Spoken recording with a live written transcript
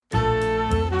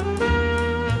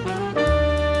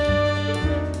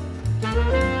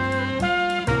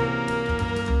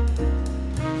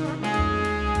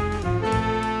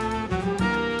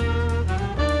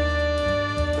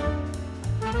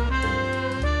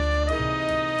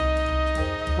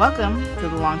Welcome to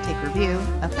the Long Take Review,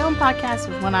 a film podcast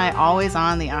with one eye always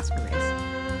on the Oscar race.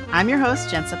 I'm your host,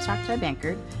 Jen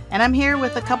Bankard, and I'm here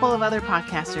with a couple of other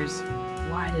podcasters.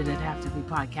 Why did it have to be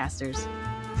podcasters?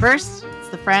 First, it's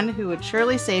the friend who would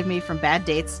surely save me from bad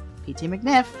dates, PT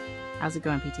McNiff. How's it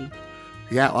going, PT?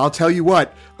 Yeah, well, I'll tell you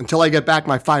what, until I get back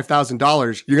my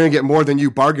 $5,000, you're going to get more than you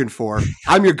bargained for.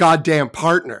 I'm your goddamn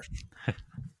partner.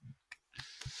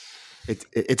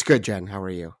 It's good, Jen. How are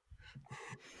you?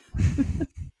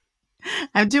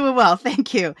 I'm doing well,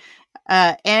 thank you.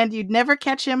 And you'd never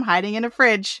catch him hiding in a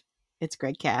fridge. It's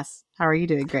Greg Cass. How are you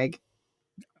doing, Greg?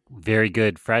 Very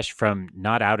good. Fresh from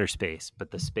not outer space,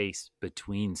 but the space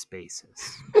between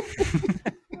spaces.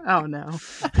 Oh, no.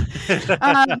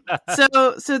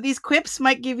 So these quips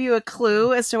might give you a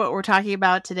clue as to what we're talking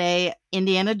about today,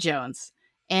 Indiana Jones.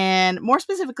 And more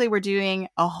specifically, we're doing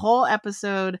a whole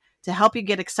episode to help you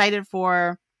get excited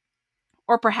for,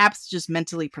 or perhaps just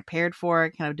mentally prepared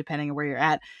for, kind of depending on where you're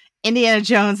at, Indiana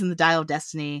Jones and the Dial of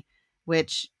Destiny,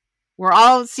 which we're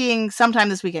all seeing sometime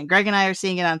this weekend. Greg and I are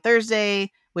seeing it on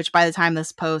Thursday, which by the time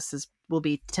this posts will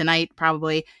be tonight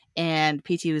probably, and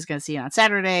PT is going to see it on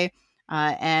Saturday.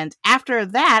 And after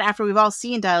that, after we've all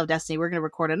seen Dial of Destiny, we're going to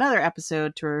record another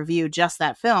episode to review just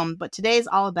that film. But today's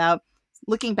all about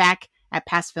looking back at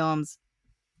past films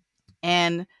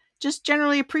and just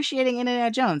generally appreciating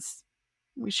Indiana Jones.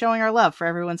 We're showing our love for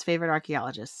everyone's favorite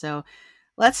archaeologist. So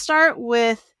let's start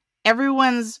with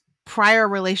everyone's prior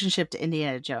relationship to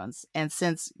Indiana Jones. And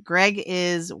since Greg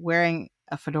is wearing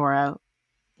a fedora,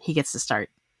 he gets to start.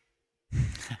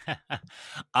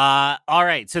 All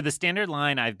right. So the standard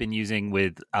line I've been using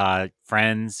with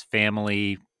friends,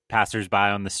 family, passersby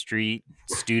on the street,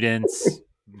 students,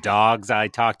 dogs I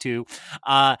talk to,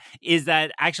 is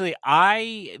that actually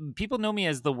people know me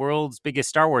as the world's biggest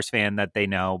Star Wars fan that they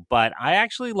know, but I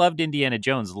actually loved Indiana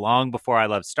Jones long before I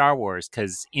loved Star Wars,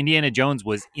 because Indiana Jones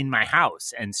was in my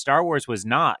house and Star Wars was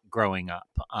not growing up.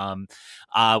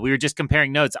 We were just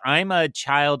comparing notes. I'm a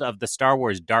child of the Star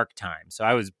Wars dark time. So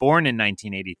I was born in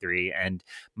 1983 and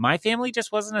my family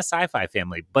just wasn't a sci-fi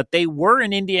family, but they were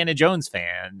an Indiana Jones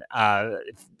family.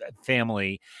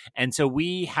 And so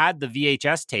we had the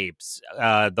VHS tapes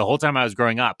the whole time I was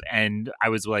growing up, and I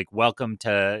was like welcome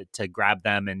to grab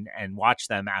them and watch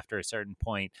them after a certain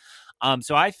point.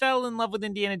 So I fell in love with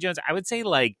Indiana Jones. I would say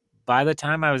like by the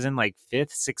time I was in like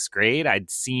 5th, 6th grade, I'd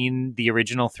seen the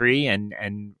original 3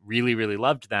 and really, really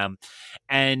loved them.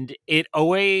 And it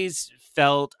always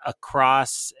felt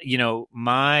across,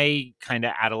 my kind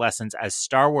of adolescence as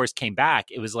Star Wars came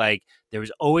back, it was like there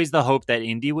was always the hope that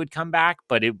Indy would come back,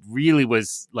 but it really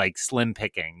was like slim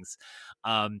pickings.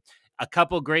 A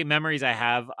couple great memories I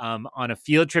have on a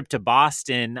field trip to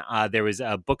Boston. There was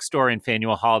a bookstore in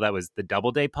Faneuil Hall that was the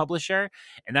Doubleday publisher.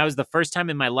 And that was the first time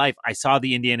in my life I saw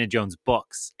the Indiana Jones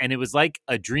books. And it was like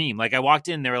a dream. Like I walked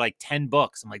in, there were like 10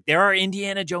 books. I'm like, there are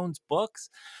Indiana Jones books?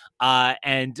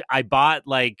 And I bought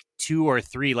like 2 or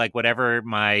 3, like whatever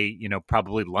my,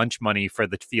 probably lunch money for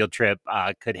the field trip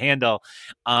could handle.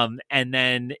 And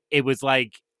then it was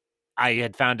like, I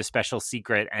had found a special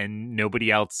secret and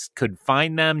nobody else could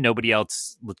find them. Nobody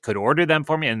else could order them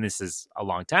for me. And this is a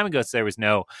long time ago, so there was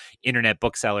no internet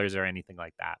booksellers or anything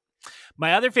like that.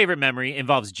 My other favorite memory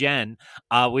involves Jen,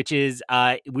 which is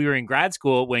we were in grad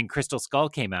school when Crystal Skull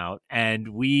came out, and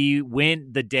we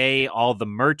went the day all the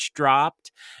merch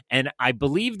dropped. And I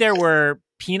believe there were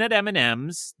peanut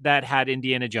M&Ms that had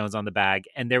Indiana Jones on the bag,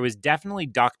 and there was definitely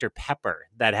Dr. Pepper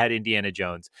that had Indiana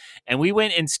Jones. And we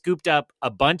went and scooped up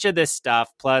a bunch of this stuff,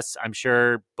 plus I'm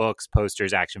sure books,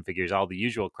 posters, action figures, all the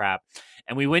usual crap.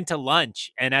 And we went to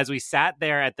lunch, and as we sat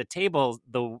there at the table,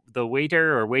 the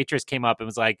waiter or waitress came up and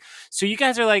was like, "So you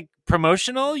guys are like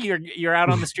promotional? You're out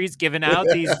on the streets giving out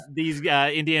these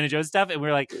Indiana Jones stuff?" And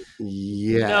we're like,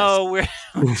 yes. "No,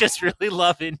 we just really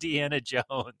love Indiana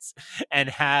Jones and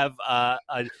have."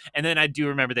 And then I do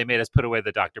remember they made us put away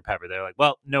the Dr. Pepper. They're like,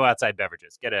 "Well, no outside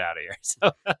beverages. Get it out of here."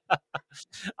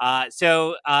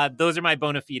 So those are my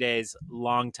bona fides.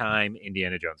 Long time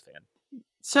Indiana Jones fan.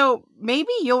 So maybe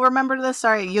you'll remember this.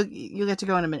 Sorry, you'll get to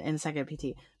go in a second,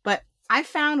 PT. But I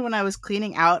found when I was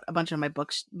cleaning out a bunch of my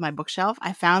bookshelf,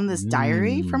 I found this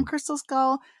diary from Crystal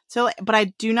Skull. So, but I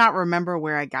do not remember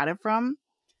where I got it from.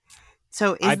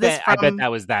 So I bet that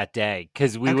was that day,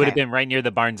 because we would have been right near the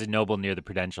Barnes and Noble near the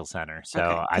Prudential Center.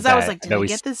 So because I was like, did I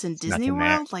get this in Disney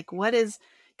World? Like, what is?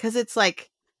 Because it's like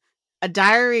a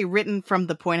diary written from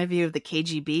the point of view of the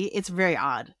KGB. It's very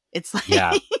odd. It's like.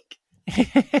 Yeah.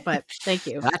 But thank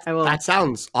you. That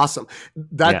sounds awesome.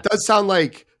 That does sound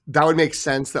like that would make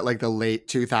sense that like the late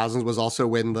 2000s was also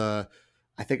when the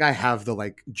I think I have the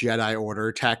like Jedi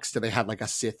Order text, and they had like a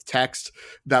Sith text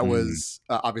that was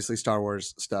obviously Star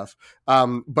Wars stuff.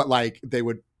 But like they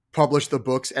would publish the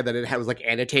books, and then it was like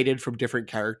annotated from different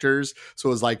characters. So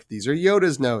it was like, these are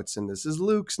Yoda's notes, and this is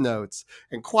Luke's notes,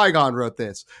 and Qui-Gon wrote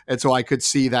this. And so I could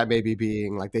see that maybe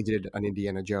being like they did an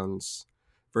Indiana Jones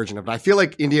version of it. I feel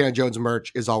like Indiana Jones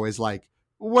merch is always like,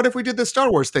 what if we did the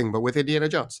Star Wars thing, but with Indiana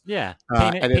Jones? Yeah,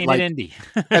 and it like, indie.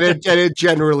 and it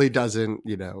generally doesn't,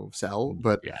 sell.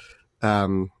 But yeah,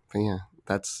 but yeah,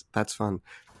 that's fun.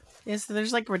 Yeah, so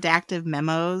there's like redactive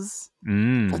memos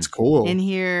That's cool in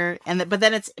here, and but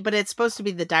it's supposed to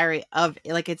be the diary of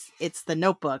like it's the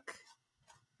notebook,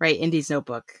 right? Indy's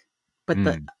notebook, but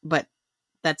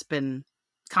that's been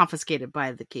confiscated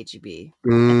by the KGB. I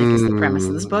think is the premise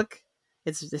of this book.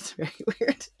 It's very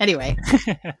weird. Anyway,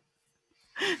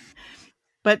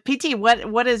 but PT,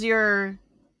 what is your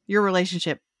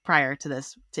relationship prior to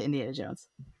this to Indiana Jones?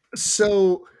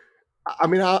 So, I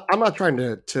mean, I'm not trying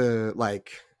to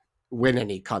like win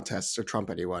any contests or trump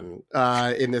anyone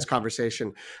in this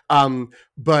conversation.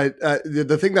 But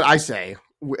the thing that I say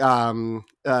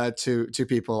to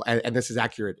people, and this is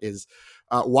accurate, is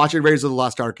watching Raiders of the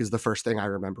Lost Ark is the first thing I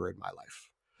remember in my life.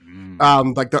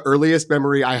 Like the earliest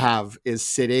memory I have is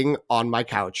sitting on my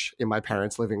couch in my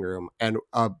parents' living room, and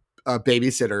a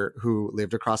babysitter who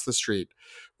lived across the street,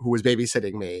 who was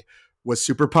babysitting me, was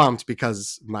super pumped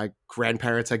because my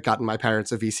grandparents had gotten my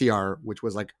parents a VCR, which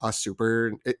was like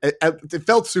it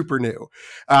felt super new.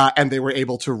 And they were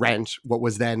able to rent what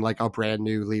was then like a brand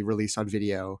newly released on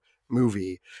video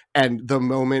movie. And the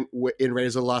moment in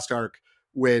Raiders of the Lost Ark,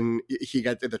 when he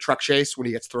gets the truck chase, when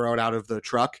he gets thrown out of the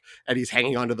truck and he's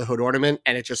hanging onto the hood ornament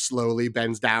and it just slowly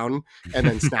bends down and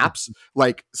then snaps,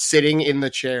 like sitting in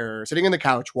the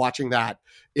couch, watching that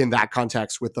in that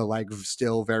context with the like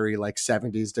still very like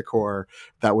 70s decor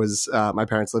that was my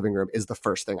parents' living room is the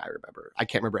first thing I remember. I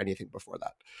can't remember anything before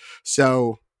that.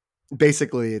 So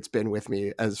basically it's been with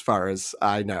me as far as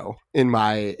I know in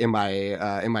my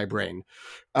brain.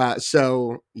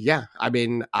 So yeah, I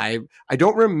mean, I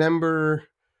don't remember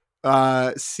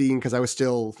seeing, because I was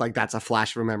still like, that's a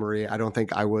flash of a memory. I don't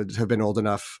think I would have been old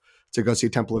enough to go see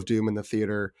Temple of Doom in the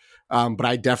theater. But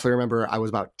I definitely remember I was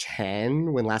about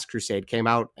 10 when Last Crusade came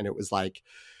out, and it was like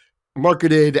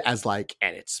marketed as like,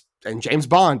 and James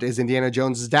Bond is Indiana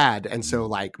Jones's dad. And so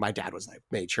like my dad was like,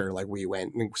 made sure like we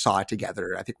went and saw it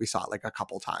together. I think we saw it like a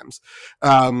couple times.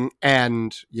 And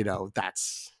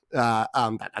that's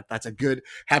a good,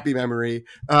 happy memory.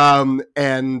 Yeah,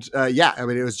 I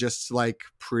mean, it was just like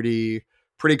pretty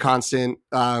constant.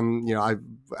 I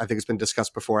think it's been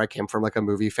discussed before. I came from like a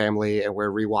movie family, and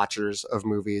we're rewatchers of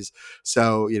movies.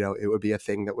 So, it would be a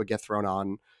thing that would get thrown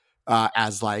on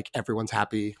as like everyone's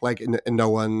happy, like and no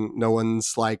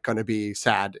one's like going to be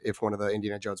sad if one of the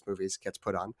Indiana Jones movies gets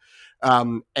put on.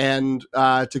 And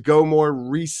to go more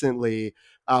recently,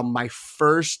 my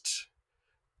first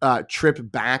trip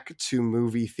back to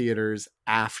movie theaters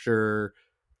after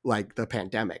like the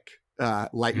pandemic,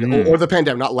 or the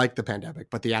pandemic, not like the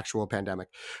pandemic, but the actual pandemic,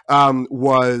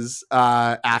 was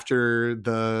after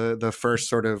the first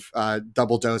sort of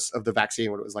double dose of the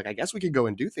vaccine, when it was like, I guess we could go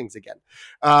and do things again.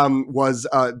 Was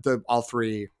all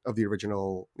three of the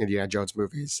original Indiana Jones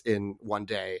movies in one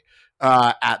day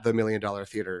at the $1 Million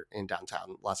Theater in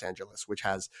downtown Los Angeles, which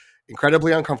has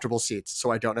incredibly uncomfortable seats.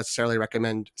 So I don't necessarily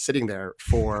recommend sitting there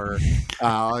for,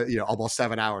 almost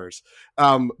 7 hours.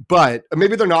 But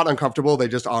maybe they're not uncomfortable. They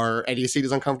just are. Any seat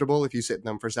is uncomfortable if you sit in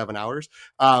them for 7 hours.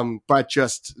 But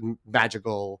just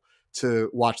magical to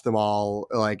watch them all.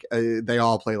 Like they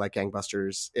all play like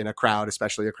gangbusters in a crowd,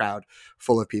 especially a crowd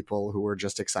full of people who were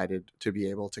just excited to be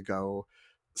able to go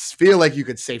feel like you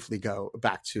could safely go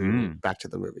back to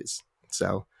the movies.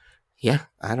 So yeah,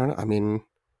 I don't know. I mean,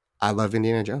 I love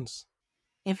Indiana Jones.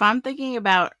 If I'm thinking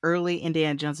about early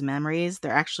Indiana Jones memories,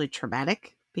 they're actually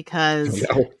traumatic because,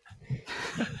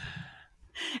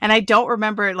 and I don't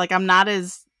remember, like, I'm not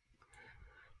as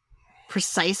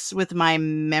precise with my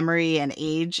memory and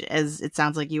age as it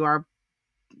sounds like you are.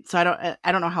 So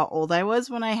I don't know how old I was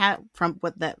when I had from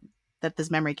what that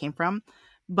this memory came from,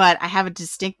 but I have a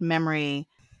distinct memory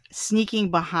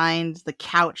sneaking behind the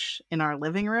couch in our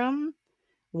living room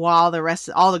while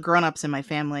all the grown-ups in my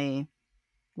family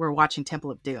were watching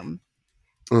Temple of Doom.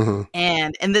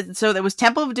 Mm-hmm. So there was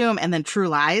Temple of Doom and then True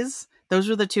Lies. Those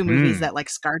were the two movies that like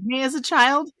scarred me as a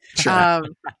child. Sure.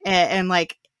 They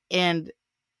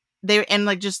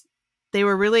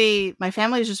were really, my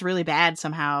family was just really bad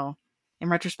somehow. In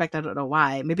retrospect, I don't know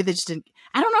why. Maybe they just didn't.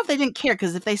 I don't know if they didn't care,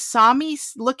 because if they saw me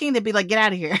looking, they'd be like, "Get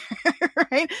out of here!"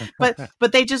 Right?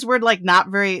 But they just were like not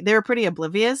very. They were pretty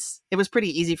oblivious. It was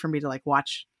pretty easy for me to like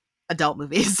watch adult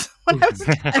movies when I was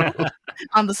a kid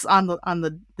on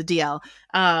the DL.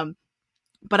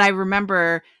 But I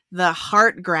remember the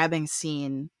heart grabbing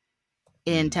scene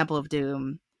in Temple of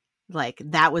Doom. Like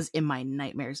that was in my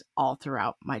nightmares all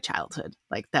throughout my childhood.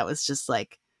 Like that was just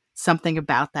like something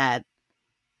about that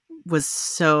was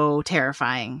so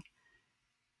terrifying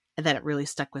that it really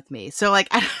stuck with me. So like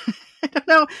I don't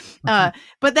know,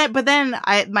 but then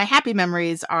my happy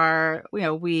memories are,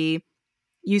 we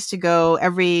used to go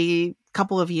every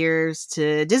couple of years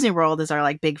to Disney World as our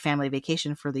like big family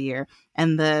vacation for the year,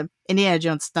 and the Indiana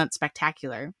Jones Stunt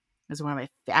Spectacular is one of my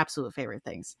absolute favorite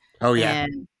things. Oh yeah.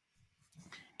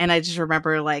 And I just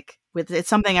remember like it's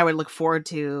something I would look forward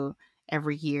to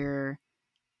every year,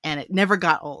 and it never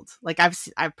got old. Like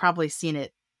I've probably seen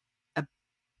it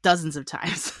dozens of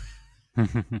times.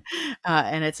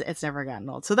 And it's never gotten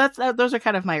old. So those are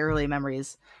kind of my early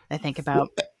memories I think about.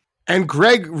 And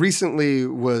Greg recently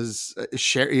was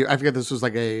share. I forget, this was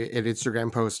like an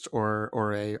Instagram post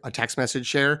or a text message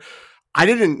share. I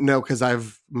didn't know, because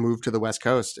I've moved to the West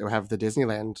Coast and have the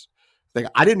Disneyland thing.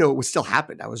 I didn't know it was still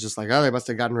happened. I was just like, oh, they must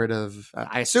have gotten rid of.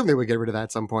 I assume they would get rid of that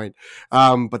at some point,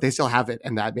 but they still have it,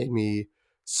 and that made me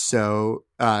so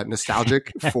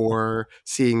nostalgic for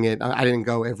seeing it. I didn't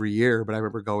go every year, but I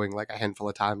remember going like a handful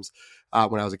of times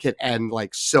when I was a kid, and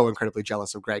like so incredibly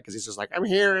jealous of Greg, because he's just like, I'm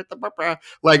here at the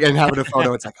like, and having a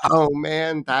photo. It's like, oh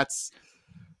man, that's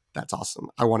awesome.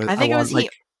 I think want,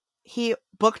 he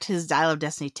booked his Dial of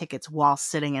Destiny tickets while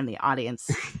sitting in the audience.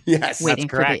 Yes, waiting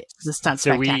for the Stunt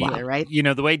Spectacular, right?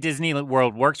 The way Disney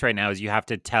World works right now is you have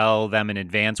to tell them in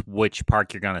advance which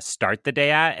park you're going to start the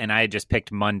day at. And I had just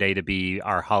picked Monday to be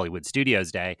our Hollywood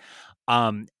Studios day.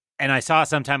 And I saw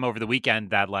sometime over the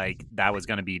weekend that like that was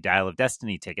going to be Dial of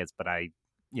Destiny tickets, but I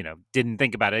didn't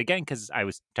think about it again because I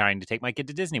was trying to take my kid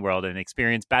to Disney World and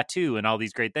experience Batuu and all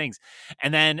these great things.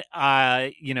 And then,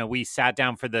 we sat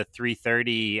down for the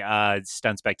 3:30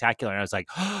 Stunt Spectacular, and I was like,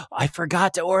 oh, I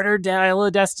forgot to order Dial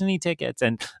of Destiny tickets.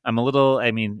 And I'm a little,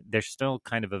 they're still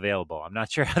kind of available. I'm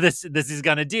not sure how this is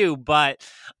going to do, but,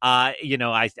 I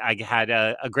had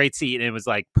a great seat, and it was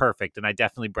like perfect. And I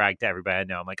definitely bragged to everybody I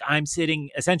know. I'm like, I'm sitting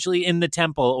essentially in the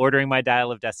temple ordering my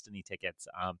Dial of Destiny tickets.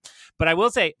 But I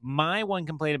will say my one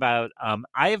complaint about,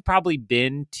 I have probably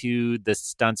been to the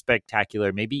Stunt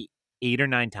Spectacular maybe 8 or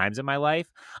 9 times in my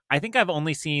life. I think I've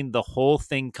only seen the whole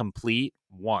thing complete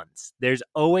once. There's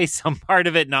always some part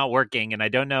of it not working, and I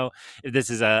don't know if this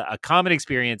is a common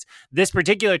experience. This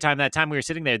particular time, that time we were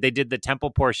sitting there, they did the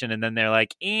temple portion, and then they're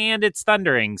like, and it's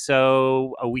thundering,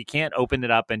 so we can't open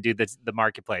it up and do the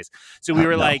marketplace. So we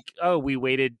were like, oh, we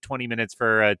waited 20 minutes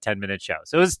for a 10-minute show.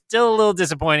 So it was still a little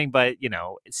disappointing, but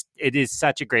it is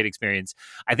such a great experience.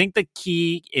 I think the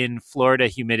key in Florida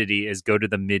humidity is go to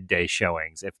the midday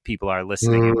showings if people are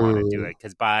listening and want to do it,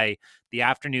 because by the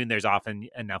afternoon there's often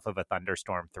enough of a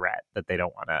thunderstorm threat that they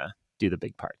don't want to do the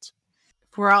big parts.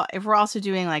 If we're also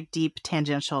doing like deep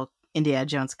tangential Indiana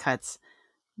Jones cuts,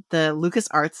 the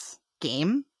LucasArts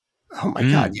game. Oh my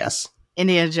god, yes.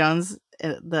 Indiana Jones,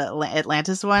 the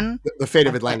Atlantis one. The Fate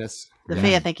of Atlantis.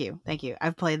 Thank you.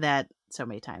 I've played that so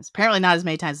many times. Apparently not as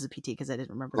many times as PT, because I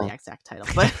didn't remember the exact title.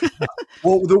 But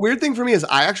well, the weird thing for me is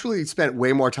I actually spent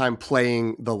way more time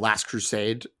playing the Last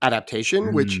Crusade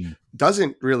adaptation, which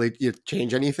doesn't really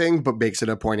change anything, but makes it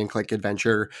a point and click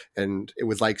adventure. And it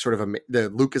was like sort of the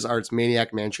LucasArts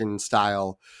Maniac Mansion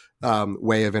style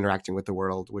way of interacting with the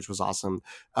world, which was awesome.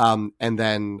 And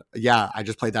then, I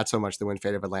just played that so much that when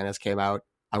Fate of Atlantis came out,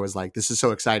 I was like, this is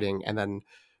so exciting. And then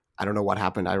I don't know what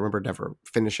happened. I remember never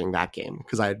finishing that game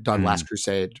because I had done Last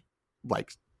Crusade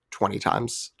like 20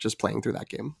 times just playing through that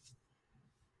game.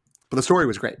 But the story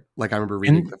was great. Like I remember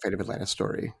reading the Fate of Atlantis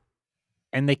story.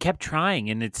 And they kept trying,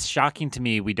 and it's shocking to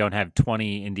me we don't have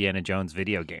 20 Indiana Jones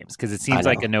video games, because it seems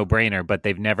like a no-brainer, but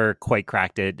they've never quite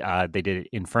cracked it. They did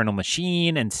Infernal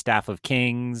Machine and Staff of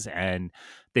Kings, and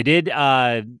they did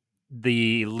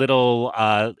the little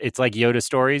it's like Yoda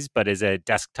Stories, but as a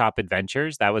desktop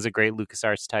adventures. That was a great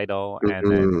LucasArts title.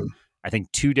 And then I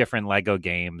think 2 different Lego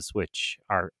games, which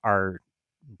are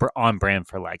on brand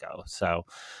for Lego. So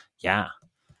yeah,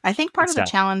 I think part of the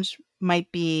challenge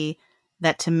might be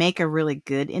that to make a really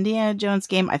good Indiana Jones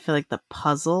game, I feel like the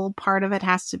puzzle part of it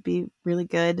has to be really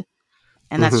good,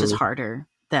 and that's just harder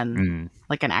than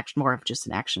like more of just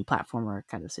an action platformer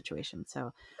kind of situation.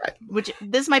 So, which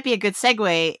this might be a good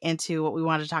segue into what we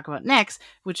wanted to talk about next,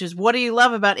 which is what do you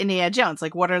love about Indiana Jones?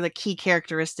 Like, what are the key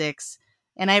characteristics?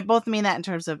 And I both mean that in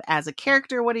terms of as a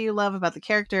character, what do you love about the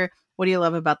character? What do you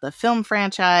love about the film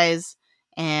franchise?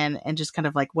 And just kind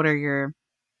of like, what are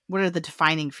the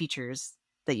defining features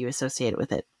that you associate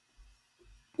with it?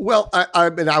 Well, I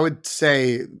mean, I would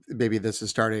say maybe this is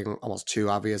starting almost too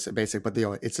obvious and basic, but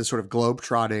it's a sort of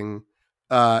globe-trotting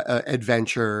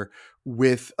adventure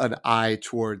with an eye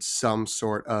towards some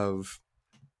sort of,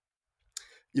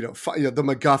 the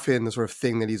MacGuffin, the sort of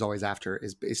thing that he's always after,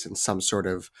 is based in some sort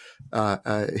of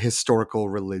historical,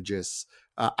 religious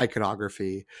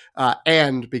iconography,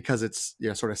 and because it's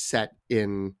sort of set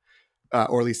in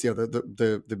or at least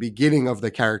the beginning of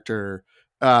the character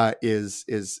is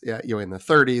in the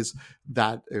 30s.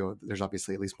 That there's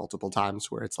obviously at least multiple times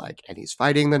where it's like, and he's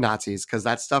fighting the Nazis because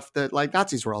that's stuff that like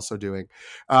Nazis were also doing.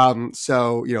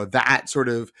 So that sort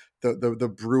of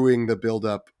the brewing, the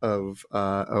buildup of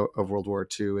World War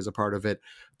II is a part of it.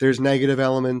 There's negative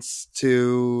elements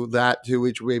to that too,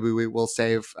 which maybe we will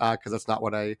save because that's not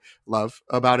what I love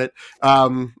about it.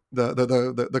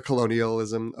 The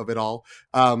colonialism of it all.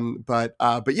 But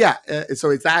yeah, so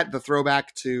it's that the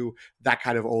throwback to that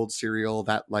kind of old serial,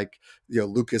 that like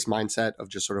Lucas mindset of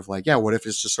just sort of like, yeah, what if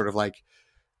it's just sort of like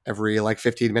every like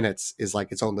 15 minutes is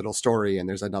like its own little story and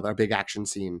there's another big action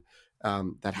scene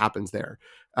that happens there.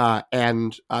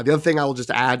 And the other thing I will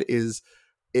just add is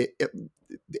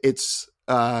it's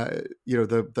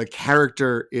the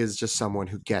character is just someone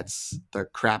who gets the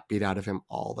crap beat out of him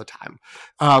all the time,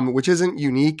 which isn't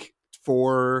unique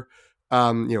for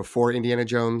for Indiana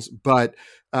Jones, but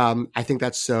I think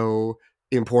that's so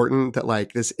important that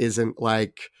like this isn't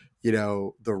like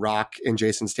The Rock and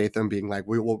Jason Statham being like,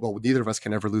 well, neither of us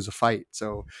can ever lose a fight,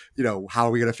 so how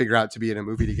are we going to figure out to be in a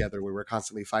movie together where we're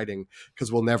constantly fighting,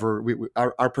 because we'll never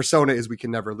our persona is we can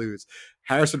never lose.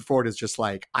 Harrison Ford is just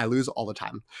like, I lose all the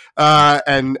time,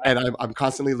 and I'm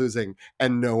constantly losing,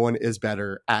 and no one is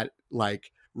better at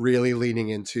like really leaning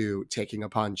into taking a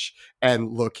punch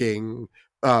and looking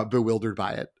bewildered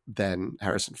by it than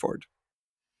Harrison Ford.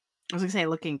 I was gonna say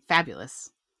looking fabulous.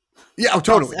 Yeah,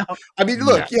 totally. Also. I mean,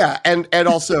 look, yeah, and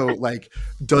also like,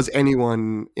 does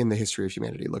anyone in the history of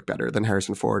humanity look better than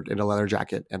Harrison Ford in a leather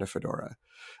jacket and a fedora?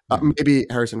 Maybe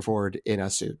Harrison Ford in a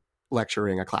suit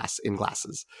lecturing a class in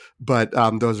glasses, but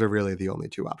those are really the only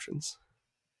two options.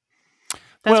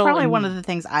 That's probably one of the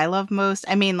things I love most.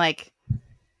 I mean, like,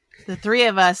 the three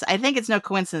of us, I think it's no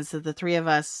coincidence that the three of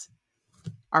us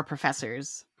are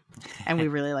professors and we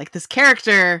really like this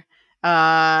character.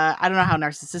 I don't know how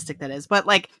narcissistic that is, but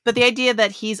the idea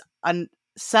that he's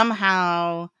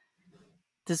somehow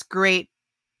this great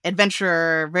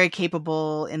adventurer, very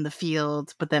capable in the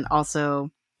field, but then also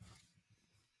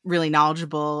really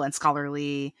knowledgeable and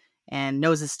scholarly and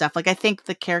knows his stuff. Like, I think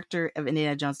the character of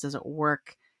Indiana Jones doesn't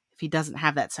work if he doesn't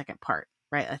have that second part,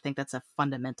 right? I think that's a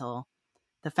fundamental,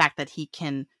 the fact that he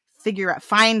can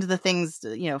find the things,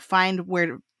 find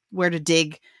where to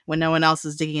dig when no one else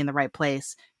is digging in the right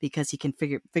place, because he can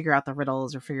figure out the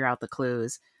riddles or figure out the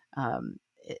clues,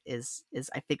 is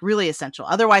I think really essential.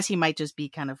 Otherwise he might just be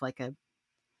kind of like a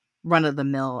run of the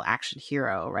mill action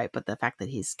hero, right? But the fact that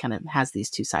he's kind of has these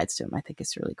two sides to him, I think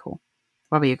is really cool.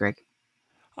 What about you, Greg?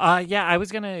 Yeah, I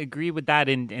was going to agree with that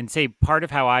and say part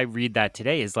of how I read that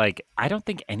today is like, I don't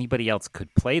think anybody else could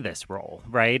play this role,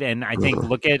 right? And I think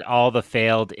look at all the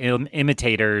failed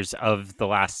imitators of the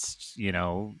last,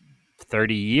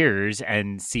 30 years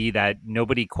and see that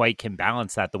nobody quite can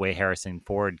balance that the way Harrison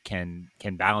Ford can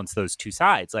balance those two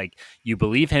sides. Like, you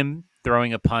believe him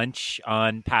throwing a punch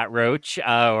on Pat Roach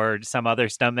or some other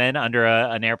stuntman under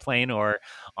an airplane or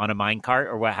on a minecart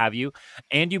or what have you,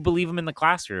 and you believe him in the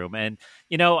classroom. And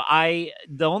the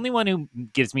only one who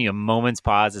gives me a moment's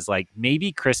pause is like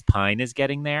maybe Chris Pine is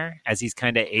getting there as he's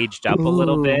kind of aged up a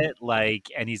little bit, like,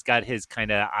 and he's got his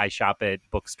kind of I shop at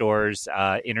bookstores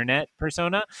internet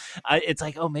persona. It's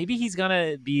like, oh, maybe he's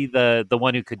gonna be the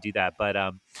one who could do that. But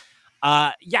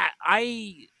yeah,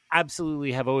 I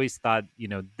absolutely have always thought,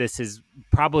 this is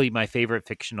probably my favorite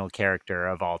fictional character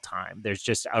of all time. There's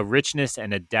just a richness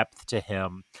and a depth to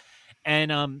him.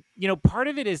 And, part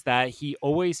of it is that he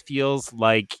always feels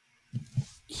like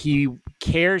he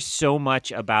cares so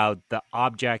much about the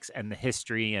objects and the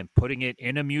history and putting it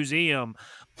in a museum,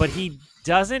 but he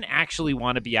doesn't actually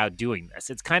want to be out doing this.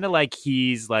 It's kind of like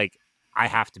he's like, I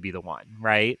have to be the one,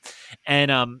 right?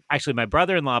 And actually, my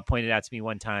brother-in-law pointed out to me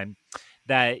one time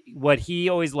that what he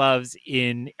always loves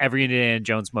in every Indiana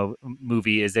Jones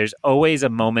movie is there's always a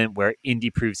moment where Indy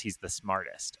proves he's the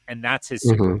smartest. And that's his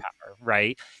superpower,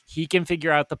 right? He can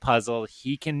figure out the puzzle.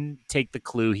 He can take the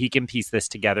clue. He can piece this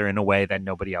together in a way that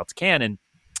nobody else can. And,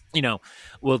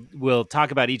 we'll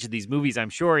talk about each of these movies, I'm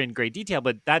sure, in great detail,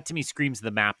 but that to me screams the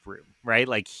map room, right?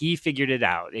 Like, he figured it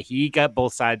out. He got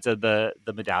both sides of the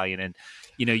medallion. And,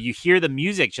 you hear the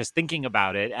music just thinking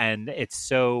about it. And it's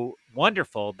so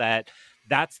wonderful that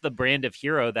that's the brand of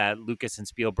hero that Lucas and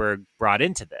Spielberg brought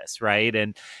into this, right?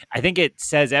 And I think it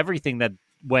says everything that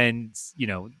when, you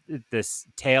know, this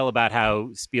tale about how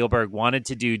Spielberg wanted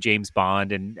to do James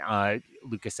Bond and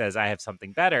Lucas says, I have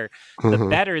something better. The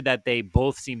better that they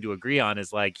both seem to agree on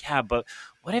is like, yeah, but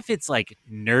what if it's like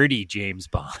nerdy James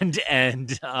Bond? And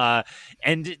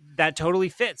that totally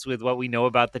fits with what we know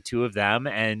about the two of them,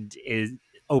 and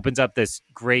opens up this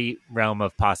great realm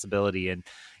of possibility. And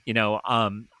you know,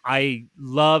 I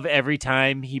love every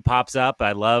time he pops up.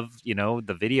 I love, you know,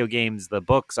 the video games, the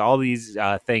books, all these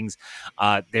things.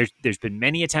 There's been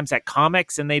many attempts at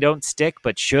comics and they don't stick,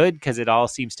 but should, because it all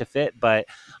seems to fit. But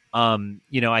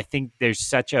you know, I think there's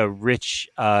such a rich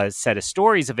set of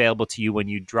stories available to you when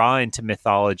you draw into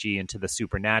mythology, into the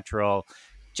supernatural,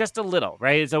 just a little,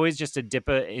 right? It's always just a dip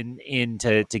in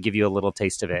to give you a little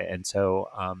taste of it. And so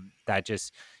that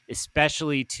just,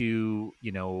 especially to,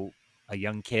 you know, a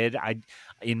young kid,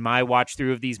 in my watch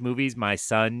through of these movies, my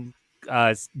son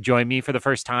joined me for the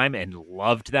first time and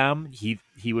loved them. He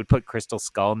would put Crystal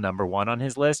Skull #1 on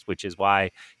his list, which is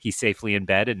why he's safely in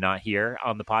bed and not here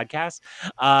on the podcast.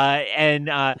 I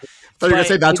thought you were gonna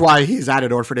say that's why he's at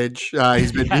an orphanage.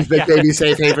 He's been baby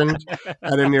safe haven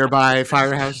at a nearby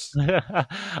firehouse.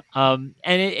 And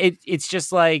it's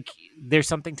just like there's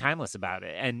something timeless about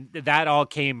it, and that all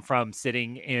came from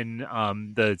sitting in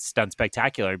the Stunt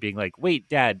Spectacular, being like, "Wait,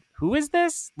 Dad, who is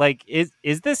this? Like, is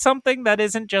this something that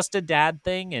isn't just a dad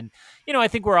thing?" And you know, I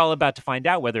think we're all about to find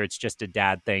out whether it's just a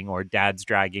dad thing or dads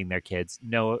dragging their kids.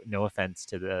 No offense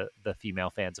to the female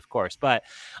fans, of course, but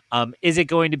is it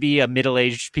going to be a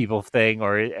middle-aged people thing,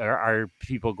 or are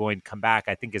people going to come back?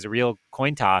 I think is a real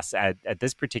coin toss at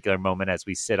this particular moment as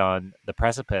we sit on the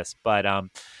precipice. But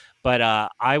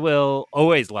I will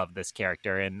always love this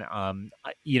character. And,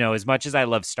 you know, as much as I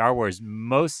love Star Wars,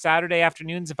 most Saturday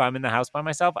afternoons, if I'm in the house by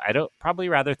myself, I don't probably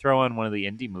rather throw on one of the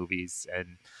indie movies.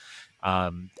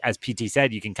 And as PT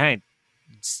said, you can kind of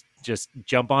just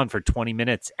jump on for 20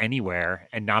 minutes anywhere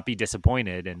and not be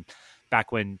disappointed. And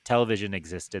back when television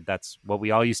existed, that's what we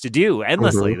all used to do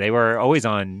endlessly. They were always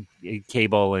on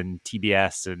cable and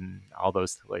TBS and all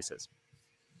those places.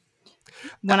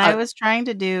 When I was trying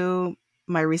to do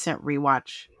my recent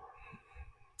rewatch,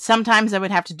 sometimes I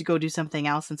would have to go do something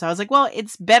else, and so I was like, well,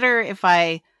 it's better if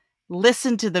I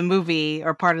listen to the movie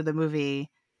or part of the movie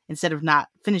instead of not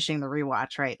finishing the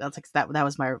rewatch, right? That's like that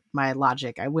was my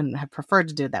logic. I wouldn't have preferred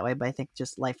to do it that way, but I think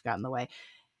just life got in the way.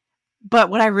 But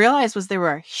what I realized was there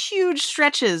were huge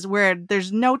stretches where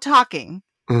there's no talking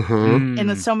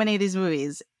in so many of these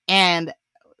movies, and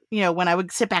you know, when I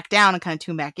would sit back down and kind of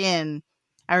tune back in,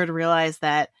 I would realize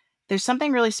that there's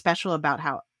something really special about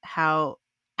how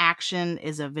action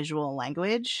is a visual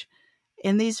language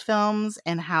in these films,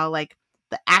 and how like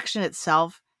the action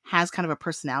itself has kind of a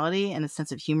personality and a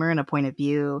sense of humor and a point of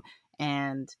view.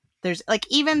 And there's like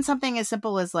even something as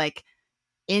simple as like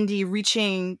Indy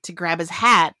reaching to grab his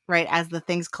hat right as the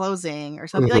thing's closing or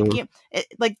something. Like, you know,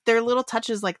 like there are little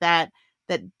touches like that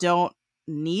don't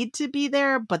need to be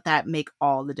there, but that make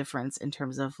all the difference in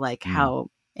terms of like how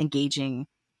engaging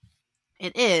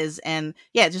it is. And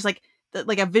yeah, just like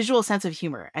like a visual sense of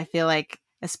humor. I feel like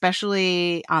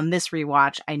especially on this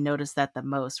rewatch, I noticed that the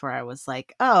most, where I was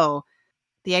like, oh,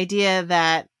 the idea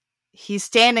that he's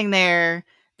standing there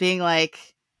being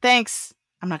like, thanks.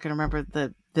 I'm not going to remember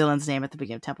the villain's name at the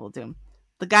beginning of Temple of Doom.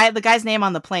 The guy's name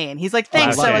on the plane. He's like,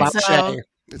 thanks, so and so.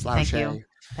 Thank you.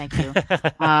 Thank you.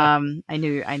 I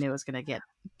knew it was going to get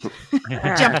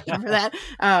jumping for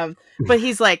that. But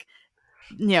he's like,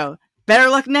 you know, better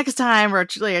luck next time, or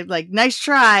like nice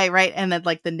try, right? And then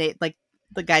like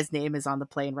the guy's name is on the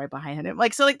plane right behind him.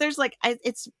 Like, so like there's like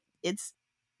it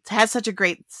has such a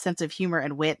great sense of humor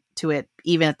and wit to it,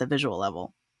 even at the visual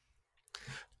level.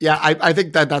 Yeah, I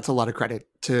think that's a lot of credit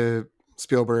to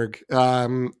Spielberg,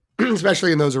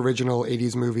 especially in those original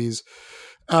 80s movies,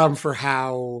 for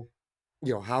how,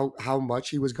 you know, how much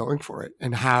he was going for it,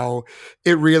 and how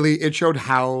it showed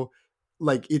how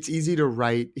like it's easy to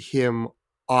write him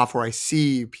off, or I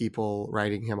see people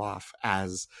writing him off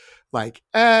as like,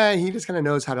 he just kind of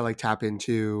knows how to like tap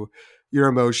into your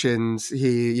emotions.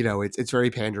 He, you know, it's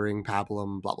very pandering,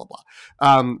 pablum, blah, blah,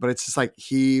 blah. But it's just like,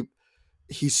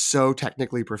 he's so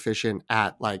technically proficient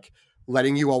at like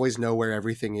letting you always know where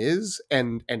everything is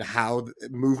and how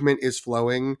movement is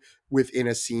flowing within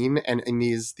a scene. And in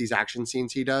these action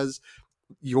scenes he does,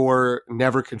 you're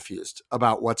never confused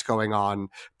about what's going on.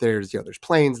 There's, you know, there's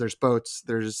planes, there's boats,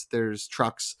 there's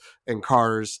trucks and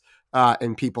cars.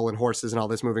 and people and horses and all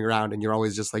this moving around, and you're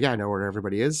always just like, yeah, I know where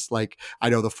everybody is. Like, I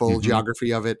know the full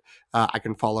geography of it. I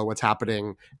can follow what's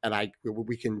happening, and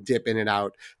we can dip in and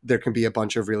out. There can be a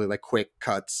bunch of really like quick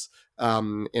cuts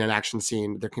in an action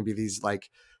scene. There can be these like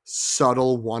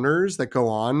subtle oneers that go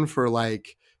on for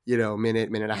like, minute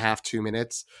and a half, 2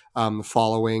 minutes,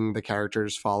 following the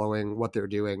characters, following what they're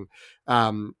doing.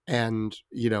 And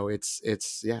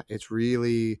it's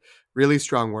really, really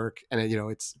strong work. And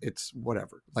it's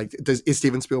whatever. Like, is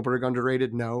Steven Spielberg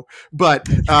underrated? No, but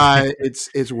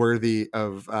it's worthy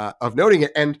of noting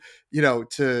it. And,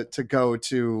 to go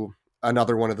to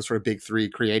another one of the sort of big three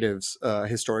creatives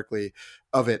historically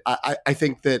of it, I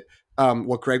think that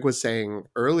what Greg was saying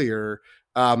earlier,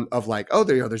 of like, oh,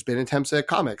 there's been attempts at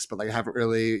comics, but like haven't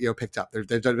really, picked up. There've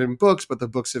been books, but the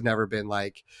books have never been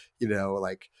like,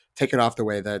 like taken off the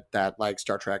way that like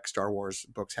Star Trek, Star Wars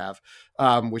books have,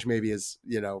 which maybe is,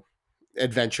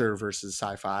 adventure versus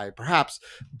sci-fi perhaps.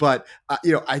 But,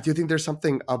 I do think there's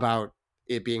something about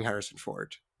it being Harrison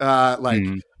Ford,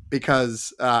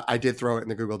 because I did throw it in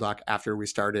the Google Doc after we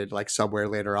started, like somewhere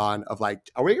later on, of like,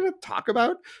 are we going to talk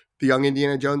about the Young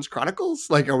Indiana Jones Chronicles?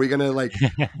 Like, are we going to like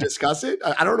discuss it?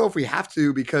 I don't know if we have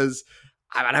to, because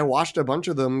I watched a bunch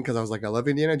of them because I was like, I love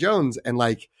Indiana Jones, and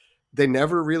like they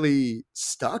never really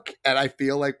stuck. And I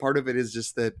feel like part of it is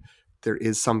just that there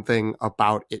is something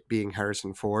about it being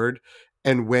Harrison Ford.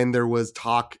 And when there was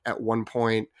talk at one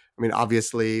point, I mean,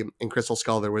 obviously in Crystal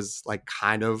Skull, there was like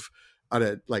kind of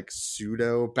a like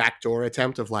pseudo backdoor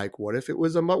attempt of like, what if it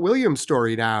was a Mutt Williams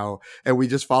story now, and we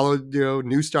just followed,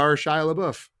 new star Shia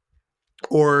LaBeouf,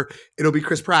 or it'll be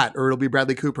Chris Pratt, or it'll be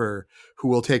Bradley Cooper who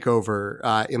will take over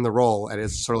in the role. And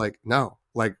it's sort of like, no,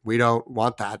 like, we don't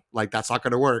want that. Like, that's not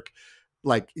going to work.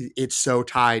 Like, it's so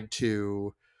tied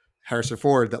to Harrison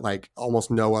Ford that like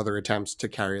almost no other attempts to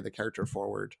carry the character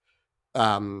forward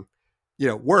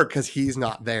work, because he's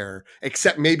not there,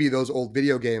 except maybe those old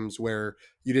video games where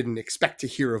you didn't expect to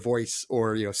hear a voice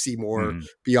or see more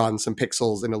beyond some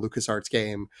pixels in a LucasArts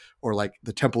game, or like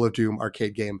the Temple of Doom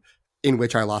arcade game, in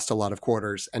which I lost a lot of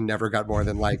quarters and never got more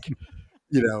than like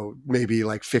maybe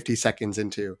like 50 seconds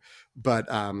into. But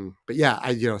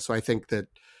yeah, so I think that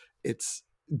it's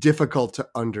difficult to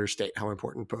understate how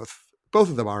important both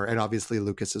of them are, and obviously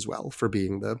Lucas as well, for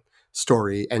being the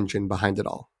story engine behind it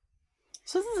all.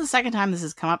 So this is the second time this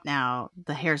has come up now,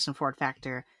 the Harrison Ford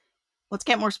factor. Let's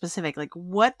get more specific. Like,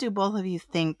 what do both of you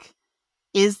think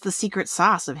is the secret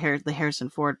sauce of the Harrison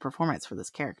Ford performance for this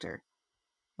character?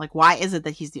 Like, why is it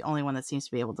that he's the only one that seems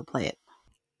to be able to play it?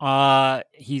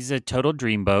 He's a total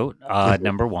dreamboat,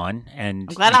 number one. And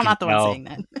I'm glad I'm not the one saying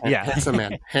that. Yeah.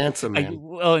 Handsome man.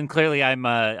 Well, and clearly I'm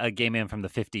a gay man from the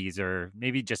 50s, or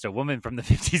maybe just a woman from the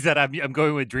 50s, that I'm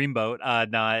going with dreamboat,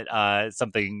 not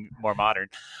something more modern.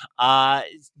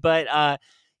 But I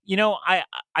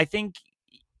think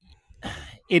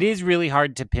it is really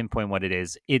hard to pinpoint what it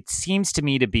is. It seems to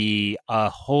me to be a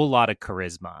whole lot of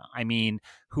charisma. I mean,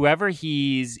 whoever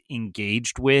he's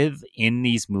engaged with in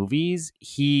these movies,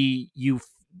 you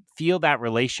feel that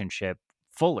relationship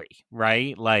fully,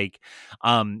 right? Like,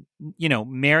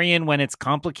 Marion when it's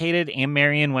complicated, and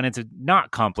Marion when it's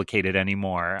not complicated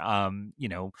anymore.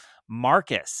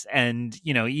 Marcus, and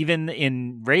even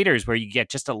in Raiders, where you get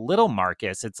just a little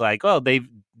Marcus, it's like, oh, they've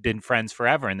been friends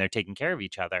forever and they're taking care of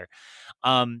each other.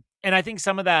 And I think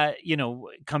some of that,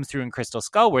 comes through in Crystal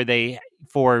Skull, where they,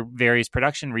 for various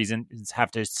production reasons,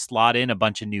 have to slot in a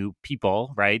bunch of new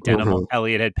people, right? Denham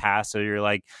Elliott had passed, so you're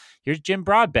like, here's Jim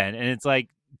Broadbent, and it's like,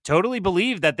 totally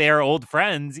believe that they are old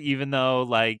friends, even though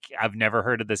like I've never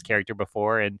heard of this character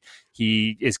before, and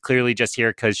he is clearly just here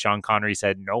because Sean Connery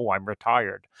said, "No, I'm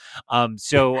retired."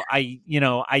 So I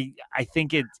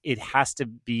think it has to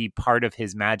be part of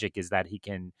his magic, is that he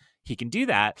can do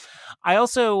that. I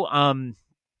also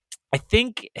I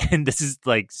think, and this is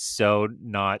like so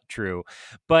not true,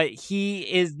 but he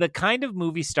is the kind of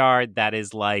movie star that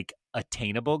is like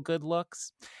attainable good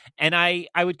looks. And I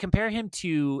would compare him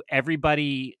to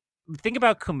everybody. Think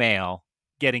about Kumail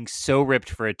getting so ripped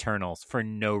for Eternals for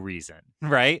no reason,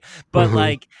 right? But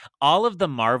like all of the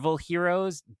Marvel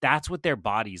heroes, that's what their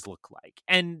bodies look like.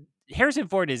 And Harrison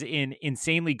Ford is in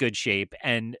insanely good shape,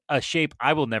 and a shape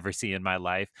I will never see in my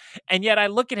life. And yet I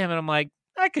look at him and I'm like,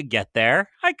 I could get there.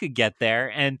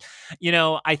 And,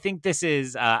 I think this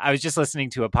is, I was just listening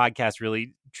to a podcast,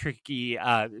 really tricky,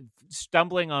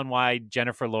 stumbling on why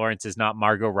Jennifer Lawrence is not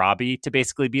Margot Robbie, to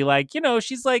basically be like,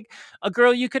 she's like a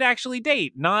girl you could actually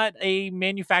date, not a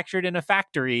manufactured in a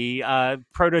factory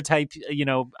prototype,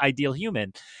 ideal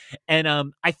human.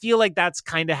 And I feel like that's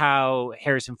kind of how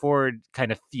Harrison Ford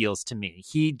kind of feels to me.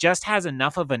 He just has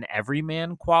enough of an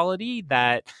everyman quality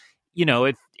that you know,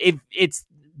 if it's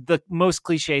the most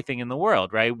cliche thing in the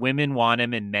world, right? Women want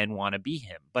him and men want to be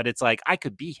him. But it's like, I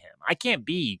could be him. I can't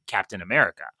be Captain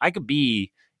America. I could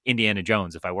be Indiana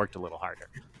Jones if I worked a little harder.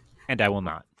 And I will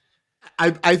not.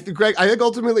 Greg, I think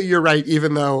ultimately you're right,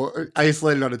 even though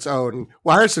isolated on its own,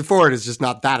 well, Harrison Ford is just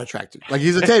not that attractive. Like,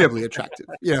 he's attainably attractive.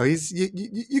 You know,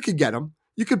 you could get him,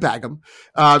 you could bag him.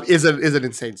 Is an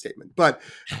insane statement, but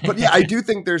yeah, I do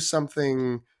think there's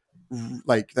something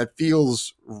like that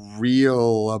feels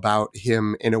real about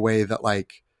him in a way that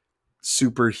like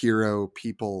superhero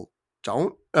people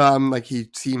don't. Like, he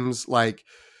seems like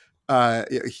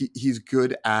he's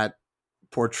good at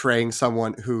portraying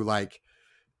someone who like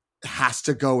has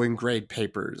to go and grade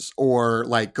papers or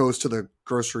like goes to the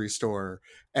grocery store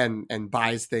and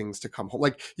buys things to come home.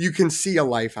 Like, you can see a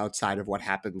life outside of what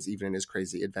happens even in his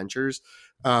crazy adventures,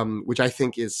 which I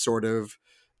think is sort of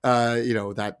you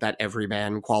know, that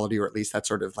everyman quality, or at least that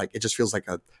sort of like, it just feels like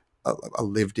a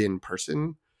lived in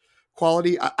person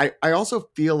quality. I also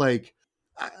feel like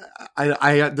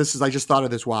I just thought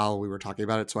of this while we were talking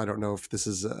about it, so I don't know if this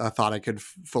is a thought I could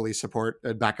fully support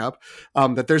and back up.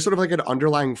 That there's sort of like an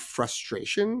underlying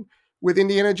frustration with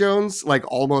Indiana Jones,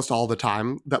 like almost all the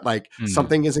time, that like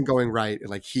something isn't going right,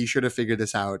 and like he should have figured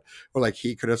this out, or like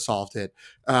he could have solved it.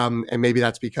 And maybe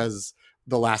that's because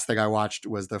the last thing I watched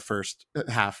was the first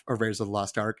half of Raiders of the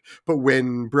Lost Ark. But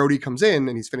when Brody comes in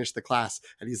and he's finished the class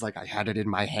and he's like, I had it in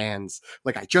my hands.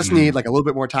 Like, I just need like a little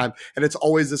bit more time. And it's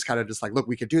always this kind of just like, look,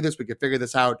 we could do this. We could figure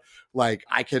this out. Like,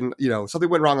 I can, you know, something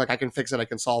went wrong. Like, I can fix it. I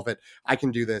can solve it. I can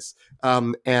do this.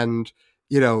 And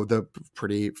you know, the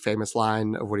pretty famous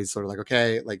line of what he's sort of like,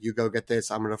 okay, like, you go get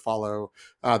this, I'm going to follow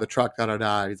the truck, da, da,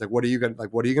 da. He's like, what are you going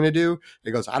to do? And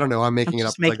he goes, I don't know. I'm making it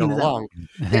up as I go along.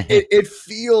 It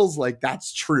feels like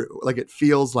that's true. Like, it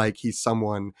feels like he's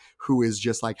someone who is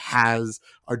just like, has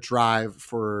a drive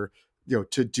for, you know,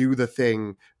 to do the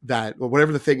thing that, well,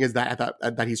 whatever the thing is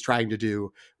that he's trying to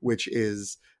do, which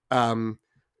is,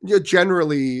 you know,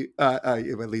 generally,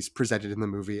 at least presented in the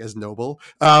movie as noble,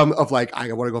 of like,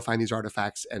 I want to go find these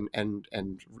artifacts and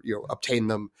you know, obtain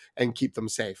them and keep them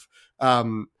safe.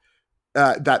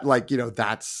 That like, you know,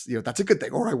 that's a good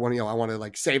thing. Or I want to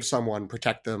like save someone,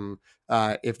 protect them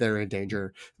if they're in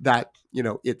danger. That, you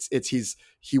know,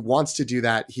 he wants to do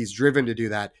that. He's driven to do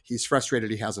that. He's frustrated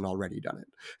he hasn't already done it.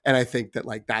 And I think that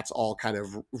like that's all kind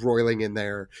of roiling in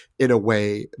there in a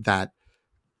way that,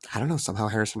 I don't know, somehow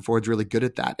Harrison Ford's really good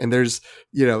at that. And there's,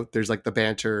 you know, there's like the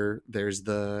banter, there's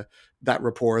that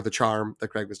rapport, the charm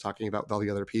that Greg was talking about with all the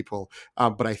other people.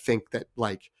 But I think that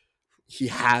like he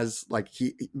has like,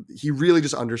 he really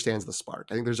just understands the spark.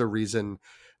 I think there's a reason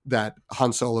that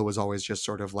Han Solo was always just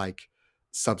sort of like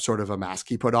sort of a mask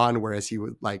he put on, whereas he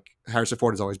would like, Harrison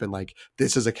Ford has always been like,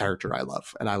 this is a character I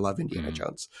love, and I love Indiana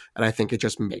Jones. And I think it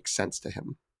just makes sense to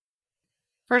him.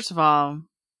 First of all,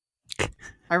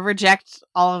 I reject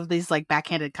all of these like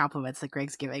backhanded compliments that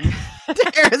Greg's giving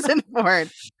to Harrison Ford.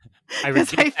 I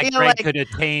reject that Greg like could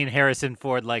attain Harrison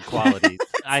Ford-like qualities.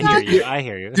 I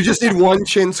hear you. You just need one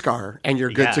chin scar and you're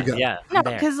good to go. Yeah, no,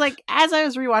 because like as I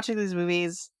was rewatching these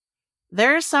movies,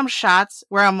 there are some shots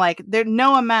where I'm like,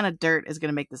 no amount of dirt is going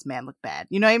to make this man look bad.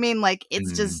 You know what I mean? Like,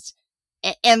 it's just,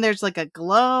 and there's like a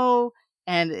glow,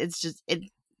 and it's just it.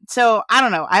 So I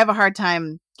don't know. I have a hard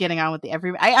time getting on with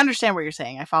I understand what you're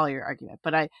saying. I follow your argument,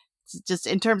 but I just,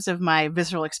 in terms of my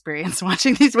visceral experience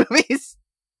watching these movies,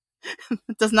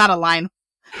 it does not align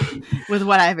with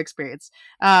what I've experienced.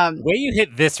 The way you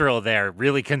hit visceral there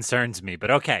really concerns me, but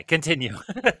okay, continue.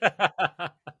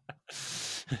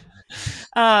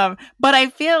 But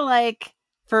I feel like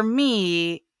for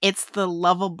me, it's the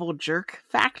lovable jerk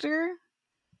factor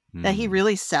that he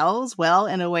really sells well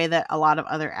in a way that a lot of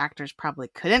other actors probably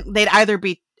couldn't. They'd either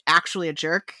be actually a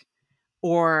jerk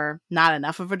or not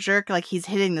enough of a jerk. Like, he's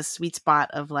hitting the sweet spot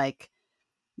of like,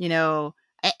 you know,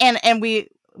 and we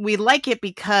like it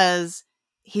because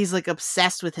he's like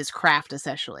obsessed with his craft,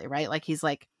 essentially, right? Like, he's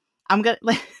like, I'm gonna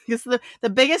like, because the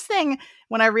biggest thing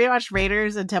when I rewatched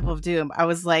Raiders and Temple of Doom, I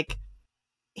was like,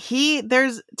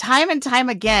 there's time and time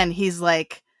again, he's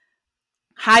like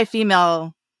high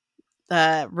female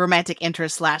romantic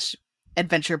interest /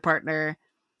 adventure partner.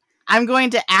 I'm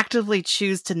going to actively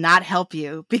choose to not help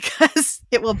you because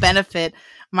it will benefit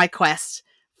my quest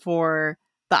for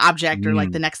the object or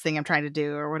like the next thing I'm trying to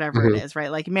do or whatever it is,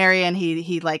 right? Like Marion,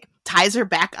 he like ties her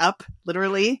back up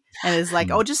literally and is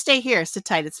like, oh, just stay here, sit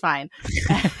tight, it's fine.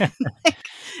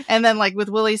 And then like with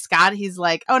Willie Scott, he's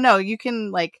like, oh no, you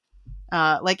can like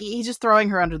he's just throwing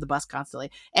her under the bus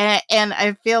constantly. And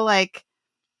I feel like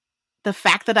the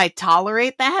fact that I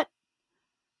tolerate that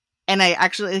and I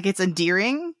actually like, it's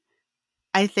endearing,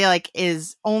 I feel like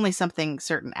is only something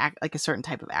certain like a certain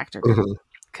type of actor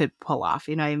could pull off.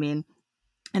 You know what I mean?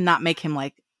 And not make him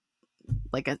like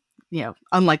a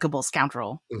unlikable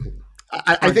scoundrel.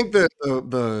 I think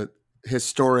the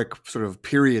historic sort of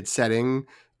period setting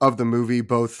of the movie,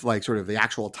 both like sort of the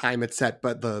actual time it's set,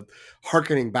 but the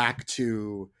harkening back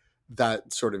to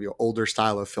that sort of older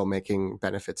style of filmmaking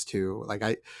benefits too. Like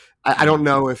I don't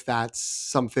know if that's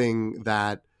something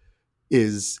that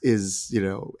is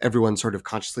everyone sort of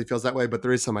consciously feels that way, but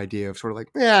there is some idea of sort of like,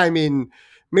 yeah, I mean,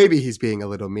 maybe he's being a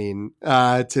little mean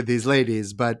to these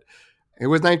ladies, but it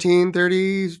was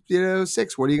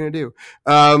 1936. What are you going to do?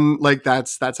 Like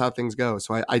that's how things go.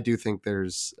 So I do think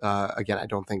there's again, I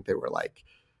don't think they were like,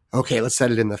 okay, let's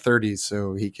set it in the 30s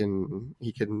so he can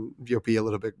be a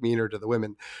little bit meaner to the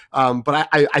women. But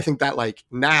I think that like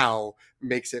now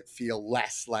makes it feel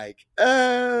less like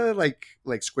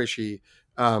squishy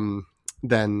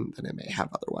than it may have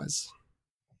otherwise.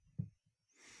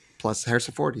 Plus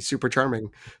Harrison Ford, he's super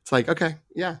charming. It's like, okay,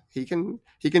 yeah, he can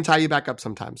tie you back up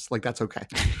sometimes. Like that's okay.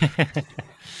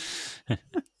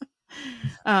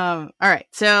 All right,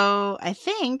 so I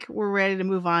think we're ready to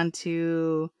move on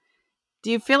to. Do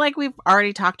you feel like we've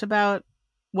already talked about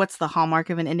what's the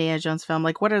hallmark of an Indiana Jones film?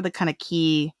 Like, what are the kind of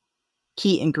key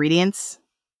ingredients?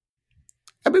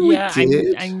 I mean, yeah, we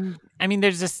did. I mean,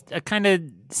 there's just a kind of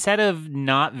set of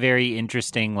not very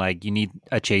interesting, like you need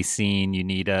a chase scene, you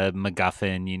need a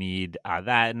MacGuffin, you need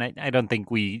that. And I don't think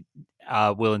we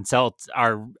will insult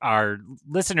our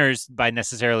listeners by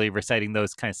necessarily reciting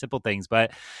those kind of simple things.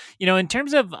 But, in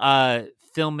terms of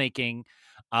filmmaking,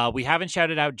 we haven't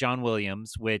shouted out John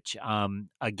Williams, which,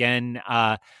 again,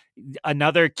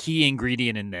 another key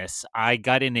ingredient in this. I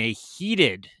got in a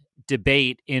heated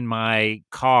debate in my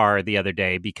car the other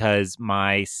day because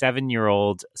my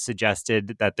 7-year-old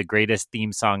suggested that the greatest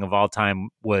theme song of all time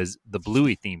was the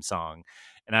Bluey theme song.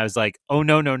 And I was like, oh,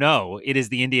 no. It is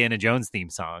the Indiana Jones theme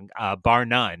song, bar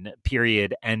none,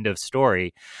 period, end of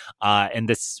story. And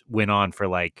this went on for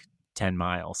like 10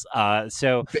 miles. Baby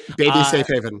safe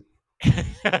haven.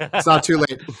 It's not too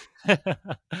late.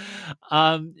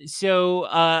 I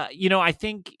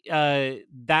think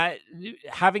that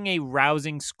having a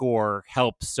rousing score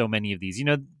helps so many of these.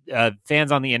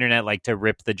 Fans on the internet like to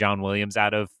rip the John Williams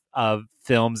out of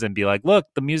films and be like, look,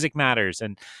 the music matters.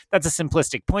 And that's a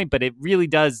simplistic point, but it really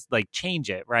does like change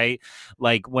it, right?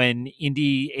 Like when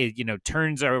Indy,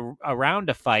 turns around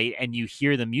a fight and you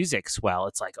hear the music swell,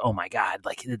 it's like, oh my God,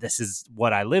 like this is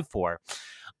what I live for.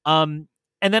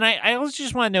 And then I also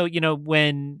just want to know,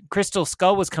 when Crystal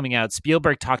Skull was coming out,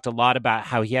 Spielberg talked a lot about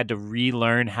how he had to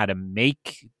relearn how to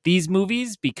make these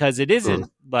movies because it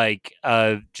isn't like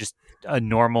just a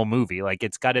normal movie. Like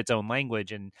it's got its own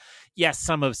language. And yes,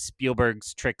 some of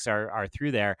Spielberg's tricks are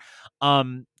through there.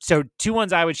 So two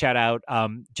ones I would shout out,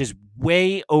 just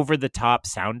way over the top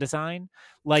sound design.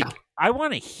 Like I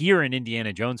want to hear an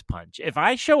Indiana Jones punch. If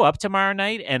I show up tomorrow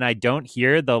night and I don't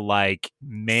hear the like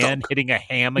man hitting a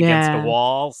ham against a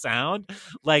wall sound,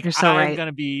 like I'm going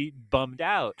to be bummed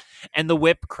out. And the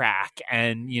whip crack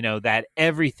and that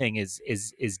everything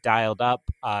is dialed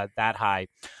up that high.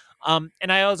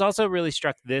 And I was also really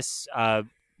struck this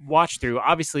watch through.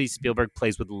 Obviously, Spielberg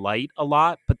plays with light a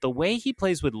lot, but the way he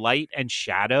plays with light and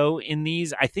shadow in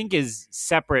these, I think, is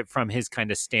separate from his kind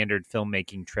of standard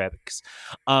filmmaking tricks.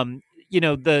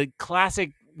 The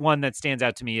classic one that stands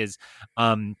out to me is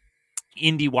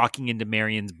Indy walking into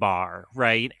Marion's bar,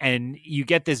 right? And you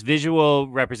get this visual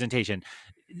representation.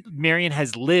 Marion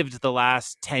has lived the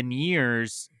last 10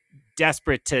 years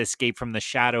desperate to escape from the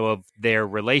shadow of their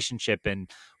relationship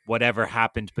and whatever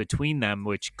happened between them,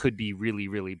 which could be really,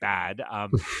 really bad.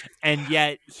 And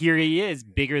yet here he is,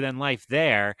 bigger than life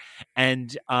there.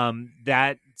 And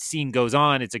that scene goes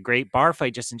on. It's a great bar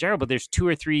fight just in general, but there's 2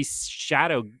 or 3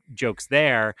 shadow jokes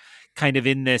there kind of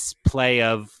in this play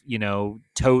of,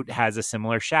 Tote has a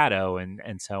similar shadow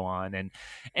and so on.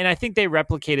 And I think they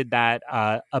replicated that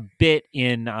a bit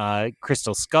in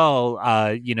Crystal Skull,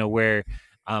 where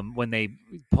when they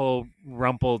pull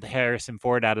rumpled Harrison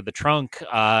Ford out of the trunk,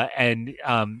 and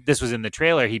this was in the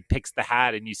trailer, he picks the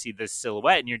hat and you see this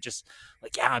silhouette and you're just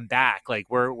like, yeah, I'm back. Like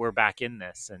we're back in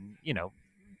this. And,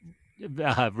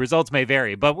 results may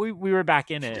vary, but we were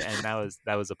back in it, and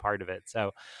that was a part of it.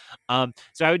 So I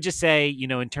would just say,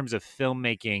 in terms of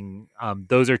filmmaking,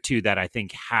 those are two that I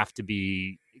think have to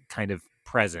be kind of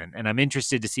present. And I'm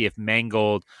interested to see if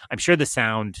Mangold, I'm sure the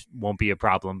sound won't be a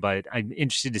problem, but I'm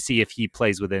interested to see if he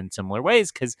plays within similar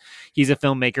ways because he's a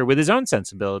filmmaker with his own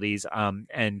sensibilities.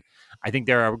 And I think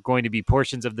there are going to be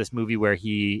portions of this movie where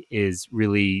he is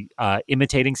really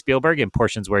imitating Spielberg and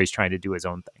portions where he's trying to do his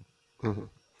own thing. Mm-hmm.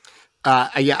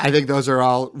 Yeah, I think those are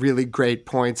all really great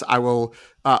points. I will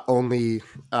only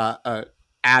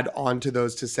add on to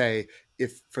those to say,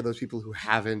 if for those people who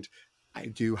haven't, I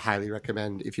do highly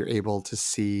recommend, if you're able to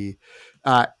see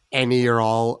any or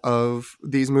all of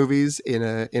these movies in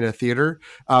a theater,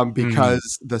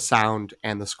 because the sound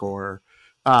and the score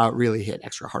really hit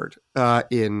extra hard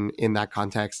in that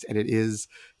context, and it is,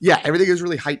 yeah, everything is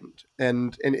really heightened,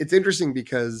 and it's interesting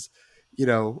because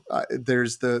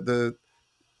there's the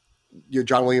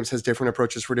John Williams has different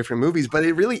approaches for different movies, but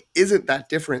it really isn't that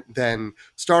different than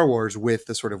Star Wars, with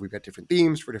the sort of, we've got different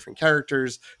themes for different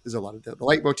characters. There's a lot of the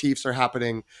leitmotifs are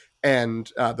happening,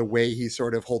 and the way he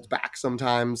sort of holds back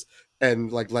sometimes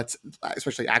and like lets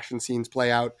especially action scenes play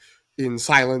out in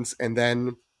silence, and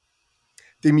then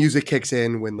the music kicks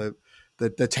in when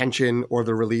the tension or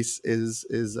the release is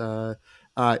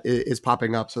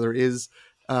popping up. So there is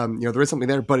there is something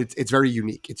there, but it's very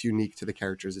unique. It's unique to the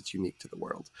characters. It's unique to the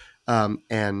world,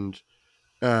 and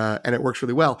it works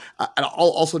really well. And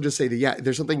I'll also just say that, yeah,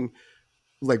 there's something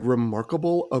like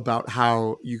remarkable about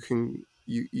how you can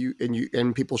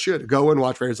and people should go and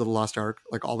watch Raiders of the Lost Ark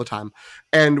like all the time,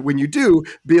 and when you do,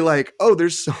 be like, oh,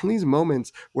 there's so these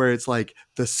moments where it's like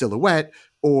the silhouette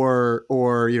or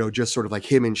just sort of like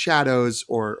him in shadows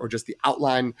or just the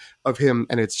outline of him,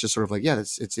 and it's just sort of like, yeah,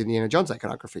 it's Indiana Jones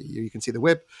iconography. You can see the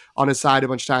whip on his side a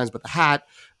bunch of times, but the hat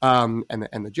and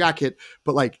the jacket,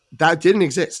 but like that didn't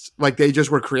exist. Like they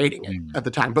just were creating it at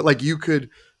the time, but like you could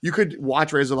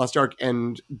watch Raiders of the Lost Ark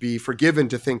and be forgiven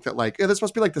to think that like, yeah, this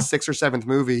must be like the 6th or 7th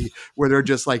movie where they're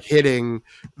just like hitting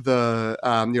the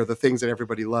the things that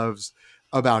everybody loves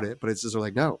about it. But it's just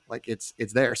like, no, like it's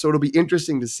there. So it'll be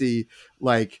interesting to see,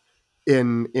 like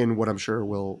in what I'm sure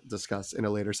we'll discuss in a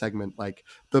later segment, like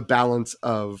the balance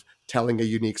of telling a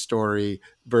unique story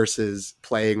versus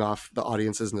playing off the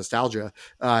audience's nostalgia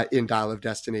in Dial of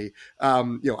Destiny.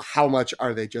 How much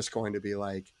are they just going to be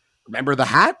like, remember the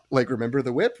hat, like remember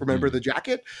the whip, remember the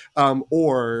jacket,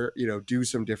 or do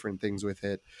some different things with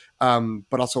it,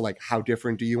 but also like how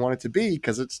different do you want it to be,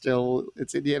 because it's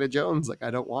Indiana Jones. Like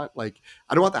I don't want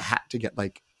the hat to get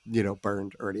like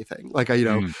burned or anything, like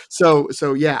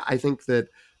so yeah, I think that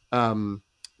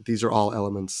these are all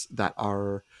elements that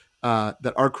are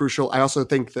crucial. I also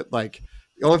think that like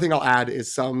the only thing I'll add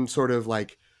is some sort of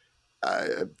like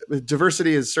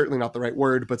diversity is certainly not the right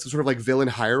word, but some sort of like villain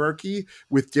hierarchy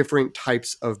with different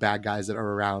types of bad guys that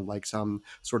are around, like some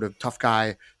sort of tough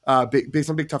guy,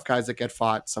 some big tough guys that get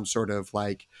fought, some sort of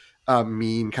like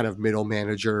mean kind of middle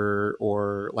manager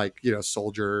or like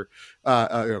soldier,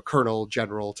 colonel,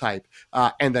 general type,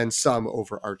 and then some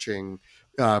overarching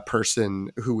person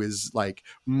who is like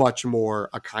much more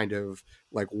a kind of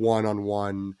like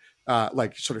one-on-one,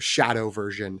 like sort of shadow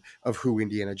version of who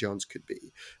Indiana Jones could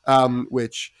be,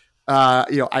 which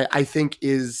I think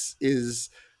is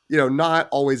not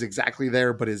always exactly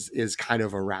there, but is kind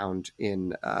of around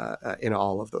in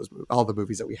all of all the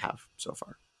movies that we have so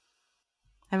far.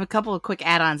 I have a couple of quick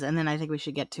add-ons, and then I think we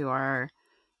should get to our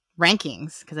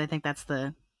rankings, because I think that's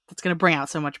going to bring out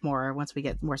so much more once we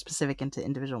get more specific into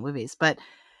individual movies. But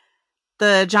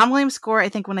the John Williams score, I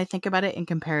think when I think about it in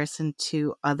comparison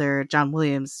to other John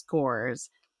Williams scores,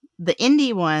 the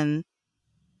indie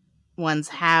ones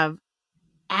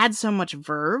add so much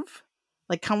verve,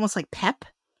 like almost like pep.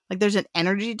 Like there's an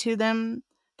energy to them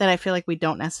that I feel like we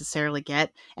don't necessarily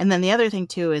get. And then the other thing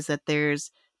too is that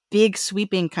there's big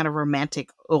sweeping kind of romantic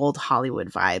old Hollywood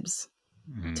vibes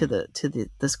to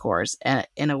the scores,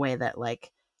 in a way that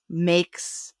like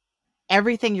makes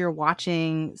everything you're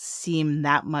watching seem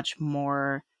that much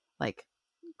more like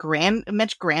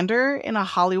much grander in a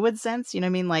Hollywood sense. You know what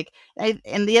I mean? Like,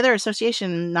 and the other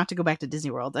association, not to go back to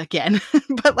Disney World again,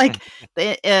 but like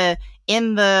I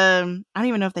don't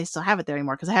even know if they still have it there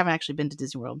anymore, because I haven't actually been to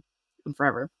Disney World in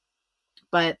forever.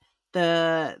 But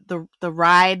the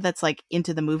ride that's like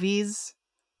Into the Movies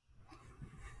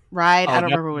ride, I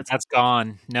don't remember what that's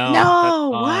gone. No, that's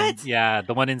gone. What? Yeah,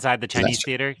 the one inside the Chinese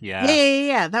theater.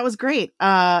 Yeah. That was great.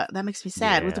 That makes me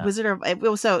sad. With the Wizard of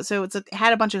it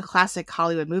had a bunch of classic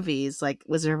Hollywood movies like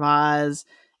Wizard of Oz,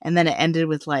 and then it ended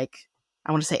with like,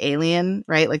 I want to say Alien,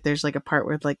 right? Like there's like a part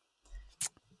where like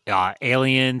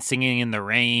Alien, Singing in the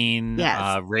Rain,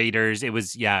 yes. Raiders. It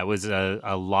was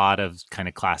a lot of kind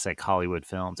of classic Hollywood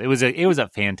films. It was a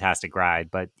fantastic ride,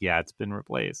 but yeah, it's been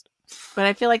replaced. But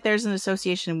I feel like there's an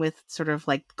association with sort of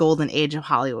like golden age of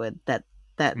Hollywood that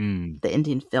the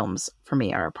Indian films for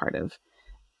me are a part of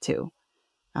too.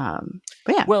 But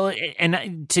yeah. Well,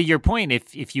 and to your point,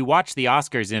 if you watch the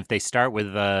Oscars and if they start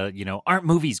with aren't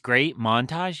movies great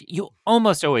montage, you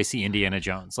almost always see Indiana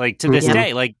Jones. Like to this Yeah.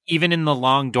 day, like even in the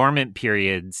long dormant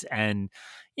periods, and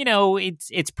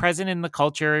it's present in the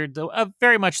culture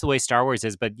very much the way Star Wars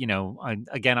is. But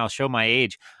again, I'll show my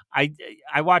age. I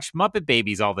I watched Muppet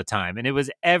Babies all the time, and it was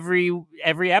every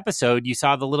episode you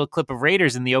saw the little clip of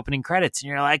Raiders in the opening credits, and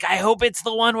you're like, I hope it's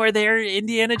the one where they're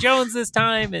Indiana Jones this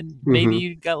time, and maybe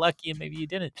you got lucky and maybe you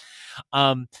didn't.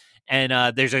 Um,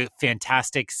 and there's a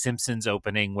fantastic Simpsons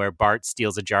opening where Bart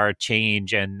steals a jar of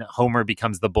change, and Homer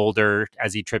becomes the boulder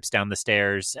as he trips down the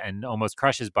stairs and almost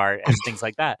crushes Bart, and things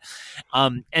like that.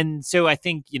 And so I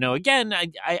think, again,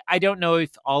 I don't know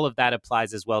if all of that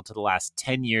applies as well to the last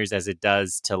 10 years as it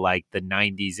does to like the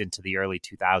 90s into the early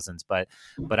 2000s.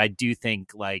 But I do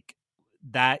think like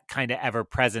that kind of ever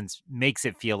presence makes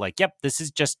it feel like, yep, this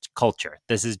is just culture.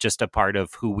 This is just a part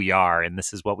of who we are. And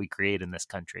this is what we create in this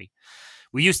country.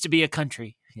 We used to be a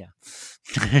country. Yeah.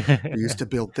 We used to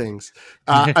build things.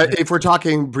 If we're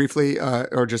talking briefly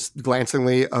or just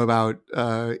glancingly about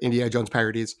Indiana Jones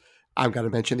parodies, I've got to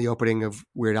mention the opening of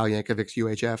Weird Al Yankovic's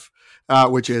UHF,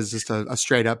 which is just a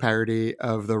straight up parody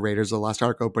of the Raiders of the Lost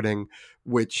Ark opening,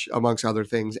 which, amongst other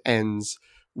things, ends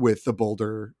with the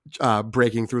boulder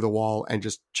breaking through the wall and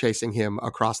just chasing him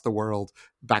across the world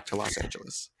back to Los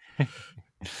Angeles,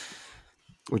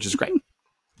 which is great.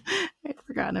 I'd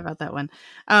forgotten about that one.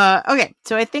 Okay,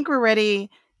 so I think we're ready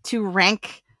to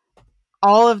rank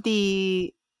all of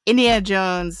the Indiana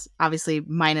Jones, obviously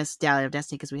minus Dial of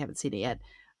Destiny because we haven't seen it yet.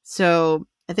 So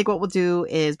I think what we'll do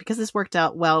is, because this worked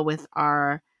out well with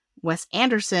our Wes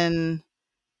Anderson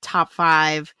top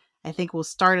 5, I think we'll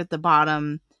start at the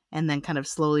bottom and then kind of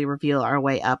slowly reveal our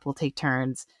way up. We'll take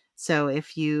turns. So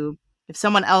if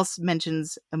someone else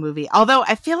mentions a movie, although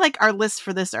I feel like our lists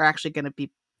for this are actually going to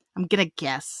be, I'm going to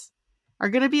guess, are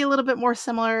going to be a little bit more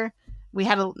similar. We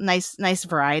had a nice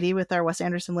variety with our Wes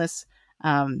Anderson lists.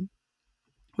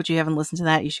 Which you haven't listened to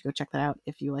that, you should go check that out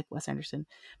if you like Wes Anderson.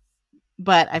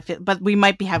 But we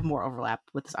might have more overlap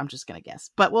with this. I'm just going to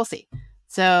guess, but we'll see.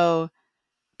 So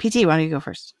PT, why don't you go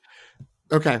first?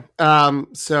 Okay.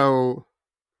 So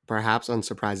perhaps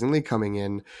unsurprisingly, coming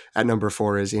in at number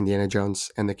 4 is Indiana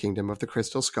Jones and the Kingdom of the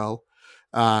Crystal Skull.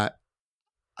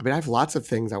 I mean, I have lots of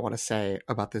things I want to say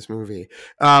about this movie,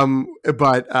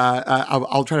 but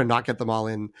I'll try to not get them all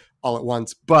in all at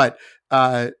once. But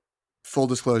full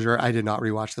disclosure, I did not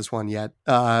rewatch this one yet.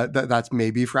 That's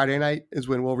maybe Friday night is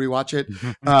when we'll rewatch it,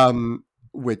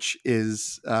 which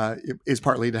is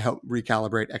partly to help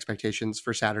recalibrate expectations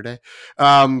for Saturday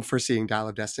for seeing Dial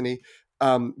of Destiny.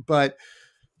 But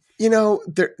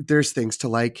there's things to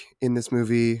like in this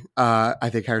movie. I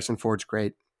think Harrison Ford's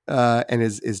great. And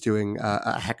is doing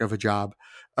a heck of a job.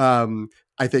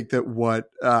 I think that what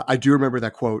I do remember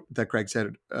that quote that Greg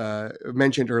said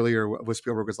mentioned earlier was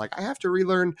Spielberg was like, I have to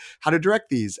relearn how to direct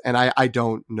these, and I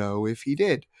don't know if he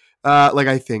did.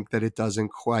 I think that it doesn't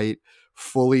quite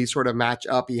fully sort of match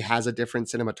up. He has a different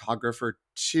cinematographer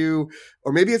too,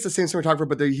 or maybe it's the same cinematographer,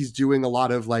 but he's doing a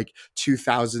lot of like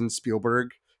 2000 Spielberg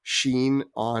sheen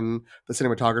on the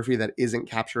cinematography that isn't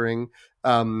capturing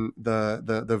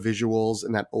the visuals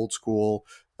and that old school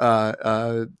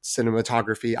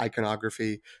cinematography,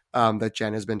 iconography that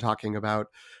Jen has been talking about.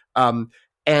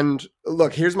 And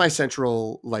look, here's my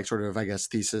central, sort of, I guess,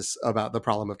 thesis about the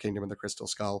problem of Kingdom of the Crystal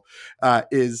Skull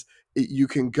is you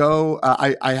can go,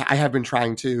 I have been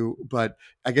trying to, but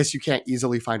I guess you can't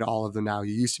easily find all of them now.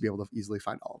 You used to be able to easily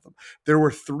find all of them. There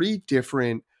were 3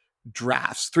 different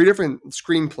drafts, 3 different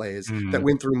screenplays that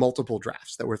went through multiple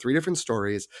drafts, that were 3 different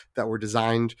stories that were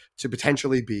designed to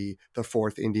potentially be the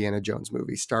 4th Indiana Jones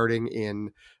movie, starting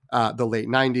in the late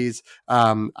 90s.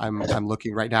 I'm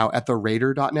looking right now at the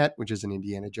Raider.net, which is an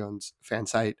Indiana Jones fan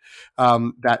site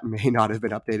that may not have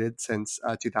been updated since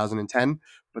 2010,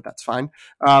 but that's fine.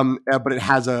 But it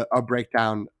has a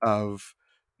breakdown of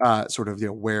sort of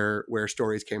where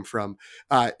stories came from.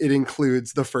 It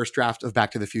includes the first draft of Back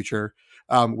to the Future,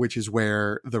 which is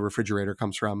where the refrigerator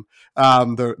comes from.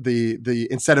 The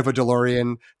instead of a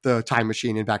DeLorean, the time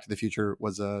machine in Back to the Future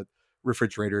was a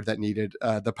refrigerator that needed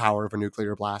the power of a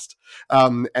nuclear blast,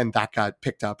 and that got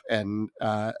picked up and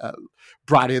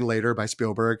brought in later by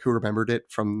Spielberg, who remembered it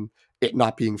from it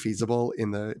not being feasible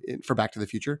for Back to the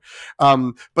Future.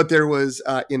 But there was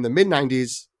in the mid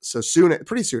 90s, so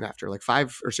pretty soon after, like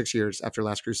 5 or 6 years after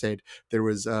Last Crusade, there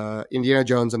was Indiana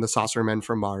Jones and the Saucermen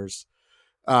from Mars,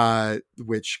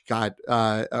 which got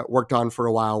worked on for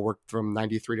a while, worked from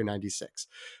 93 to 96.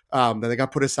 Then they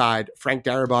got put aside. Frank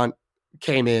Darabont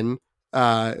came in,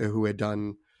 who had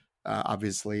done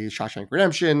obviously Shawshank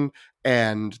Redemption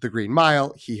and The Green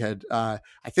Mile. He had, I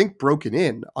think, broken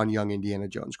in on Young Indiana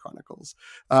Jones Chronicles.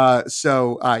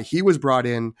 So he was brought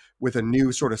in with a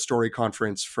new sort of story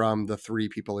conference from the three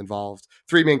people involved,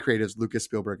 three main creatives, Lucas,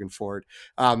 Spielberg, and Ford.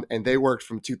 And they worked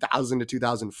from 2000 to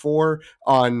 2004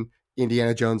 on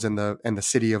Indiana Jones and the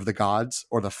City of the Gods,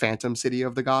 or the Phantom City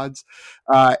of the Gods.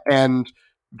 And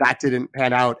that didn't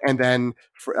pan out. And then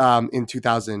in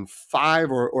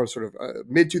 2005 or sort of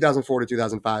mid 2004 to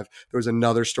 2005, there was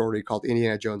another story called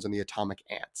Indiana Jones and the Atomic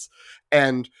Ants.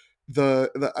 And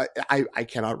I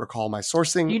cannot recall my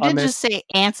sourcing You on did this. just say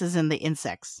ants as in the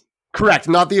insects. Correct.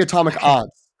 Not the atomic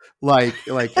aunts, like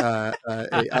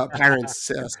parents,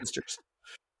 sisters.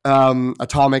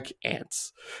 Atomic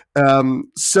Ants.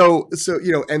 So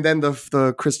and then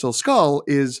the Crystal Skull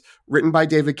is written by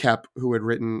David Koepp, who had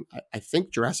written, I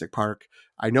think, Jurassic Park.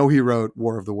 I know he wrote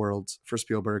War of the Worlds for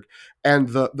Spielberg. And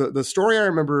the story I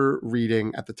remember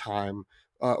reading at the time,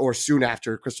 or soon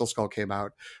after Crystal Skull came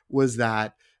out, was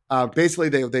that basically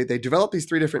they developed these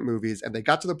three different movies, and they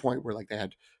got to the point where, like, they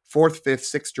had fourth, fifth,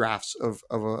 sixth drafts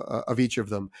of each of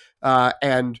them,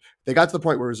 and they got to the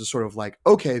point where it was just sort of like,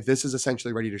 okay, this is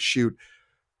essentially ready to shoot.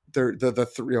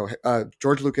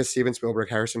 George Lucas, Steven Spielberg,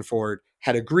 Harrison Ford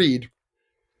had agreed,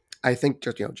 I think,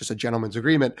 just a gentleman's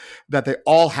agreement, that they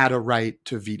all had a right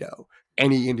to veto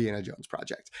any Indiana Jones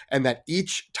project, and that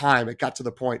each time it got to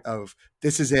the point of,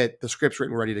 this is it, the script's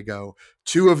written, ready to go,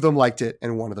 two of them liked it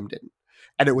and one of them didn't.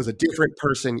 And it was a different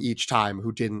person each time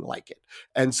who didn't like it.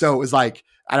 And so it was like,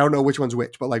 I don't know which one's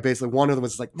which, but like basically one of them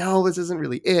was like, no, this isn't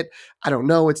really it. I don't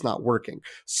know. It's not working.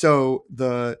 So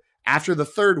after the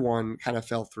third one kind of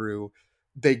fell through,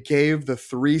 they gave the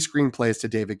three screenplays to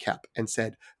David Koepp and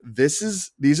said,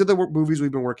 these are the movies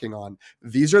we've been working on.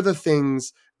 These are the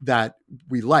things that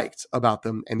we liked about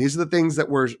them, and these are the things that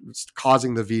were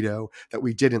causing the veto that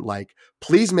we didn't like.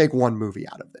 Please make one movie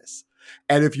out of this.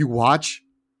 And if you watch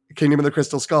Kingdom of the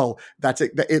Crystal Skull, that's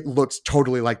it. It looks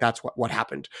totally like that's what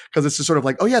happened, because it's just sort of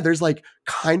like, oh yeah, there's like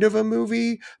kind of a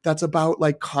movie that's about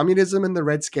like communism and the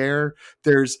Red Scare.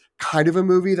 There's kind of a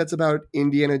movie that's about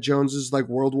Indiana Jones's like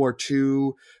World War II,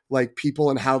 like people,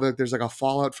 and how there's like a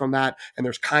fallout from that. And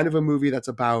there's kind of a movie that's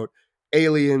about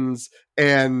aliens,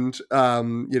 and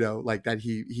like that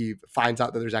he finds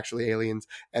out that there's actually aliens,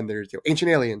 and there's ancient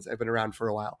aliens that have been around for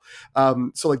a while.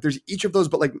 So like there's each of those,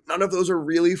 but like none of those are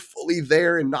really fully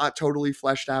there and not totally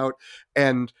fleshed out,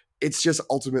 and it's just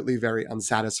ultimately very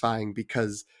unsatisfying,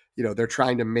 because they're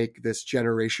trying to make this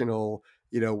generational,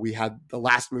 we had, the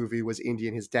last movie was Indy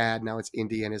and his dad, now it's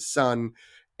Indy and his son,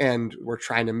 and we're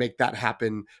trying to make that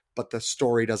happen, but the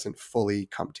story doesn't fully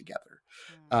come together.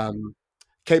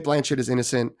 Cate Blanchett is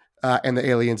innocent, and the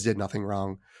aliens did nothing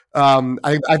wrong.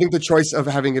 I think the choice of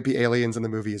having it be aliens in the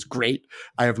movie is great.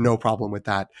 I have no problem with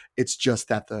that. It's just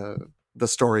that the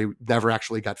story never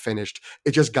actually got finished.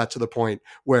 It just got to the point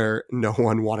where no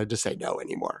one wanted to say no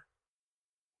anymore.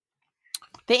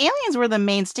 The aliens were the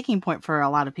main sticking point for a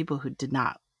lot of people who did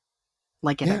not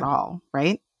like it at all,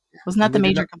 right? Wasn't that the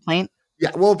major complaint? Yeah,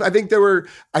 well, I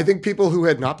think people who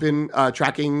had not been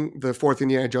tracking the fourth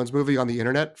Indiana Jones movie on the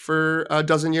internet for a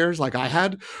dozen years, like I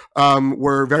had,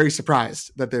 were very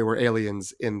surprised that there were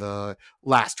aliens in the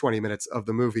last 20 minutes of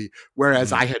the movie,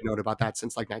 whereas I had known about that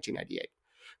since like 1998.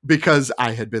 Because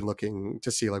I had been looking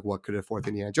to see like what could a fourth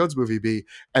Indiana Jones movie be,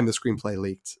 and the screenplay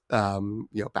leaked,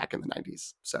 back in the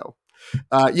 90s. So,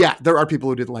 there are people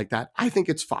who didn't like that. I think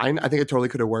it's fine. I think it totally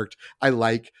could have worked. I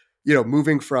like,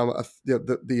 moving from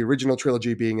the original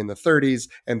trilogy being in the 30s,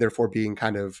 and therefore being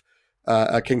kind of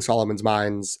King Solomon's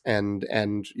Mines and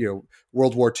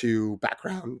World War II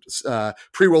background,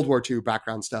 pre-World War II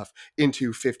background stuff,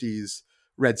 into 50s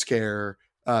Red Scare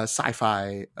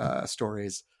sci-fi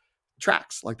stories.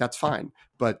 Tracks, like, that's fine.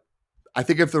 But I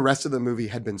think if the rest of the movie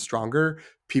had been stronger,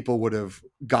 people would have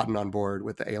gotten on board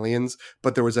with the aliens.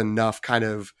 But there was enough kind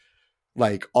of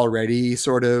like already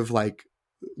sort of like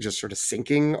just sort of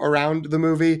sinking around the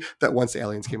movie that once the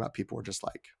aliens came up, people were just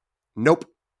like, nope,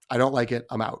 I don't like it,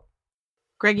 I'm out.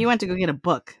 Greg, you went to go get a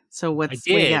book. So what I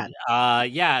you did.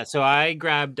 got? So I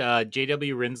grabbed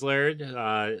J.W.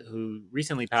 Rinsler, who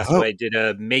recently passed away, did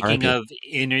a making of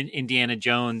Indiana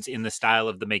Jones in the style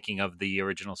of the making of the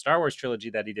original Star Wars trilogy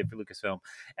that he did for Lucasfilm.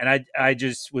 And I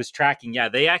just was tracking. Yeah,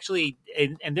 they actually,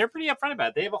 and they're pretty upfront about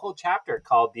it. They have a whole chapter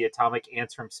called The Atomic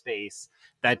Ants from Space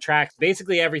that tracks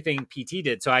basically everything PT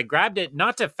did. So I grabbed it,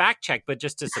 not to fact check, but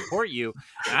just to support you.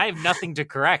 And I have nothing to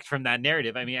correct from that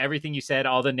narrative. I mean, everything you said,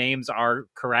 all the names are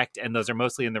correct, and those are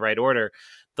mostly in the right order.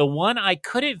 The one I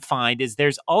couldn't find is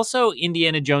there's also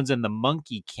Indiana Jones and the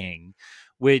Monkey King,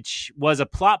 which was a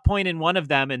plot point in one of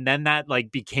them, and then that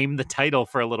like became the title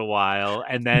for a little while,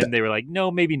 and then they were like,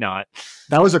 no, maybe not.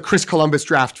 That was a Chris Columbus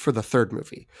draft for the third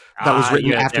movie that was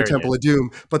written after Temple of Doom,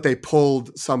 but they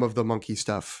pulled some of the monkey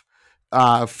stuff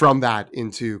from that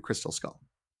into Crystal Skull.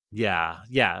 Yeah.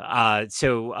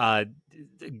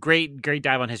 Great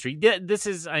dive on history. This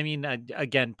is, I mean,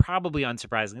 again, probably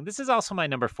unsurprisingly, this is also my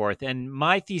number 4th. And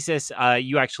my thesis,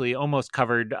 you actually almost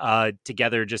covered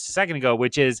together just a second ago,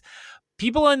 which is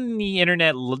people on the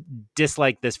internet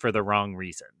dislike this for the wrong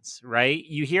reasons, right?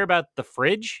 You hear about the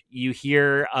fridge, you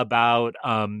hear about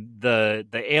the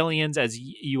aliens, as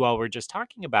you all were just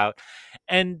talking about,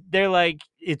 and they're like,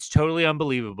 it's totally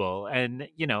unbelievable. And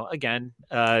again,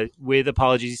 with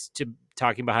apologies to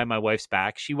talking behind my wife's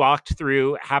back, she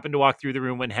happened to walk through the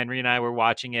room when Henry and I were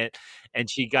watching it, and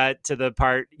she got to the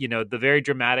part, the very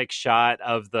dramatic shot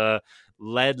of the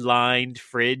lead-lined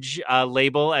fridge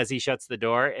label as he shuts the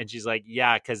door, and she's like,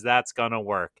 yeah, because that's gonna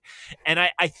work. And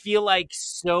I feel like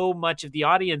so much of the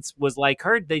audience was like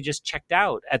her. They just checked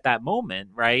out at that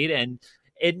moment, right? And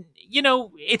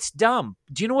it's dumb.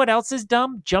 Do you know what else is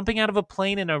dumb? Jumping out of a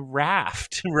plane in a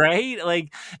raft, right?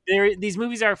 Like, these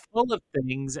movies are full of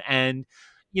things. And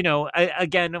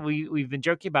again, we've been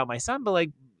joking about my son, but like,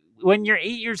 when you're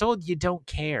 8 years old, you don't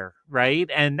care, right?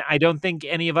 And I don't think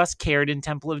any of us cared in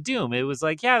Temple of Doom. It was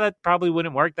like, yeah, that probably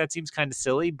wouldn't work. That seems kind of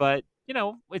silly, but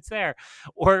it's there.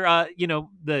 Or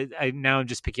now I'm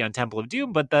just picking on Temple of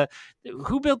Doom, but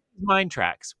who built mine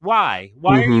tracks? Why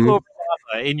are you over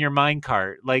lava in your mine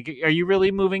cart? Like, are you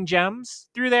really moving gems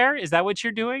through there? Is that what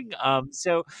you're doing?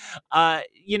 I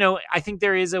think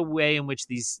there is a way in which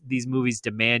these movies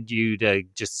demand you to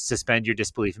just suspend your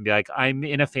disbelief and be like, I'm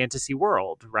in a fantasy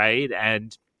world, right?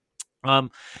 And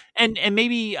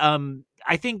maybe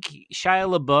I think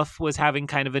Shia LaBeouf was having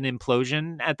kind of an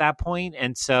implosion at that point.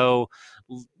 And so,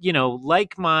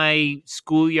 like my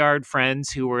schoolyard friends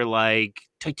who were like,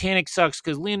 Titanic sucks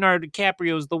because Leonardo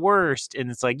DiCaprio is the worst. And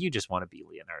it's like, you just want to be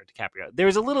Leonardo DiCaprio. There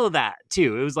was a little of that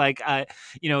too. It was like,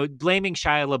 blaming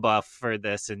Shia LaBeouf for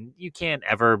this. And you can't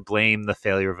ever blame the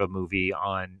failure of a movie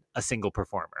on a single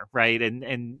performer, right?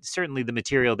 And certainly the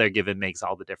material they're given makes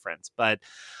all the difference. But,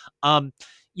 on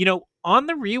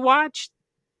the rewatch,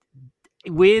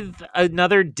 with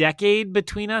another decade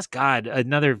between us, God,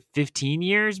 another 15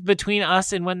 years between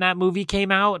us and when that movie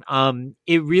came out,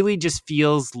 it really just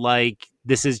feels like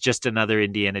this is just another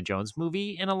Indiana Jones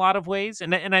movie in a lot of ways.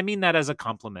 And I mean that as a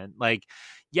compliment. Like,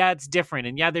 yeah, it's different.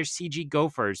 And yeah, there's CG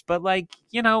gophers, but like,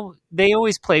 they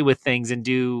always play with things and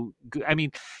do. I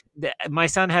mean, my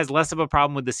son has less of a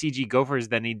problem with the CG gophers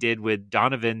than he did with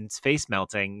Donovan's face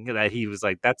melting, that he was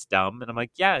like, that's dumb. And I'm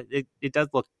like, yeah, it does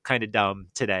look kind of dumb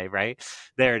today. Right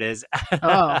there it is.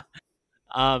 Oh.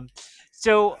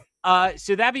 So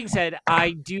that being said,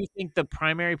 I do think the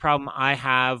primary problem I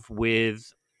have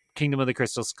with Kingdom of the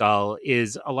Crystal Skull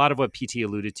is a lot of what PT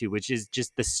alluded to, which is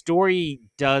just the story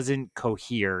doesn't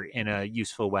cohere in a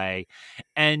useful way.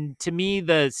 And to me,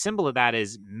 the symbol of that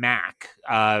is Mac,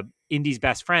 Indy's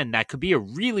best friend. That could be a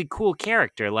really cool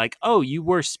character. Like, oh, you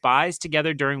were spies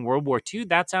together during World War II?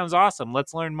 That sounds awesome.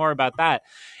 Let's learn more about that.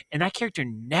 And that character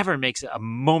never makes a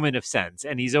moment of sense.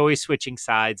 And he's always switching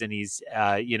sides, and he's,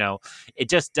 it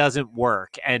just doesn't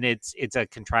work. And it's a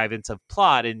contrivance of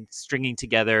plot and stringing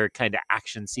together kind of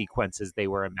action sequences they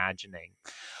were imagining.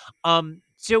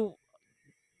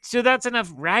 So that's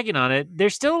enough ragging on it.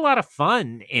 There's still a lot of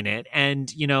fun in it.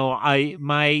 And,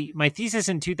 my thesis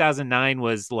in 2009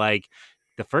 was like,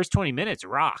 the first 20 minutes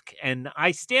rock. And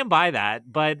I stand by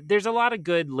that, but there's a lot of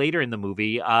good later in the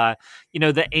movie.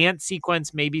 The ant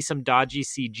sequence, maybe some dodgy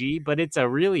CG, but it's a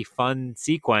really fun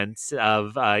sequence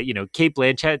of, Cate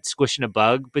Blanchett squishing a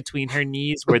bug between her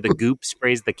knees where the goop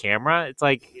sprays the camera. It's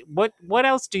like, what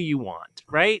else do you want,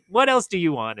 right? What else do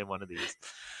you want in one of these?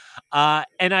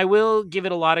 And I will give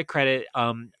it a lot of credit.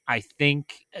 I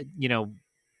think,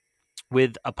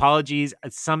 with apologies,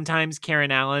 sometimes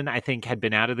Karen Allen, I think, had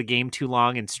been out of the game too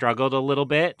long and struggled a little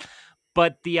bit.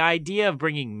 But the idea of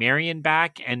bringing Marion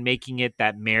back and making it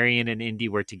that Marion and Indy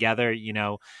were together,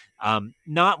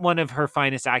 not one of her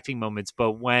finest acting moments,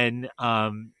 but when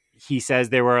he says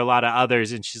there were a lot of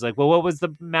others, and she's like, well, what was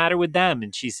the matter with them?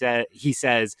 And he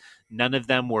says, none of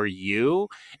them were you.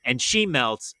 And she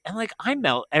melts. And like, I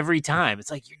melt every time.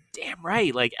 It's like, you're damn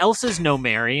right. Like, Elsa's no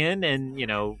Marion. And,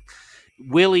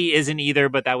 Willie isn't either,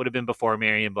 but that would have been before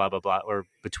Marion, blah, blah, blah, or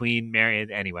between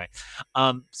Marion. Anyway.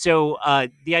 So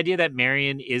the idea that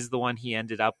Marion is the one he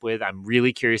ended up with, I'm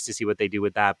really curious to see what they do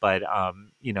with that. But,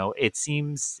 it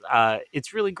seems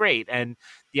it's really great. And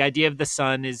the idea of the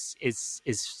son is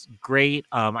great.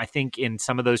 I think in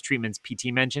some of those treatments PT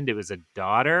mentioned, it was a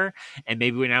daughter. And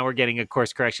maybe we're getting a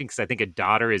course correction because I think a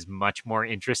daughter is much more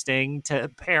interesting to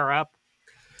pair up.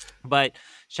 But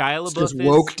Shia It's just LaBeouf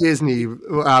woke is Disney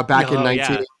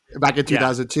back in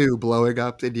 2002, blowing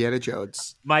up Indiana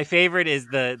Jones. My favorite is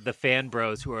the fan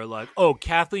bros who are like, "Oh,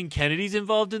 Kathleen Kennedy's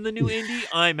involved in the new Indy.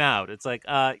 I'm out." It's like,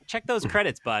 check those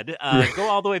credits, bud. Go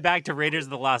all the way back to Raiders of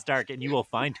the Lost Ark, and you will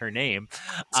find her name.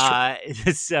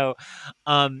 So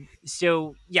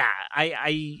yeah,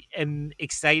 I am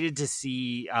excited to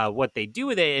see what they do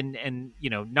with it, and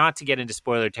not to get into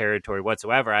spoiler territory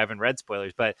whatsoever. I haven't read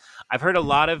spoilers, but I've heard a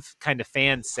lot of kind of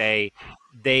fans say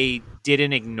they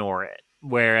didn't ignore it.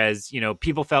 Whereas,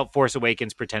 people felt Force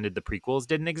Awakens pretended the prequels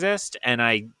didn't exist. And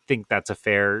I think that's a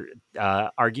fair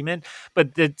argument.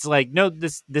 But it's like, no,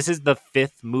 this is the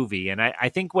fifth movie. And I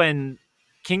think when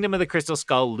Kingdom of the Crystal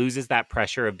Skull loses that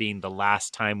pressure of being the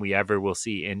last time we ever will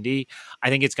see Indy, I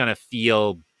think it's going to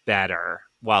feel better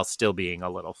while still being a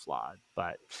little flawed.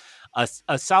 But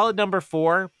a solid number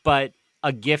 4, but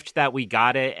a gift that we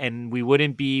got it, and we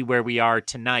wouldn't be where we are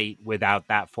tonight without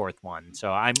that fourth one.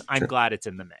 So I'm glad it's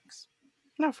in the mix.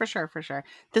 No, for sure.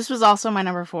 This was also my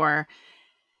number 4.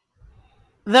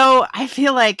 Though I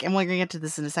feel like, and we're going to get to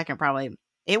this in a second probably,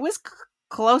 it was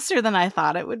closer than I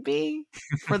thought it would be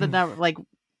for the number,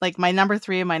 like my number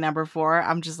 3 and my number 4.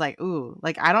 I'm just like, ooh,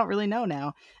 like I don't really know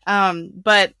now.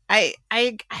 But I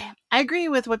agree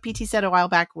with what PT said a while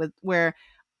back with where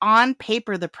on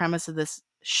paper the premise of this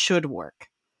should work,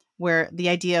 where the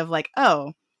idea of like,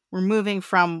 oh, we're moving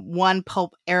from one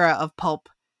pulp era of pulp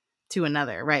to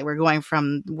another, right? We're going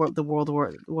from the World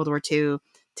War II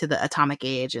to the atomic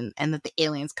age, and that the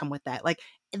aliens come with that. Like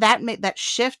that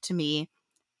shift to me,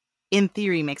 in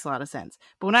theory, makes a lot of sense.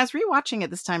 But when I was rewatching it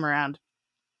this time around,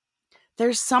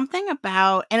 there's something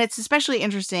about, and it's especially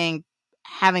interesting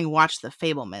having watched the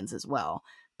Fabelmans as well.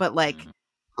 But like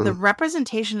the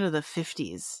representation of the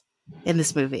 50s in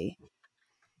this movie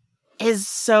is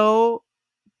so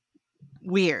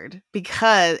weird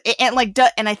because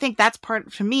and I think that's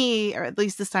part to me, or at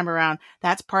least this time around,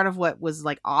 that's part of what was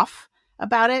like off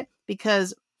about it,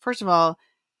 because first of all,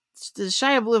 the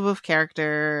Shia LaBeouf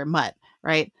character Mutt,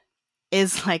 right,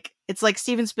 is like, it's like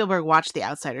Steven Spielberg watched The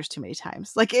Outsiders too many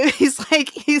times. Like he's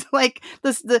like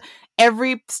this, the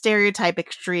every stereotype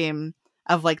extreme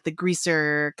of like the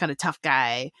greaser kind of tough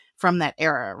guy from that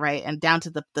era, right, and down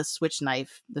to the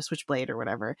switchblade or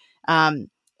whatever.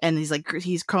 And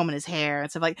he's combing his hair and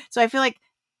stuff like. So I feel like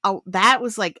that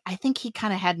was like, I think he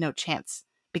kind of had no chance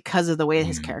because of the way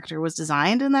his character was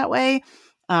designed in that way.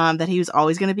 That he was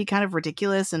always going to be kind of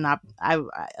ridiculous and not. I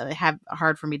have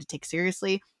hard for me to take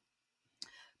seriously.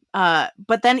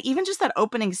 But then even just that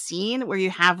opening scene where you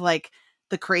have like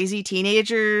the crazy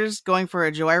teenagers going for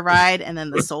a joyride and then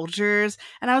the soldiers,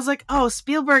 and I was like, oh,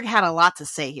 Spielberg had a lot to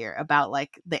say here about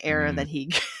like the era that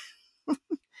he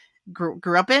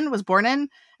grew up in, was born in.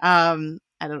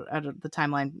 I don't, the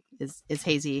timeline is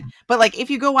hazy, but like if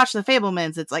you go watch the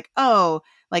Fabelmans, it's like, oh,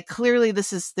 like clearly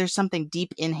there's something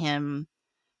deep in him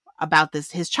about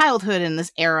his childhood in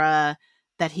this era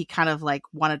that he kind of like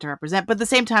wanted to represent. But at the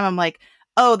same time, I'm like,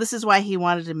 oh, this is why he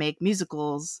wanted to make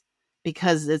musicals,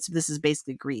 because this is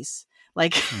basically Grease.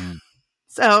 Like,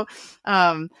 so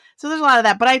there's a lot of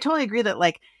that, but I totally agree that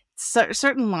like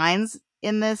certain lines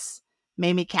in this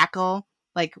made me cackle,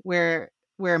 like where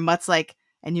Mutt's like,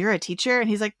 and you're a teacher? And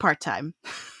he's like, part-time.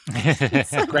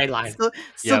 Great line.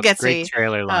 Still gets great me.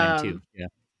 Trailer line too.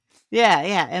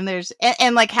 Yeah. And there's,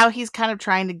 and like how he's kind of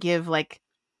trying to give like,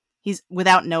 he's,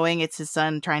 without knowing it's his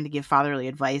son, trying to give fatherly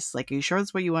advice. Like, are you sure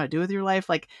that's what you want to do with your life?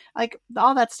 Like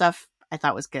all that stuff I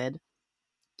thought was good.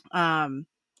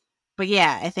 But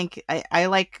yeah, I think I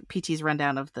like PT's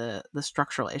rundown of the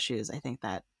structural issues. I think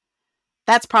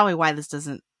that's probably why this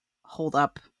doesn't hold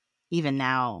up even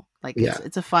now. Like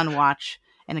it's a fun watch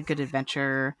and a good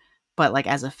adventure, but like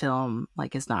as a film,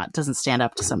 like doesn't stand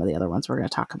up to some of the other ones we're going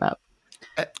to talk about.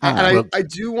 And I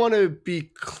do want to be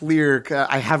clear.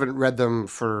 I haven't read them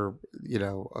for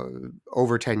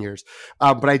over 10 years,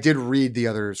 but I did read the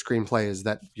other screenplays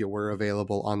that were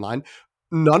available online.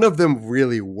 None of them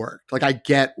really worked. Like I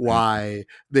get why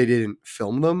they didn't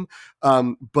film them,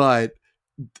 but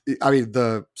I mean,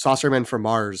 the Saucerman from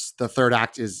Mars, the third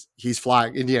act is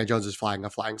Indiana Jones is flying a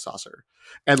flying saucer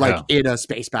and like in a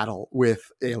space battle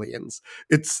with aliens.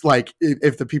 It's like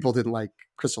if the people didn't like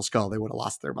Crystal Skull, they would have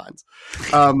lost their minds.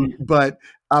 But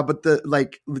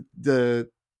the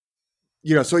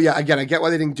so yeah, again, I get why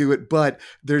they didn't do it, but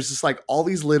there's just like all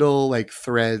these little like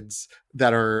threads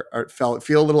that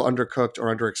feel a little undercooked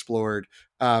or underexplored.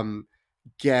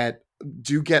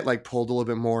 Get like pulled a little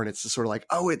bit more, and it's just sort of like,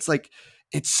 oh, it's like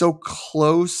it's so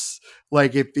close,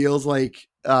 like it feels like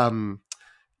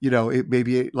it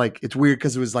maybe like it's weird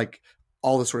because it was like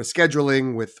all the sort of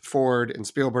scheduling with Ford and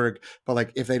Spielberg, but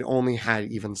like if they'd only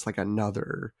had even just like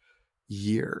another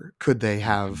year, could they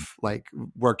have like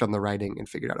worked on the writing and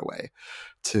figured out a way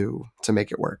to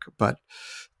make it work? But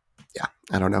yeah,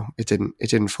 I don't know, it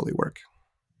didn't fully work.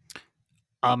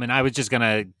 And I was just going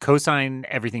to co-sign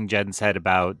everything Jen said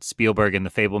about Spielberg and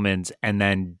the Fabelmans, and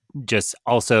then just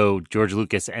also George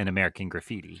Lucas and American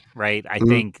Graffiti, right? I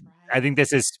think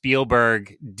this is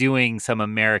Spielberg doing some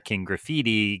American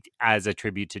Graffiti as a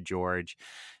tribute to George.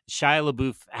 Shia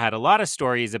LaBeouf had a lot of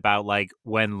stories about like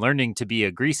when learning to be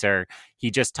a greaser,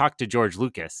 he just talked to George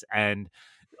Lucas, and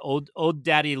old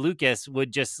daddy Lucas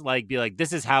would just like be like,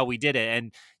 this is how we did it.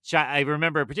 And I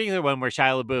remember a particular one where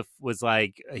Shia LaBeouf was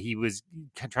like, he was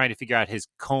trying to figure out his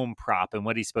comb prop and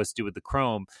what he's supposed to do with the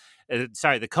comb.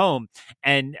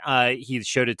 And he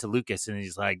showed it to Lucas, and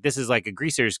he's like, this is like a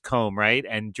greaser's comb, right?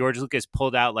 And George Lucas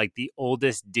pulled out like the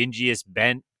oldest, dingiest,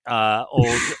 bent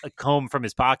old comb from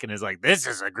his pocket and is like, this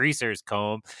is a greaser's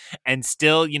comb. And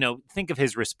still, think of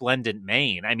his resplendent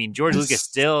mane. I mean, George Lucas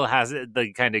still has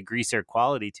the kind of greaser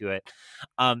quality to it.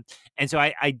 And so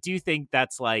I do think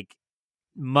that's like,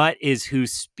 Mutt is who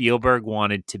Spielberg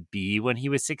wanted to be when he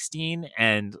was 16.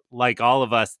 And like all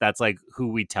of us, that's like who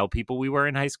we tell people we were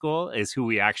in high school is who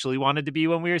we actually wanted to be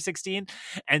when we were 16.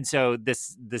 And so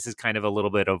this is kind of a little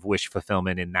bit of wish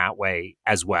fulfillment in that way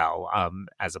as well,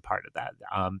 as a part of that.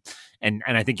 And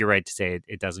I think you're right to say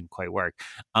it doesn't quite work.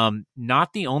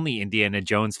 Not the only Indiana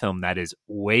Jones film that is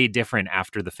way different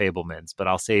after The Fabelmans, but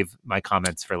I'll save my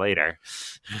comments for later.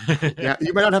 Yeah,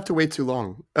 you might not have to wait too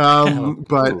long.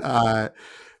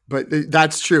 But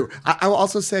that's true. I will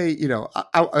also say,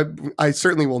 I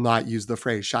certainly will not use the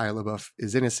phrase Shia LaBeouf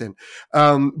is innocent.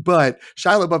 But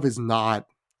Shia LaBeouf is not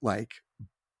like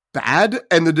bad,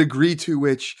 and the degree to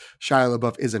which Shia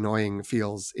LaBeouf is annoying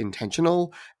feels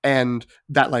intentional, and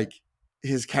that like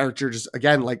his character just,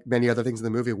 again, like many other things in the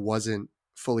movie, wasn't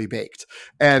fully baked.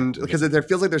 And because there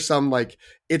feels like there's some like,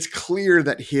 it's clear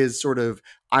that his sort of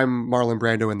I'm Marlon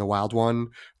Brando in The Wild One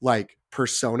like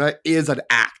persona is an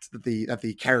act that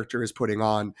the character is putting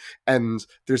on, and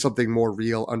there's something more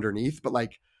real underneath, but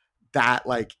like that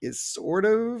like is sort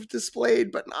of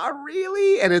displayed but not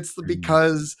really. And it's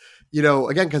because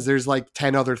again, because there's like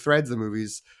 10 other threads the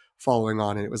movie's following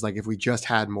on, and it was like, if we just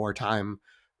had more time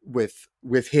with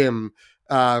him,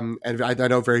 and I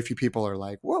know very few people are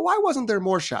like, well, why wasn't there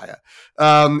more Shia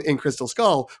in Crystal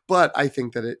Skull? But I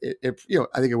think that it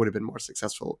I think it would have been more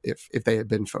successful if they had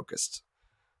been focused.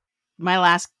 My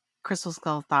last Crystal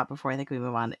Skull thought before I think we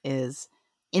move on is,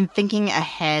 in thinking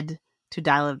ahead to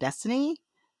Dial of Destiny,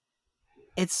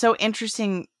 it's so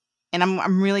interesting, and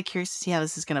I'm really curious to see how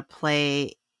this is going to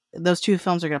play. Those two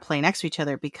films are going to play next to each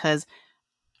other, because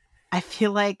I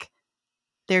feel like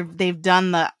they've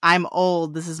done the I'm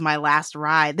old, this is my last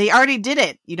ride. They already did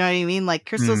it. You know what I mean? Like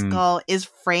Crystal Skull is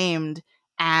framed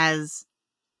as,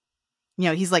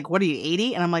 he's like, what are you,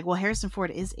 80? And I'm like, well, Harrison Ford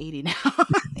is 80 now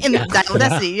in the Dial of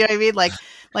Destiny. You know what I mean? Like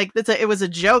it was a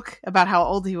joke about how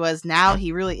old he was. Now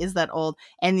he really is that old.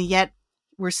 And yet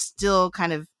we're still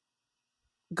kind of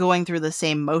going through the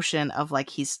same motion of like,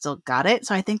 he's still got it.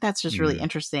 So I think that's just really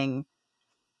interesting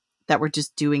that we're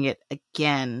just doing it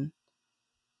again,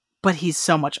 but he's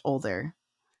so much older.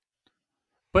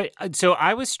 But so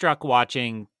I was struck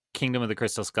watching Kingdom of the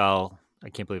Crystal Skull. I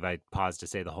can't believe I paused to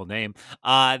say the whole name.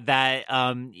 That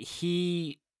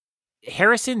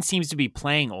Harrison seems to be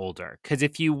playing older, because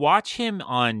if you watch him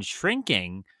on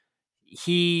Shrinking,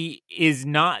 he is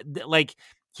not like,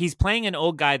 he's playing an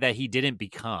old guy that he didn't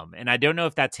become. And I don't know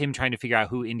if that's him trying to figure out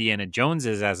who Indiana Jones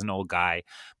is as an old guy,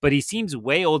 but he seems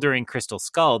way older in Crystal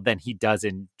Skull than he does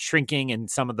in Shrinking and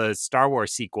some of the Star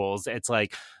Wars sequels. It's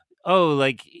like, oh,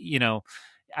 like,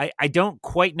 I don't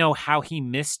quite know how he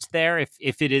missed there,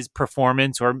 if it is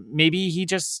performance, or maybe he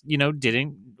just,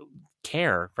 didn't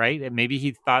care, right? And maybe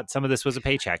he thought some of this was a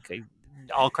paycheck.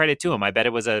 all credit to him. I bet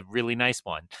it was a really nice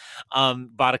one.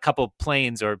 Bought a couple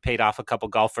planes or paid off a couple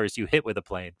golfers you hit with a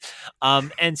plane.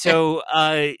 And so,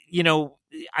 I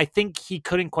think he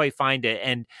couldn't quite find it.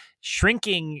 And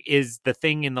shrinking is the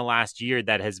thing in the last year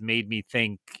that has made me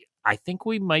think, I think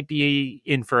we might be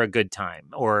in for a good time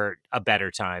or a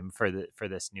better time for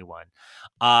this new one.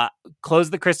 Close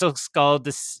the Crystal Skull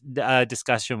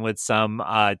discussion with some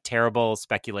terrible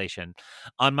speculation.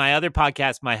 On my other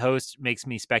podcast, my host makes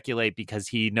me speculate because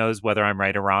he knows whether I'm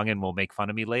right or wrong and will make fun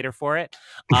of me later for it.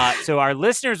 So our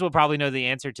listeners will probably know the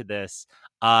answer to this.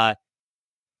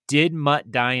 Did Mutt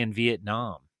die in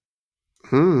Vietnam?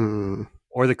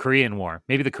 Or the Korean War?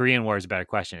 Maybe the Korean War is a better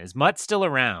question. Is Mutt still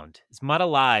around? Is Mutt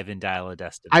alive in Dial of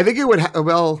Destiny? I think it would.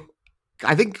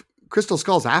 I think Crystal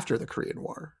Skull's after the Korean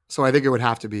War, so I think it would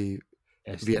have to be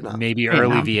Vietnam. Maybe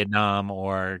early Vietnam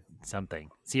or something.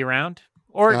 Is he around?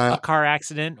 Or a car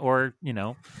accident? Or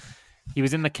he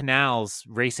was in the canals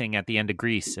racing at the end of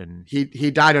Greece, and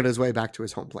he died on his way back to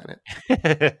his home planet.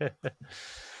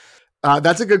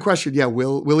 That's a good question. Yeah,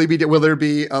 will he be? Will there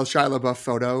be a Shia LaBeouf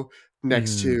photo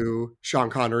next to Sean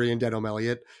Connery and Denholm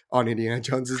Elliott on Indiana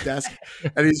Jones's desk?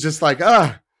 And he's just like,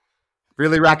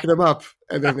 really racking him up.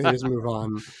 And then they just move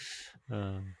on.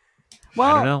 Well,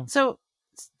 I don't know. So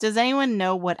does anyone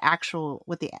know what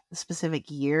the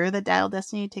specific year that Dial of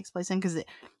Destiny takes place in? Because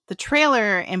the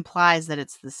trailer implies that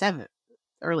it's the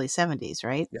early 70s,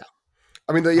 right? Yeah.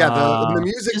 I mean, the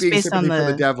music being Sympathy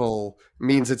for the Devil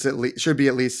means should be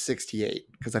at least 68,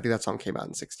 because I think that song came out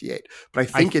in 68. But I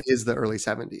think it is the early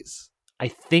 70s. I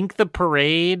think the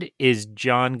parade is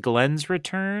John Glenn's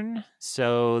return,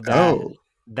 so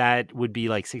that would be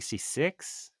like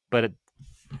 66. But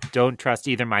don't trust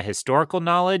either my historical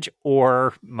knowledge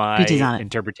or my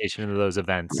interpretation of those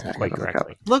events quite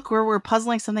correctly. Look, we're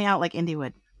puzzling something out like Indy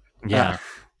would. Yeah.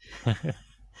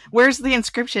 Where's the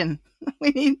inscription?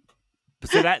 We need.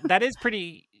 So that is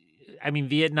pretty. I mean,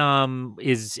 Vietnam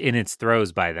is in its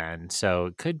throes by then, so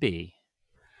it could be.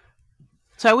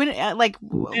 So I wouldn't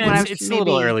it's a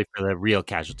little early for the real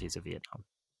casualties of Vietnam,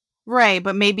 right?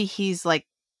 But maybe he's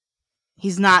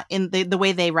not in the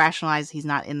way they rationalize he's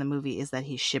not in the movie is that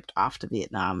he's shipped off to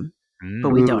Vietnam, but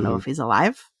we don't know if he's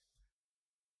alive.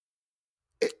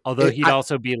 Although he'd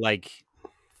also be like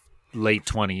late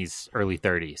 20s, early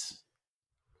 30s.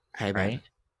 Hey, right? Man.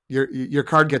 Your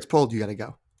card gets pulled, you got to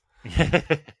go.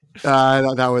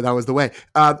 That was the way.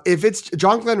 If it's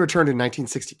John Glenn returned in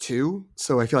 1962,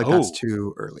 so I feel like that's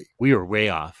too early. We were way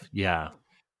off. Yeah.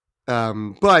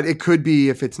 But it could be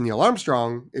if it's Neil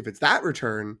Armstrong, if it's that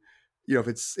return, if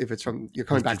it's from you're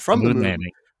coming back from the moon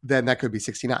landing, then that could be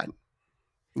 69.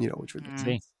 Which would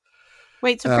be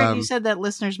Wait, so Craig, you said that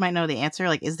listeners might know the answer.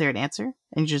 Like, is there an answer?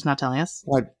 And you're just not telling us?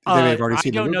 I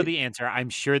don't know the answer. I'm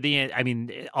sure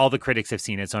all the critics have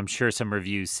seen it, so I'm sure some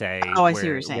reviews say I see what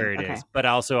you're saying. Where it is. But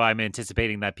also, I'm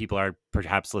anticipating that people are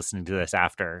perhaps listening to this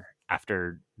after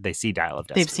they see Dial of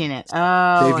Destiny. They've seen it.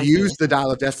 Oh, they've used the Dial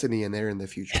of Destiny, and they're in the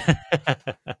future.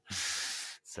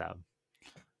 So,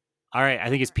 all right. I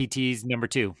think it's PT's number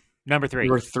 2. Number 3.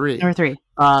 Number three.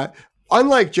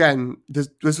 Unlike Jen, this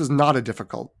was not a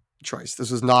difficult choice. This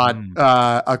was not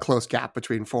a close gap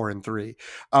between 4 and 3,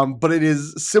 but it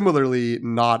is similarly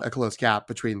not a close gap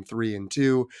between 3 and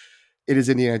 2. It is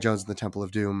Indiana Jones and the Temple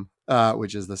of Doom,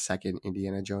 which is the second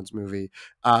Indiana Jones movie,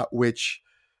 which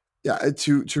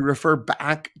to refer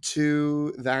back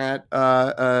to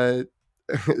that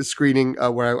screening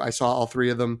where I saw all 3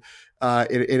 of them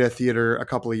in a theater a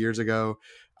couple of years ago.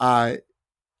 Once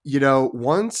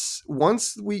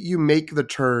you make the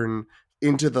turn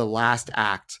into the last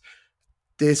act,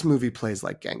 this movie plays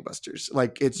like gangbusters.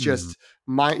 Like it's just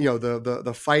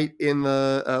the fight in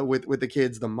the with the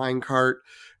kids, the minecart,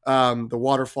 the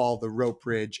waterfall, the rope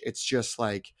bridge. It's just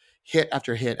like hit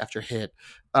after hit after hit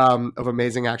of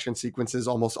amazing action sequences,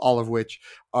 almost all of which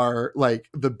are like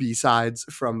the B-sides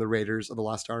from the Raiders of the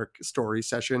Lost Ark story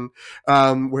session,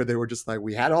 where they were just like,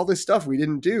 we had all this stuff we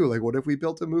didn't do. Like, what if we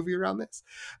built a movie around this?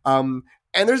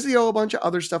 And there's a bunch of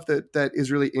other stuff that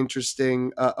is really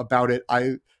interesting about it.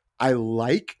 I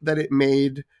like that it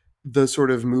made the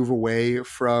sort of move away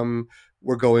from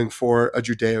we're going for a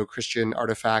Judeo-Christian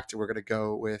artifact and we're going to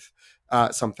go with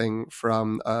something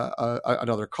from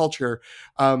another culture.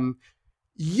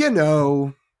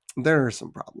 There are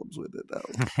some problems with it though.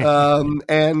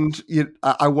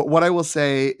 What I will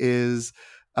say is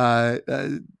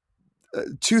 2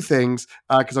 things,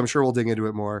 because I'm sure we'll dig into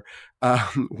it more.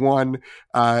 One,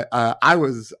 I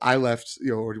left,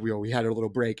 we had a little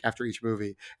break after each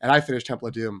movie, and I finished Temple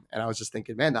of Doom, and I was just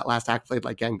thinking, man, that last act played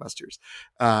like gangbusters.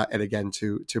 And again,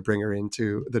 to bring her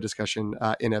into the discussion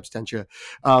in absentia,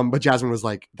 but Jasmine was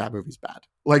like, that movie's bad.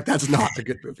 Like, that's not a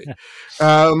good movie,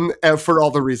 and for all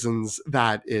the reasons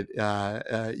that it,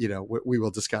 we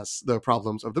will discuss the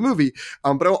problems of the movie.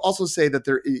 But I'll also say that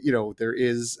there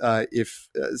is, if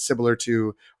similar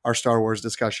to our Star Wars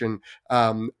discussion,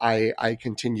 I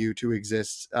continue to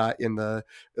exist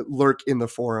lurk in the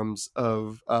forums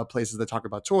of places that talk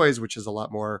about toys, which is a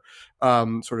lot more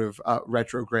sort of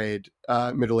retrograde,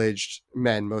 middle-aged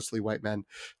men, mostly white men,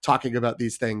 talking about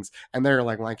these things. And they're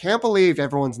like, well, I can't believe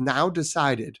everyone's now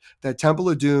decided that Temple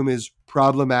of Doom is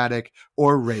problematic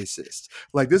or racist.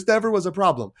 Like, this never was a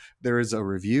problem. There is a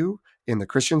review in the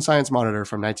Christian Science Monitor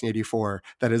from 1984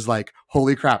 that is like,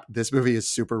 holy crap, this movie is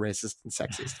super racist and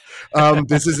sexist.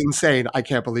 This is insane. I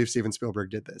can't believe Steven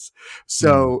Spielberg did this.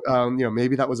 So,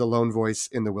 maybe that was a lone voice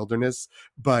in the wilderness,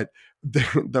 but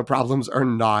the problems are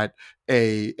not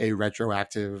a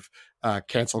retroactive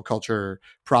cancel culture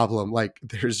problem. Like,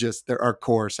 there are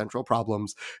core central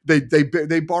problems.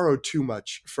 They borrow too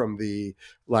much from the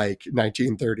like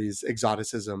 1930s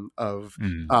exoticism of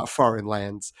foreign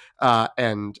lands,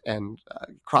 and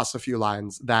cross a few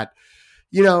lines that,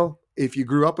 if you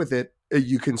grew up with it,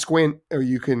 you can squint or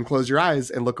you can close your eyes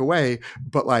and look away,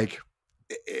 but like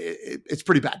it's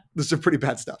pretty bad. This is pretty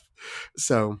bad stuff.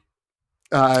 So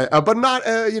but not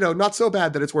not so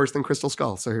bad that it's worse than Crystal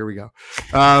Skull. So here we go.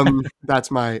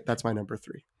 That's my number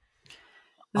 3.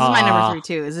 This is my number 3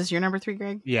 too. Is this your number 3,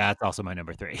 Greg? Yeah, it's also my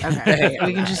number 3. Okay,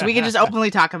 we can just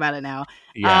openly talk about it now.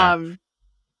 Yeah.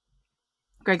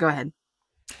 Greg, go ahead.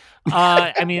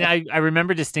 I mean, I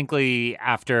remember distinctly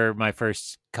after my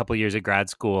first couple years at grad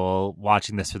school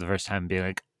watching this for the first time and being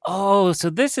like, oh, so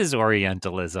this is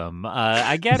Orientalism.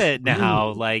 I get it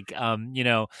now. Like,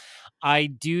 I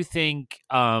do think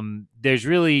there's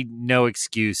really no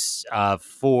excuse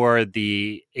for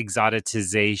the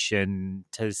exoticization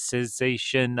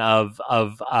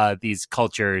of these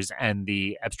cultures and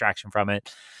the abstraction from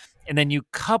it. And then you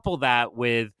couple that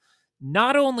with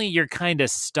not only your kind of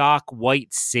stock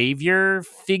white savior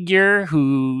figure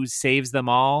who saves them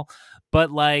all,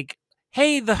 but like,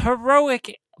 hey, the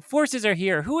heroic forces are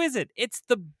here. Who is it? It's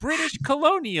the British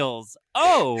colonials.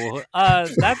 Oh,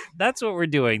 that's what we're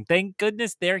doing. Thank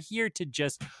goodness they're here to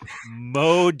just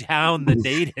mow down the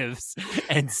natives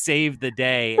and save the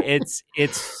day.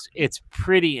 It's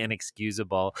pretty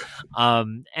inexcusable.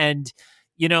 And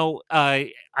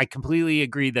I completely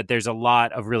agree that there's a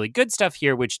lot of really good stuff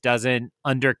here, which doesn't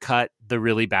undercut the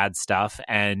really bad stuff.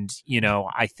 And,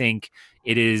 I think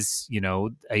it is,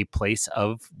 a place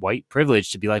of white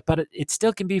privilege to be like, but it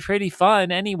still can be pretty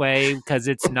fun anyway, because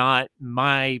it's not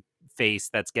my face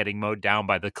that's getting mowed down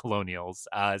by the colonials.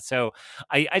 So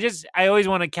I always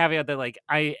want to caveat that, like,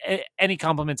 any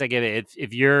compliments I give it,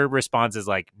 if your response is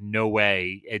like, no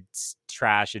way, it's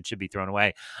trash, it should be thrown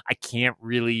away, I can't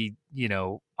really,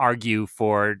 argue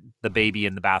for the baby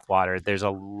in the bathwater. There's a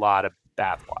lot of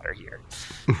bathwater here,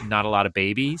 not a lot of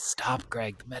baby. Stop,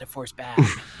 Greg. The metaphor's bad.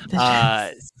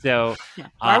 So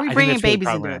why are we bringing babies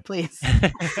into it, please?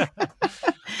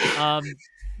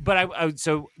 But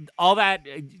so all that,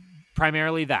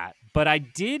 primarily that. But I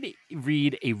did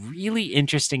read a really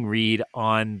interesting read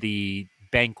on the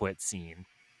banquet scene.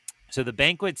 So the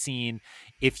banquet scene,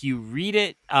 if you read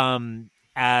it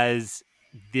as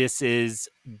this is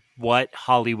what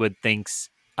Hollywood thinks,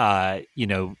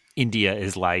 India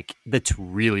is like, that's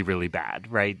really, really bad,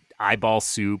 right? Eyeball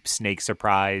soup, snake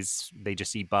surprise, they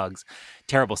just eat bugs,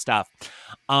 terrible stuff.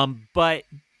 But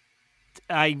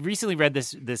I recently read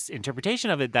this interpretation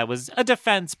of it that was a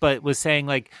defense, but was saying,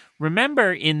 like,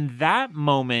 remember, in that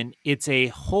moment, it's a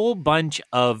whole bunch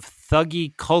of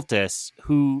thuggy cultists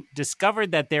who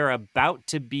discovered that they're about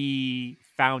to be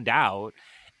found out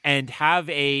and have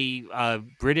a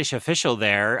British official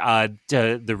there,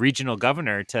 the regional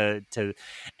governor,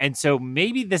 and so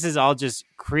maybe this is all just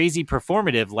crazy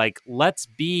performative. Like, let's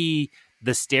be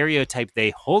the stereotype they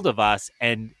hold of us,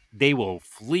 and they will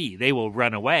flee, they will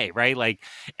run away, right? Like,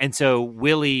 and so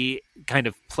Willie kind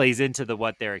of plays into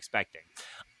what they're expecting.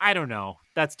 I don't know.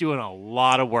 That's doing a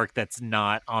lot of work that's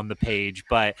not on the page,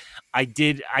 but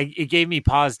it gave me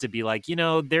pause to be like,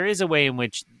 there is a way in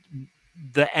which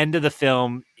the end of the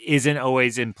film isn't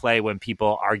always in play when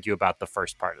people argue about the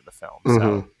first part of the film. Mm-hmm.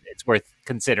 So it's worth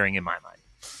considering in my mind.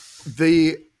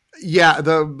 The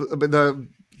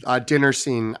dinner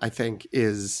scene, I think,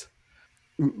 is,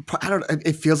 I don't know,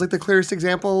 it feels like the clearest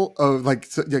example of like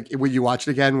when you watch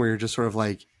it again, where you're just sort of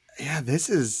like, yeah, this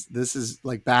is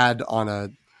like bad on a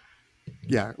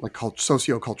like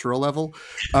socio-cultural level.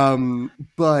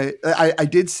 But I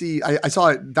did see, I saw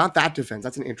it, not that defense,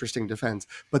 that's an interesting defense,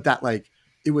 but that like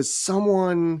it was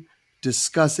someone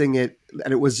discussing it,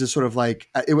 and it was just sort of like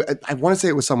I want to say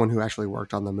it was someone who actually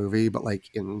worked on the movie, but like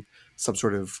in some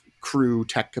sort of crew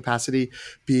tech capacity,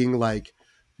 being like,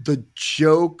 the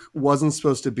joke wasn't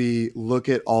supposed to be, look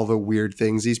at all the weird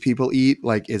things these people eat,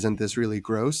 like isn't this really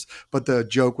gross, but the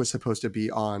joke was supposed to be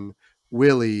on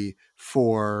Willie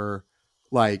for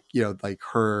like, you know, like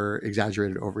her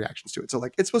exaggerated overreactions to it. So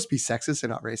like it's supposed to be sexist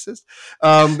and not racist,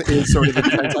 is sort of the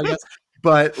defense, I guess.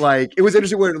 But like it was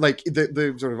interesting where like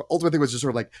the sort of ultimate thing was just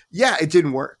sort of like, yeah, it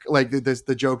didn't work. Like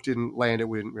the joke didn't land. It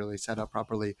wouldn't really set up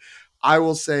properly. I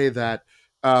will say that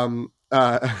you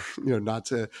know, not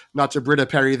to Britta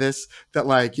Perry this, that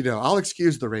like, you know, I'll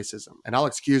excuse the racism and I'll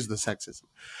excuse the sexism.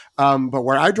 But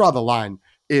where I draw the line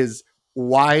is,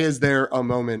 why is there a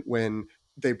moment when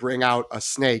they bring out a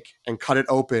snake and cut it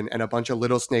open and a bunch of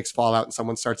little snakes fall out and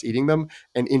someone starts eating them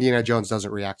and Indiana Jones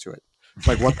doesn't react to it?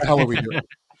 Like, what the hell are we doing?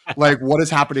 Like, what is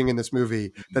happening in this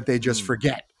movie that they just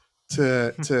forget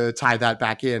to tie that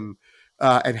back in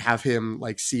and have him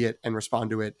like see it and respond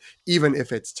to it, even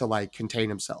if it's to like contain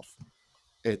himself?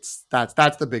 That's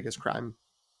the biggest crime.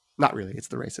 Not really, it's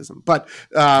the racism, but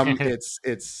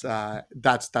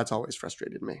that's always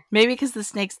frustrated me. Maybe because the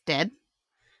snake's dead.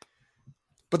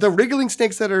 But the wriggling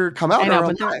snakes that are come out, I know,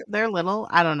 are but they're little.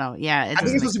 I don't know. Yeah, I think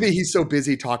it's supposed to be he's so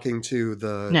busy talking to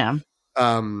the yeah.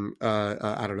 I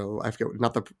don't know, I forget,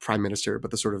 not the prime minister,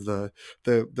 but the sort of the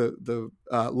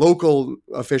local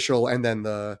official, and then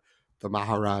the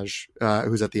Maharaj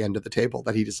who's at the end of the table,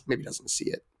 that he just maybe doesn't see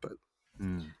it, but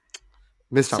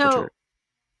missed opportunity.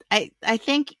 I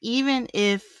think even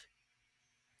if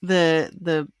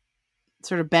the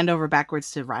sort of bend over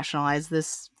backwards to rationalize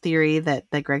this theory that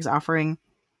Greg's offering,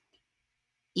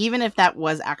 even if that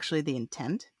was actually the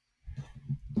intent,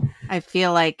 I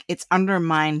feel like it's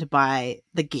undermined by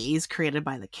the gaze created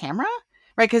by the camera,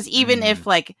 right? Because even if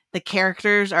like the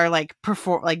characters are like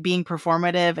being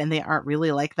performative and they aren't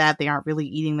really like that, they aren't really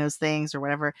eating those things or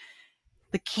whatever,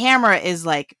 the camera is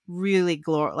like really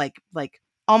like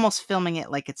almost filming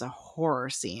it like it's a horror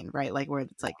scene, right? Like where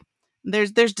it's like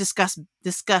there's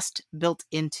disgust built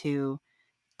into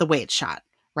the way it's shot,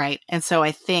 right? And so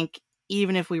I think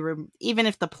even if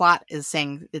the plot is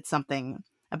saying it's something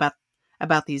about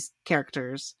these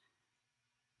characters,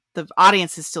 the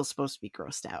audience is still supposed to be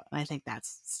grossed out, and I think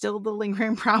that's still the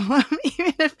lingering problem,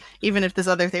 even if this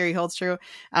other theory holds true.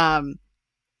 And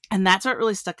that's what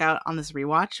really stuck out on this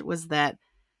rewatch, was that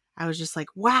I was just like,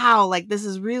 wow, like this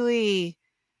is really,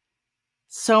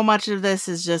 so much of this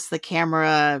is just the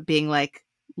camera being like,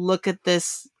 look at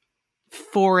this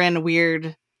foreign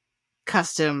weird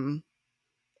custom,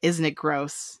 isn't it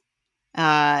gross?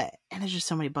 And there's just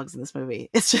so many bugs in this movie.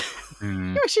 It's just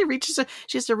she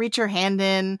has to reach her hand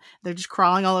in. They're just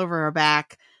crawling all over her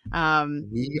back.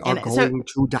 We are going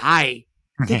to die.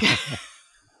 He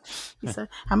said,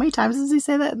 how many times does he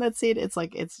say that in that scene? It's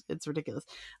like it's ridiculous.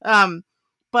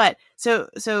 But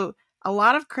so a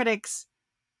lot of critics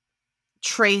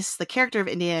trace the character of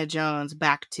Indiana Jones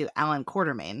back to Alan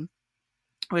Quartermain,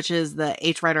 which is the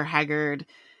H. Rider Haggard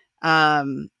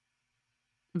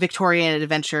Victorian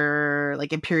adventure,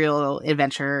 like imperial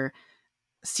adventure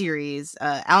series.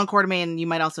 Alan Quartermain, you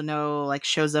might also know, like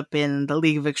shows up in the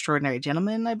League of Extraordinary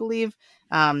Gentlemen, I believe.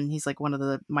 He's like one of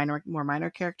the more minor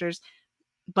characters.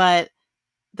 But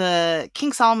the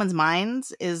King Solomon's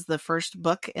Mines is the first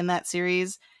book in that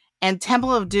series, and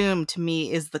Temple of Doom to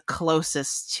me is the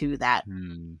closest to that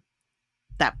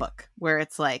that book, where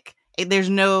it's like there's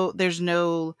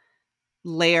no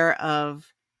layer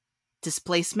of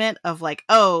displacement of like,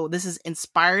 oh, this is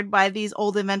inspired by these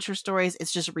old adventure stories.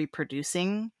 It's just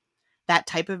reproducing that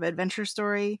type of adventure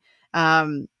story.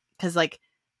 Because like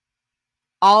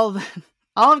all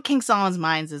of King Solomon's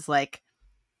Mines is like,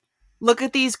 look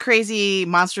at these crazy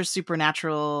monstrous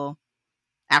supernatural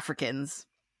Africans.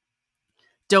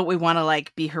 Don't we want to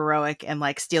like be heroic and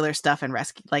like steal their stuff and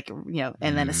rescue, like, you know,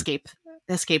 and then escape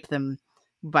them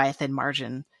by a thin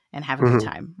margin and have a good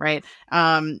time, right?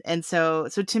 And so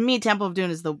to me, Temple of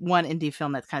Doom is the one indie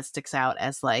film that kind of sticks out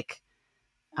as like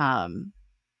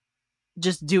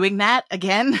just doing that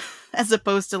again, as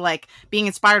opposed to like being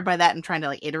inspired by that and trying to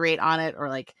like iterate on it or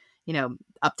like, you know,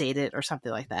 update it or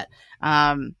something like that.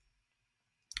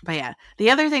 But yeah,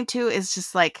 the other thing too is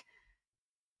just like,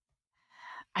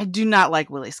 I do not like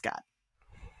Willie Scott.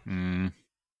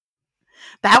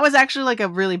 That was actually like a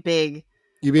really big.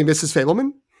 You mean Mrs.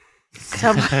 Fableman?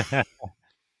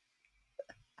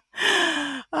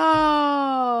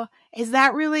 Oh, is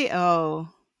that really? Oh,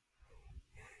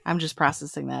 I'm just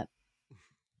processing that.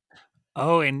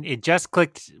 Oh, and it just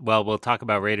clicked. Well, we'll talk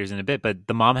about Raiders in a bit, but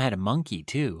the mom had a monkey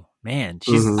too. Man,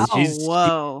 Mhm. Oh, she's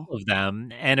whoa. full of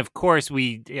them, and of course,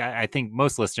 I think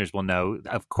most listeners will know.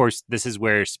 Of course, this is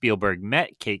where Spielberg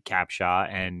met Kate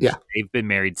Capshaw, and Yeah. they've been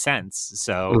married since.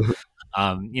 So,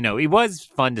 Mhm. it was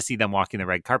fun to see them walking the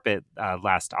red carpet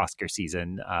last Oscar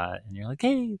season, and you're like,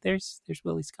 hey, there's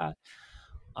Willie Scott.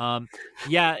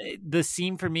 Yeah, the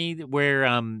scene for me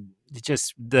where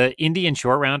just the Indian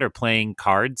short round are playing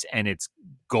cards and it's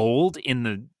gold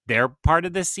in their part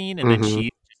of the scene, and then Mhm. she's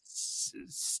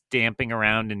stamping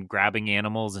around and grabbing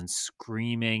animals and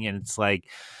screaming, and it's like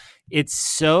it's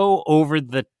so over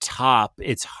the top.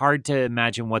 It's hard to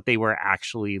imagine what they were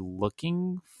actually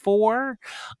looking for.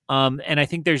 And I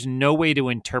think there's no way to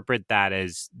interpret that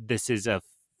as this is a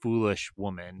foolish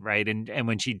woman, right? And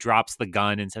when she drops the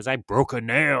gun and says, I broke a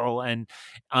nail. And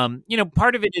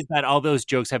part of it is that all those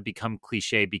jokes have become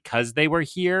cliche because they were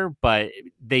here, but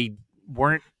they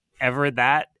weren't ever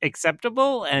that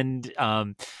acceptable. And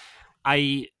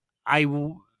I I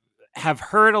have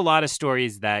heard a lot of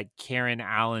stories that Karen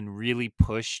Allen really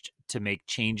pushed to make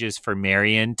changes for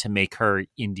Marion to make her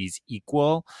Indy's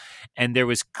equal, and there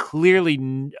was clearly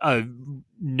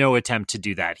no attempt to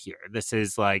do that here. This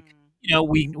is like,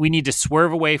 we need to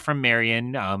swerve away from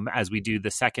Marion as we do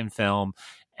the second film,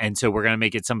 and so we're going to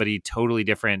make it somebody totally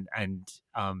different. And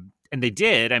they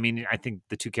did. I mean, I think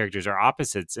the two characters are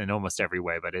opposites in almost every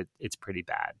way, but it's pretty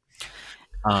bad.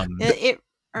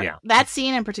 Yeah. That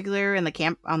scene in particular in the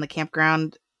camp on the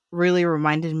campground really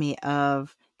reminded me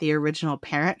of the original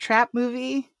Parent Trap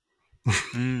movie.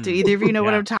 Do either of you know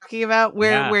what I'm talking about?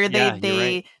 Where you're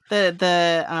they right.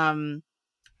 the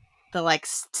like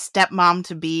stepmom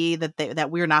to be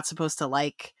that we're not supposed to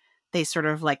like, they sort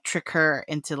of like trick her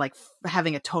into like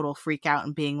having a total freak out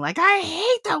and being like, I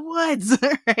hate the woods.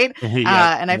 Right.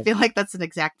 And I feel like that's an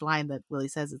exact line that Lily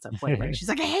says at some point where she's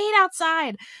like, I hate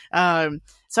outside.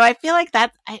 So I feel like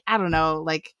that, I don't know,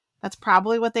 like that's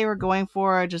probably what they were going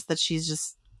for, just that she's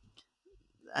just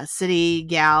a city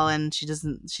gal and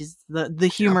she's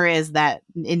the humor is that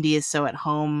Indy is so at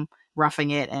home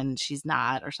roughing it and she's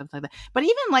not, or something like that. But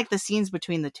even like the scenes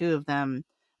between the two of them,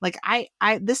 like I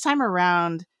this time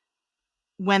around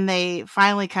when they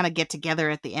finally kind of get together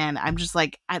at the end, I'm just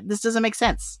like, this doesn't make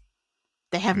sense.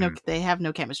 They have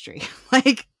no chemistry.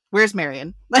 Like, where's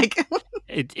Marion? Like,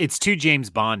 it's too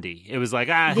James Bondy. It was like,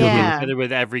 he'll get together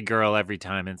with every girl every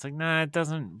time. And it's like, nah, it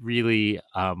doesn't really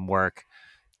work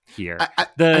here. I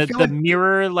feel The like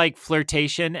mirror like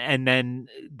flirtation, and then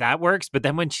that works. But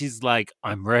then when she's like,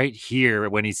 I'm right here,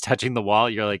 when he's touching the wall,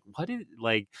 you're like, what is,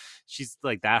 like, she's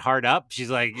like that hard up. She's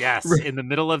like, yes, in the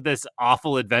middle of this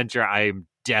awful adventure, I'm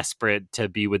desperate to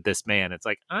be with this man. It's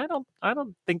like, I don't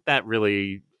think that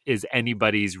really is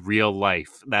anybody's real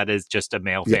life. That is just a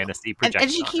male fantasy projection.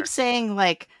 And she keeps saying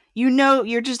like,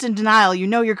 you're just in denial.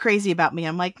 You're crazy about me.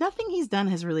 I'm like, nothing he's done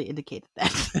has really indicated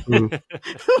that.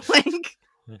 Like,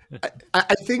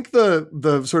 I think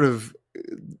the sort of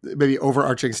maybe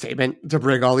overarching statement to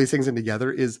bring all these things in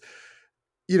together is,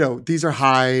 these are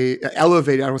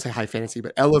elevated, I don't want to say high fantasy,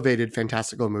 but elevated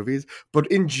fantastical movies. But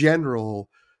in general,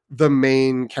 the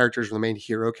main characters or the main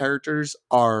hero characters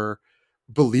are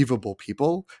believable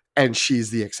people, and she's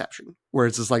the exception, where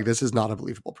it's just like, this is not a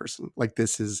believable person. Like,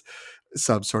 this is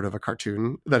some sort of a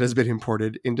cartoon that has been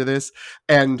imported into this.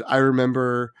 And I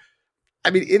remember,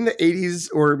 in the 80s,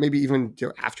 or maybe even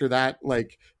after that,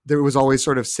 like, there was always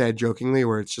sort of said jokingly,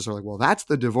 where it's just sort of like, well, that's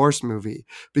the divorce movie,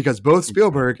 because both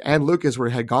Spielberg and Lucas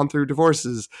had gone through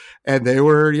divorces, and they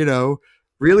were,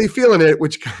 really feeling it,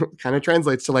 which kind of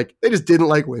translates to like, they just didn't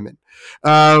like women.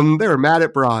 They were mad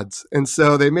at broads. And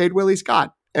so they made Willie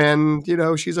Scott, and,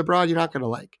 she's a broad you're not going to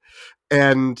like.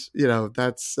 And,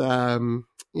 that's,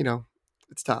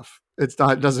 it's tough. It's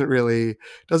not, doesn't really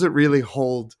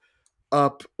hold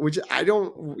up, which I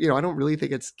don't really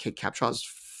think it's Kate Capshaw's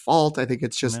fault. I think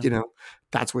it's just,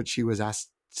 that's what she was asked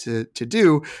to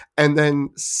do. And then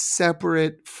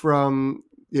separate from,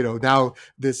 now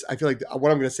this, I feel like what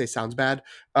I'm going to say sounds bad,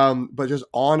 but just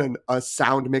on a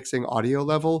sound mixing audio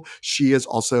level, she is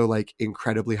also like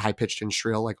incredibly high pitched and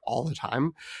shrill, like all the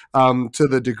time, to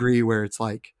the degree where it's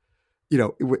like,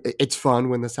 it's fun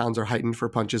when the sounds are heightened for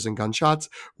punches and gunshots.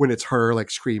 When it's her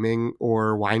like screaming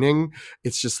or whining,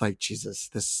 it's just like, Jesus,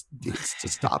 this needs to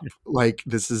stop. Like,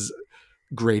 this is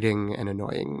grating and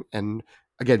annoying. And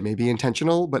again, maybe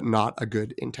intentional, but not a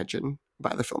good intention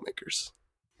by the filmmakers.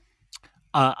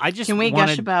 I just can we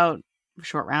gush about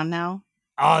Short Round now?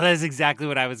 Oh, that's exactly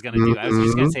what I was going to do. I was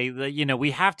just going to say that, we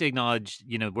have to acknowledge,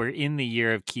 we're in the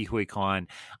year of Ke Huy Quan.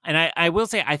 And I will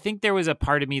say, I think there was a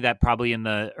part of me that probably in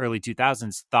the early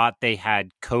 2000s thought they had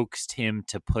coaxed him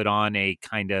to put on a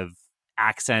kind of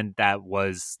accent that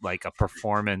was like a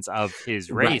performance of his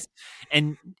race. Right.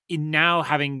 And now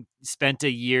having spent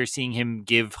a year seeing him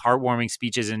give heartwarming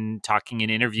speeches and talking in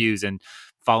interviews and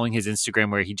following his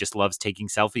Instagram where he just loves taking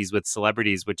selfies with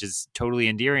celebrities, which is totally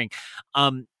endearing.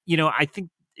 I think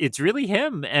it's really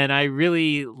him, and I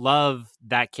really love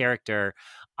that character.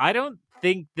 I don't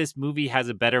think this movie has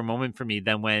a better moment for me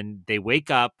than when they wake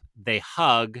up, they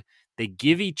hug, they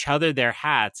give each other their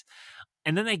hats,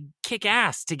 and then they kick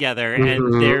ass together.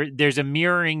 And there's a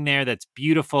mirroring there that's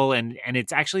beautiful, and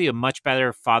it's actually a much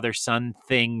better father-son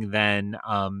thing than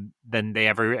they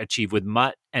ever achieved with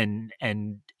Mutt and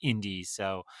Indy.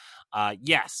 So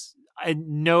yes,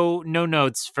 no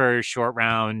notes for Short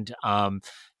Round.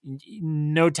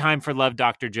 No Time for Love,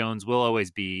 Dr. Jones will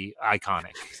always be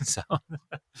iconic. So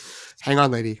hang on,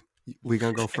 lady, we're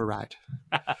gonna go for a ride.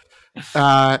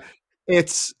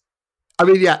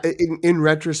 In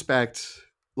retrospect,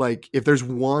 like if there's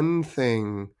one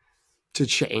thing to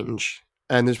change,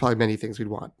 and there's probably many things we'd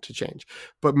want to change,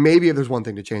 but maybe if there's one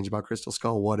thing to change about Crystal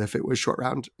Skull, what if it was Short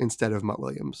Round instead of Mutt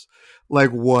Williams?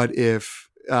 Like what if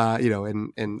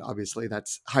and obviously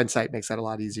that's hindsight makes that a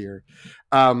lot easier.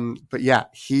 But yeah,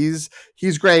 he's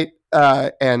great.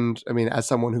 And I mean, as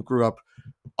someone who grew up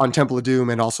on Temple of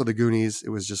Doom and also the Goonies, it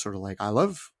was just sort of like, I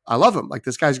love him. Like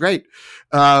this guy's great.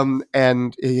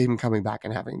 And him coming back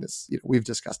and having this, we've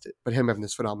discussed it, but him having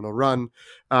this phenomenal run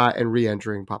and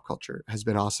re-entering pop culture has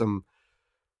been awesome.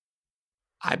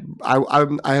 I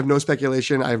have no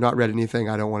speculation. I have not read anything.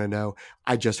 I don't want to know.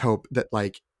 I just hope that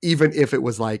like, even if it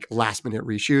was like last minute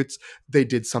reshoots, they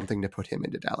did something to put him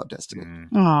into Dial of Destiny.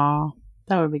 Aw,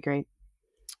 that would be great.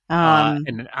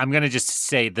 And I'm going to just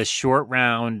say the Short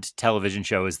Round television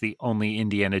show is the only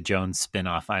Indiana Jones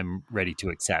spinoff I'm ready to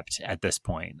accept at this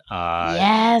point.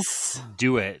 Yes.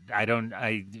 Do it.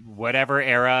 Whatever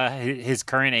era, his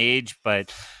current age,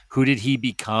 but who did he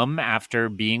become after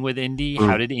being with Indy?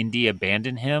 How did Indy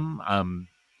abandon him?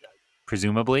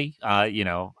 Presumably,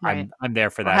 right. I'm there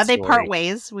for that. How'd they story. part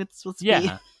ways with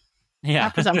yeah.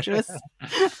 Not presumptuous.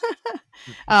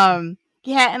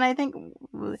 Yeah, and I think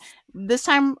this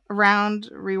time around,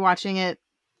 rewatching it,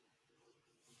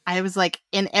 I was like,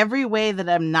 in every way that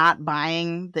I'm not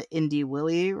buying the Indy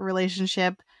Willie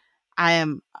relationship, I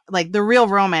am like, the real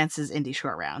romance is Indy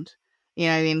Short Round. You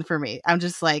know what I mean? For me, I'm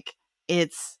just like,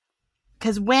 it's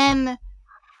because when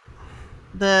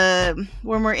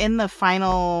we're in the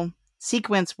final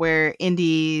sequence where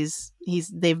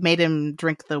they've made him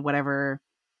drink the whatever,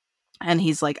 and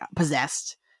he's like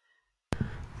possessed.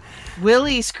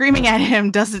 Willie screaming at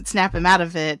him doesn't snap him out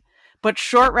of it, but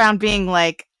Short Round being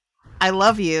like, "I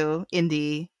love you,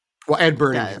 Indy." Well, and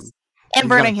burning him, and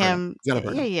burning him.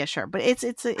 Yeah, sure. But it's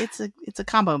a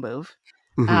combo move.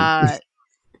 Mm-hmm.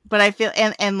 But I feel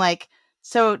and like,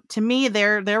 so to me,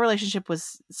 their relationship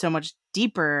was so much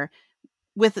deeper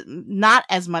with not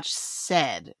as much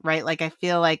said, right? Like I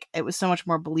feel like it was so much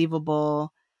more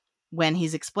believable when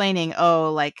he's explaining,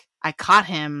 oh, like I caught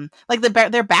him. Like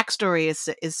their backstory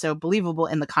is so believable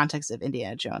in the context of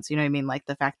Indiana Jones. You know what I mean? Like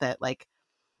the fact that like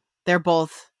they're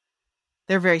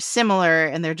very similar,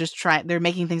 and they're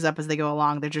making things up as they go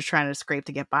along. They're just trying to scrape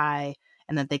to get by,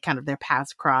 and then their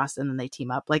paths cross, and then they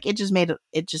team up. Like it just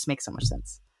makes so much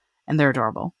sense, and they're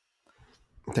adorable.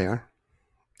 They are.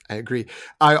 I agree.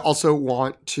 I also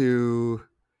want to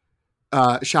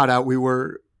shout out.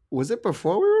 Was it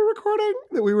before we were recording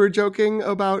that we were joking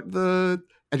about the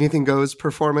Anything Goes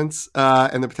performance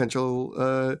and the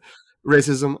potential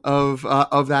racism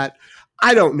of that?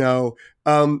 I don't know.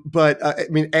 But I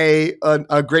mean,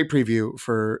 a great preview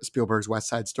for Spielberg's West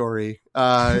Side Story,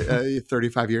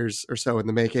 35 years or so in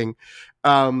the making.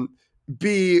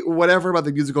 B, whatever about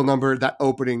the musical number, that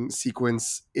opening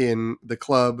sequence in the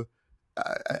club.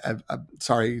 I'm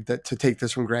sorry to take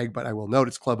this from Greg, but I will note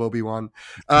it's Club Obi-Wan.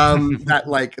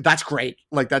 That's great.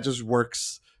 Like that just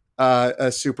works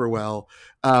super well.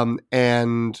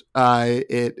 And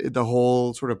the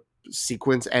whole sort of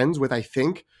sequence ends with, I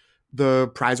think,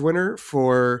 the prize winner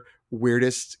for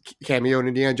weirdest cameo in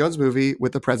Indiana Jones movie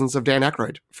with the presence of Dan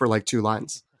Aykroyd for like 2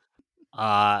 lines.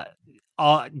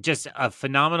 Just a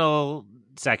phenomenal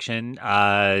section.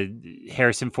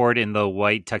 Harrison Ford in the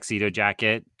white tuxedo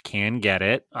jacket can get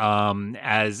it.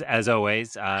 As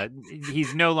always,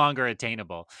 he's no longer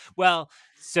attainable. Well,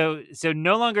 so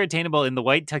no longer attainable in the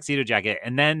white tuxedo jacket,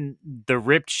 and then the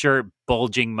ripped shirt,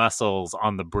 bulging muscles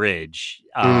on the bridge.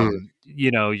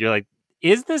 You're like,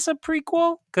 is this a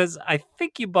prequel? Because I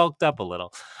think you bulked up a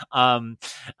little. Um,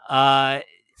 uh,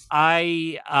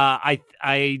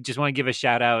 I just want to give a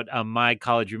shout out. My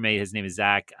college roommate, his name is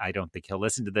Zach. I don't think he'll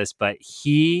listen to this, but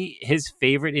his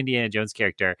favorite Indiana Jones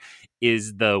character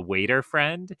is the waiter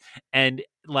friend, and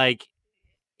like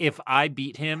if I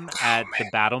beat him at the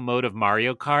battle mode of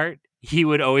Mario Kart, he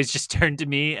would always just turn to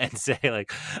me and say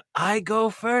like, "I go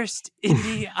first,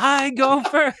 Indy. I go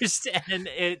first." And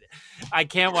I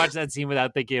can't watch that scene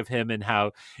without thinking of him and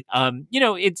how,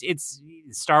 it's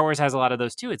Star Wars has a lot of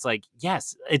those too. It's like,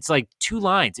 yes, it's like 2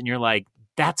 lines, and you're like,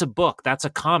 that's a book, that's a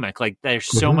comic. Like, there's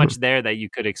so much there that you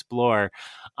could explore.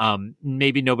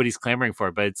 Maybe nobody's clamoring for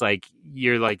it, but it's like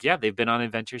you're like, yeah, they've been on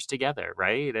adventures together,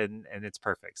 right? And it's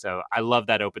perfect. So I love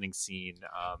that opening scene.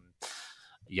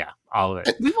 Yeah, all of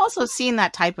it. We've also seen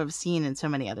that type of scene in so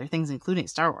many other things, including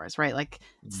Star Wars, right? Like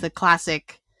it's the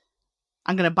classic,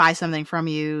 I'm going to buy something from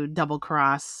you, double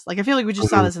cross. Like I feel like we just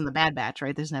saw this in The Bad Batch,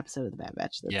 right? There's an episode of The Bad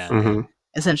Batch that's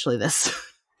essentially this.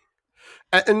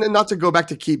 And not to go back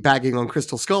to keep bagging on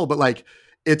Crystal Skull, but like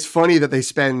it's funny that they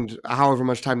spend however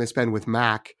much time they spend with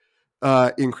Mac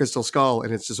in Crystal Skull,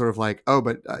 and it's just sort of like, oh,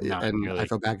 but and really. I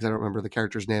feel bad because I don't remember the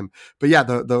character's name, but yeah,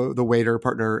 the waiter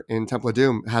partner in Temple of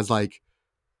Doom has like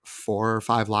 4 or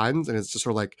 5 lines, and it's just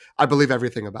sort of like, I believe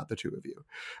everything about the two of you.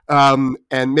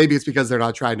 And maybe it's because they're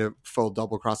not trying to full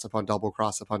double cross upon double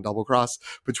cross upon double cross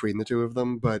between the two of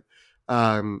them, but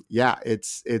yeah,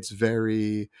 it's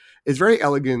very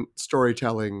elegant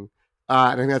storytelling. And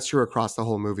I think that's true across the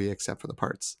whole movie, except for the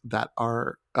parts that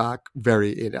are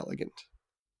very inelegant.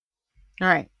 All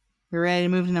right. We're ready to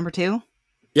move to number 2?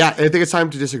 Yeah, I think it's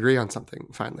time to disagree on something,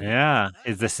 finally. Yeah.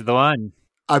 Is this the one?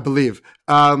 I believe.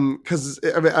 Because I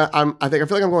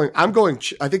feel like I'm going,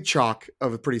 I think chalk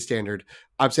of a pretty standard.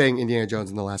 I'm saying Indiana Jones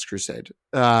and the Last Crusade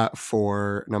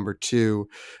for number 2,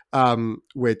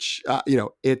 which,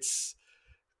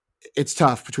 it's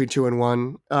tough between 2 and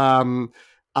 1.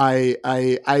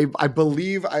 I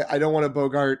believe I don't want to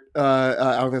Bogart. I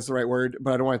don't think that's the right word,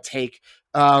 but I don't want to take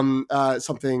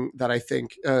something that I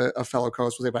think a fellow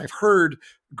co-host will say. But I've heard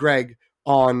Greg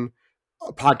on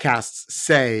podcasts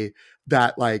say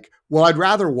that like, well, I'd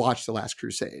rather watch The Last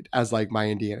Crusade as like my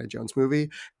Indiana Jones movie,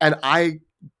 and I,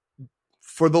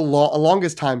 for the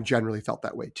longest time, generally felt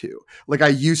that way too. Like I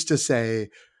used to say,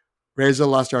 Raiders of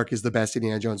the Lost Ark is the best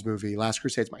Indiana Jones movie. Last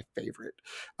Crusade's my favorite.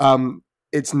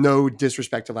 It's no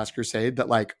disrespect to Last Crusade that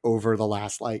like over the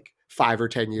last like 5 or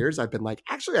 10 years, I've been like,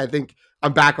 actually, I think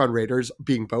I'm back on Raiders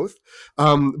being both.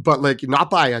 But like not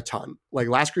by a ton. Like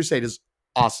Last Crusade is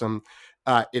awesome.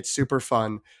 It's super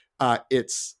fun.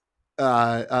 It's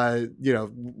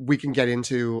we can get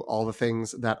into all the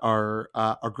things that are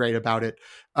great about it.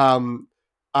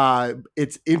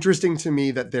 It's interesting to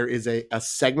me that there is a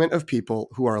segment of people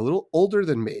who are a little older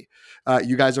than me.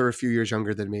 You guys are a few years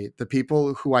younger than me. The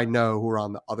people who I know who are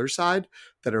on the other side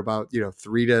that are about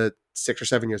 3 to 6 or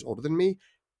 7 years older than me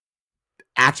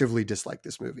actively dislike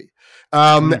this movie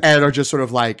and are just sort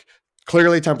of like,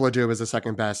 clearly Temple of Doom is the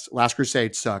second best. Last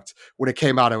Crusade sucked. When it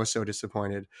came out, I was so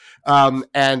disappointed.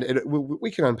 And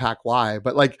we can unpack why,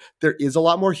 but like there is a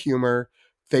lot more humor.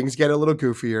 Things get a little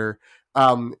goofier.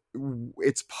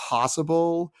 It's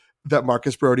possible that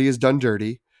Marcus Brody is done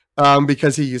dirty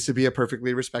because he used to be a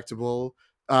perfectly respectable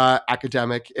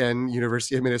academic and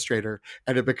university administrator,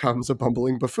 and it becomes a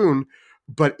bumbling buffoon.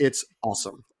 But it's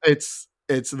awesome. It's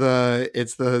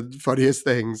the funniest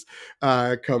things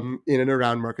come in and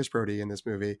around Marcus Brody in this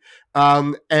movie.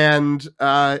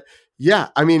 Yeah,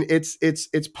 I mean,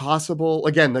 it's possible.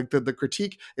 Again, the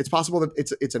critique. It's possible that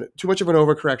it's too much of an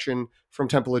overcorrection from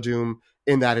Temple of Doom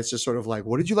in that it's just sort of like,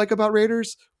 what did you like about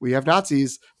Raiders? We have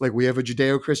Nazis. Like we have a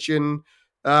Judeo-Christian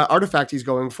artifact he's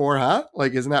going for, huh?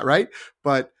 Like, isn't that right?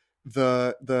 But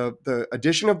the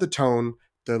addition of the tone,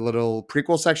 the little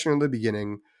prequel section in the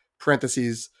beginning,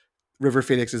 parentheses, River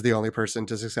Phoenix is the only person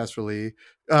to successfully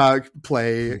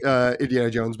play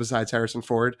Indiana Jones besides Harrison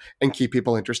Ford and keep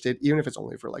people interested, even if it's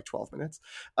only for like 12 minutes.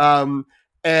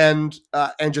 And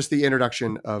just the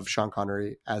introduction of Sean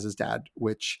Connery as his dad,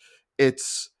 which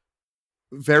it's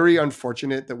very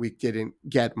unfortunate that we didn't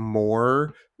get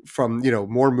more from,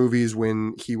 more movies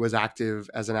when he was active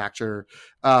as an actor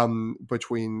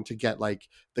to get like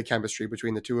the chemistry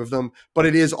between the two of them. But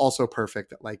it is also perfect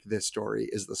that like this story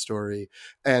is the story.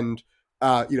 And,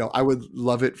 I would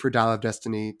love it for Dial of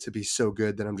Destiny to be so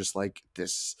good that I'm just like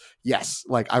this. Yes.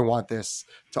 Like I want this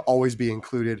to always be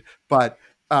included, but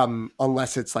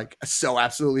unless it's like so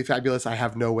absolutely fabulous, I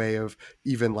have no way of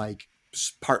even like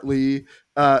partly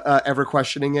ever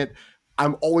questioning it.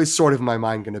 I'm always sort of in my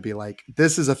mind going to be like,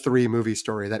 this is a 3-movie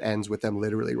story that ends with them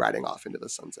literally riding off into the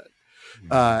sunset.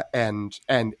 And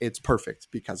it's perfect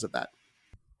because of that.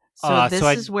 So So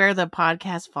this is where the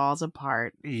podcast falls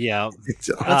apart. Yeah. Let's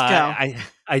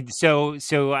go.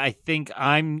 So I think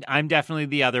I'm definitely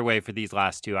the other way for these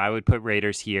last two. I would put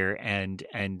Raiders here and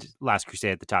Last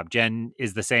Crusade at the top. Jen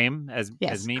is the same as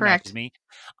me, correct. matches me.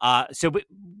 But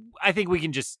I think we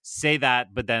can just say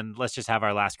that, but then let's just have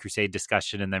our Last Crusade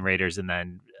discussion and then Raiders and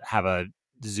then have a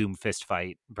Zoom fist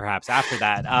fight perhaps after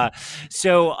that.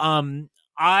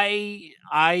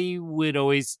 I would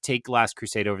always take Last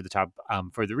Crusade over the top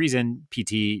for the reason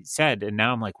PT said, and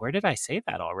now I'm like, where did I say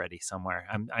that already? Somewhere.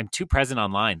 I'm too present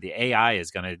online. The AI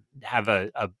is going to have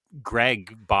a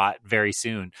Greg bot very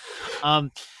soon.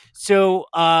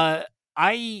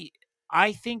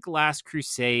 I think Last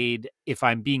Crusade, if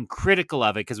I'm being critical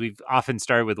of it, because we've often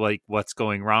started with like what's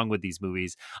going wrong with these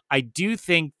movies, I do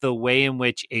think the way in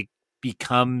which it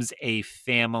becomes a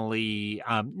family,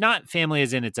 not family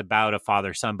as in it's about a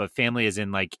father-son, but family as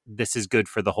in like this is good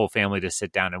for the whole family to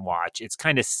sit down and watch. It's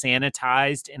kind of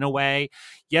sanitized in a way.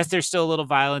 Yes, there's still a little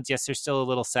violence. Yes, there's still a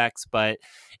little sex, but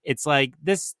it's like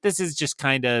this is just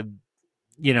kind of,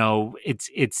 you know,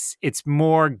 it's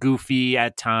more goofy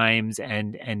at times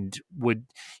and would,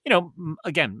 you know,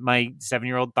 again, my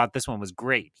 7-year-old thought this one was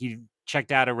great. He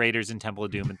checked out a Raiders and Temple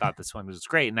of Doom and thought this one was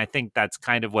great. And I think that's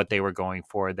kind of what they were going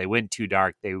for. They went too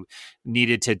dark. They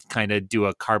needed to kind of do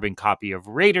a carbon copy of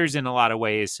Raiders in a lot of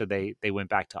ways. So they went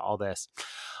back to all this.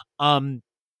 And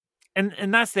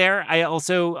that's there. I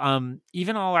also,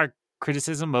 even all our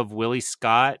criticism of Willie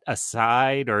Scott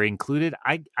aside or included,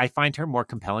 I find her more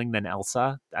compelling than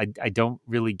Elsa. I don't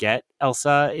really get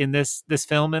Elsa in this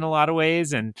film in a lot of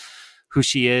ways and who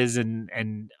she is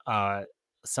and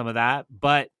some of that.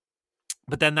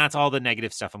 But then that's all the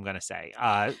negative stuff I'm going to say.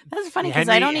 That's funny because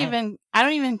I don't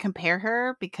even compare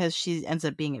her because she ends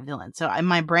up being a villain. So in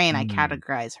my brain, I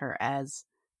categorize her as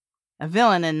a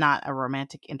villain and not a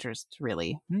romantic interest,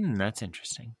 really. That's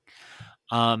interesting.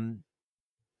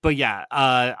 But yeah,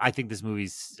 I think this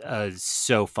movie's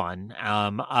so fun.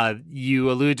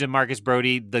 You allude to Marcus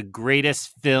Brody. The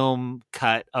greatest film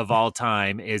cut of all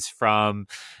time is from,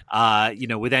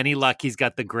 with any luck, he's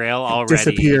got the Grail already.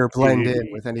 Disappear, blend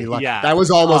in with any luck. Yeah. That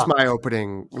was almost my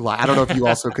opening line. I don't know if you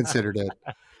also considered it.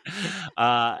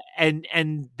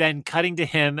 And then cutting to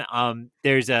him,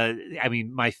 there's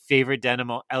my favorite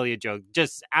Denim Elliott joke.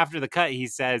 Just after the cut, he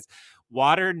says,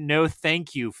 "Water, no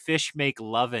thank you. Fish make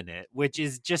love in it," which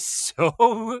is just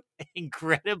so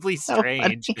incredibly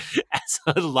strange as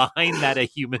a line that a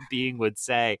human being would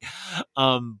say.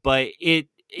 But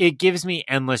it gives me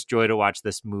endless joy to watch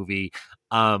this movie.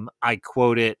 I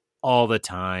quote it all the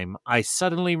time. I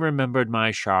suddenly remembered my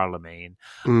Charlemagne.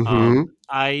 Mm-hmm.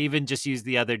 I even just used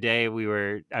the other day,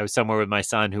 I was somewhere with my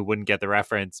son who wouldn't get the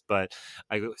reference, but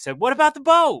I said, "What about the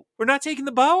boat? We're not taking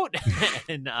the boat."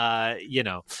 And,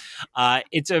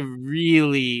 it's a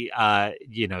really,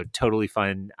 totally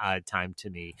fun time to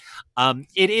me.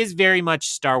 It is very much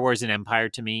Star Wars and Empire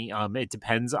to me. It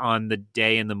depends on the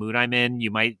day and the mood I'm in. You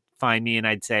might find me and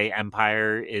I'd say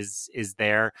Empire is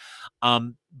there.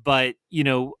 But,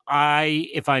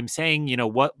 if I'm saying,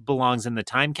 what belongs in the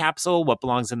time capsule, what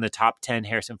belongs in the top 10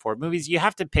 Harrison Ford movies, you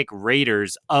have to pick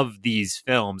Raiders of these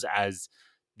films as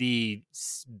the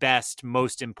best,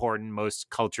 most important, most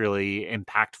culturally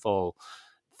impactful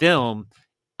film.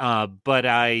 But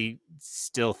I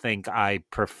still think I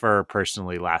prefer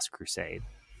personally Last Crusade.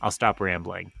 I'll stop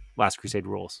rambling. Last Crusade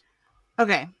rules.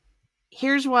 Okay.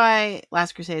 Here's why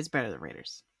Last Crusade is better than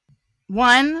Raiders.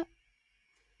 One,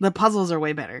 the puzzles are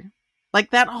way better. Like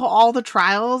all the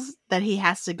trials that he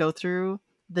has to go through,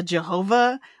 the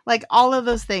Jehovah, like all of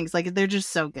those things, like they're just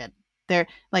so good.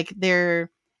 They're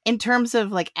in terms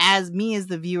of like as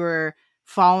the viewer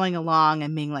following along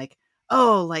and being like,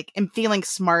 oh, like I'm feeling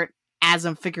smart as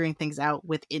I'm figuring things out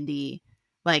with Indy.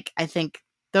 Like I think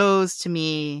those to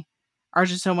me are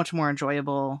just so much more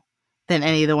enjoyable than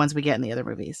any of the ones we get in the other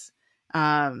movies.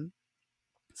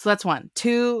 So that's one.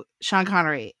 Two, Sean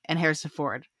Connery and Harrison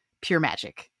Ford, pure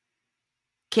magic.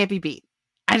 Can't be beat.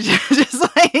 I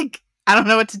just like, I don't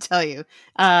know what to tell you.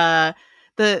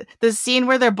 The scene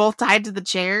where they're both tied to the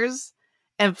chairs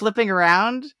and flipping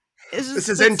around is just, this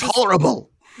is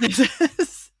intolerable.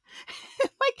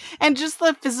 And just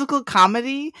the physical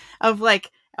comedy of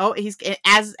like, oh, he's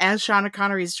as Sean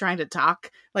Connery's trying to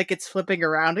talk, like it's flipping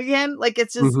around again, like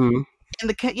it's just. Mm-hmm. And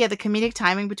the comedic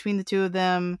timing between the two of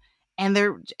them, and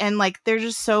they're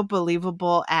just so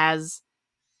believable as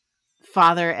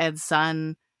father and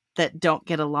son that don't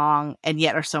get along and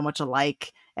yet are so much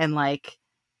alike, and like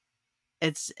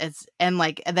It's and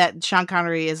like that Sean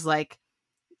Connery is like,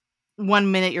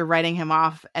 one minute you're writing him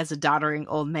off as a doddering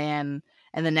old man,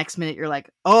 and the next minute you're like,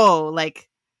 oh, like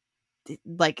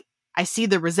I see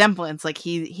the resemblance. Like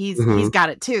he's got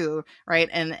it too, right?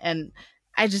 And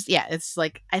I just, yeah, it's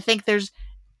like, I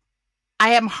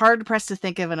am hard pressed to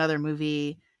think of another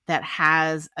movie that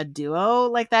has a duo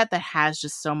like that has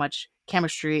just so much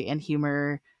chemistry and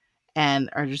humor and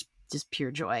are just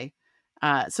pure joy.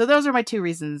 So those are my two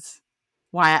reasons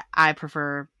why I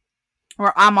prefer,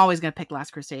 or I'm always going to pick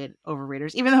Last Crusade over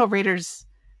Raiders, even though Raiders,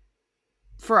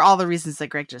 for all the reasons that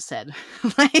Greg just said,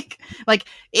 like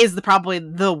is probably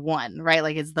the one, right?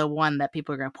 Like it's the one that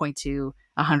people are going to point to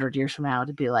 100 years from now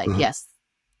to be like, yes,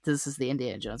 this is the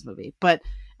Indiana Jones movie. But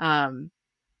and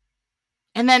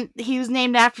then he was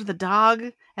named after the dog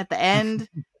at the end.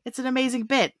 It's an amazing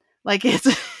bit. Like it's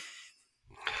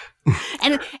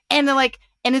and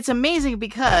and it's amazing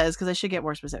because I should get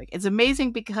more specific. It's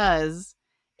amazing because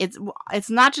it's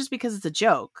not just because it's a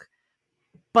joke,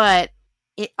 but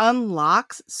it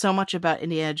unlocks so much about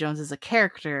Indiana Jones as a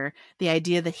character. The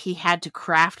idea that he had to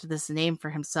craft this name for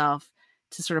himself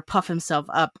to sort of puff himself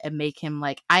up and make him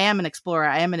like, I am an explorer,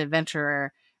 I am an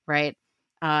adventurer, right?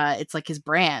 It's like his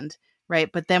brand,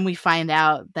 right? But then we find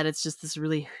out that it's just this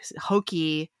really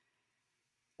hokey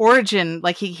origin.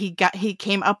 Like he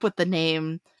came up with the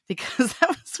name because that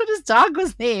was what his dog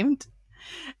was named,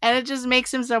 and it just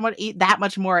makes him that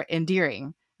much more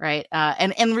endearing, right?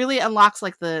 And really unlocks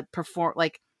like the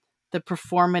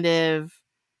performative,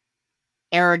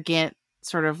 arrogant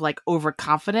sort of like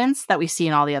overconfidence that we see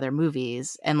in all the other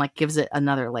movies, and like gives it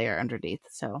another layer underneath.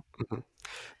 So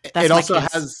it also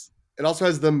has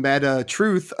the meta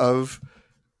truth of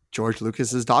George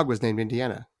Lucas's dog was named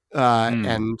Indiana.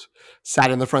 And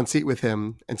sat in the front seat with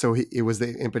him, and so it was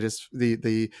the impetus,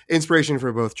 the inspiration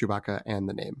for both Chewbacca and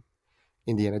the name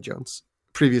Indiana Jones.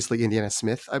 Previously, Indiana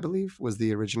Smith, I believe, was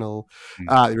the original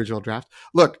draft.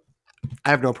 Look, I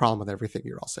have no problem with everything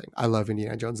you're all saying. I love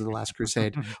Indiana Jones and the Last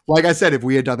Crusade. Like I said, if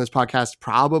we had done this podcast,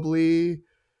 probably.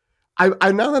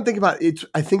 I now that I'm thinking about it,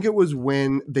 I think it was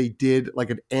when they did like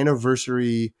an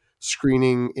anniversary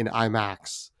screening in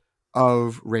IMAX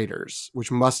of Raiders,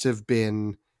 which must have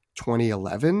been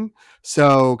 2011.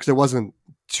 So, because it wasn't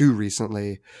too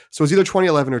recently. So it was either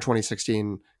 2011 or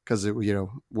 2016, because it,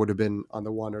 would have been on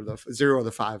the 1 or the 0 or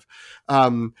the 5.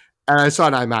 And I saw it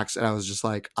in IMAX and I was just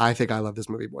like, I think I love this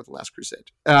movie more than Last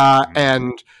Crusade.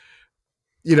 And,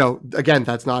 again,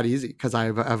 that's not easy because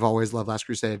I've always loved Last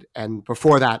Crusade. And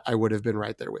before that, I would have been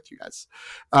right there with you guys.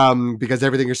 Because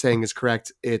everything you're saying is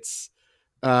correct. It's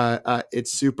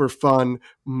super fun.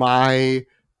 My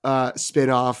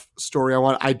spin-off story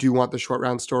I do want the short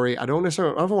round story. I don't want a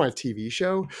TV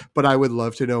show, but I would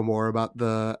love to know more about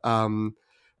the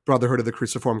Brotherhood of the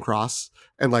Cruciform Cross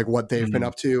and like what they've been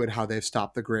up to and how they've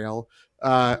stopped the Grail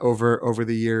over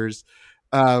the years.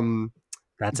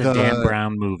 That's a Dan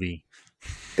Brown movie.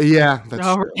 Yeah,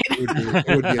 that's true.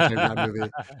 It would be a Dan Brown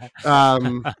movie.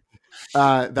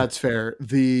 That's fair.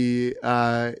 The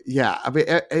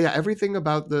everything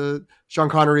about the Sean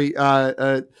Connery,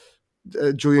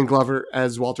 Julian Glover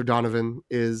as Walter Donovan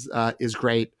is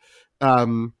great.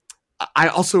 I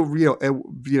also,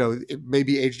 it may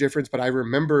be age difference, but I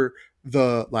remember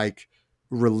the like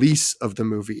release of the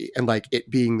movie and like it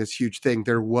being this huge thing.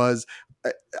 There was,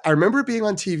 I remember it being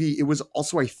on TV. It was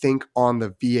also, I think, on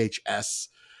the VHS.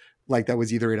 Like that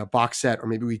was either in a box set or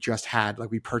maybe we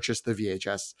purchased the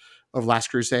VHS of Last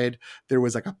Crusade. There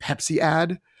was like a Pepsi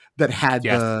ad that had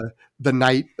the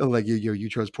knight, like you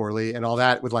chose poorly and all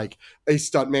that, with like a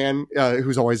stuntman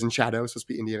who's always in shadow, supposed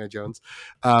to be Indiana Jones.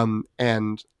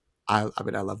 And I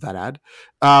love that ad.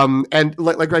 And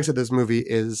like Greg said, this movie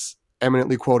is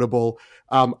eminently quotable.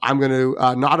 I'm going to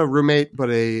not a roommate, but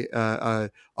a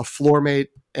floor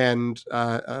mate and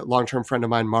a long-term friend of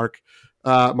mine, Mark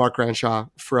Ranshaw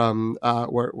from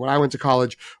when I went to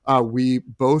college. We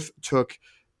both took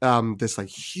this like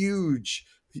huge,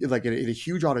 like in a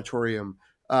huge auditorium,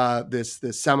 this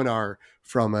seminar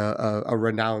from a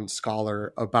renowned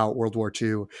scholar about World War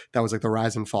II. That was like the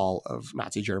rise and fall of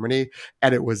Nazi Germany.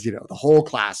 And it was, the whole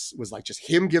class was like just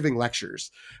him giving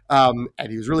lectures. And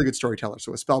he was a really good storyteller.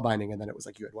 So it was spellbinding. And then it was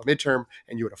like you had one midterm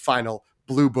and you had a final,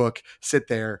 blue book, sit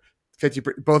there,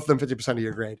 both of them 50% of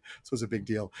your grade. So it was a big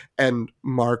deal. And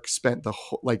Mark spent the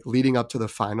whole, like leading up to the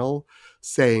final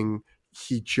saying,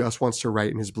 he just wants to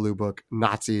write in his blue book,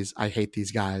 Nazis, I hate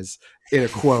these guys, in a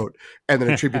quote, and then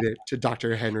attribute it to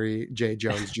Dr. Henry J.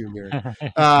 Jones Jr.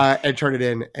 And turn it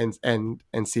in and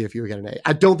see if he would get an A.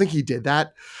 I don't think he did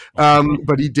that,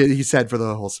 but he did. He said for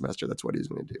the whole semester that's what he was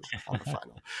going to do on the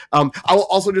final. I will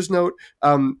also just note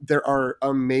there are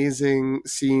amazing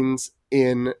scenes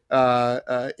in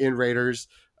Raiders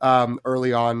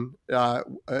early on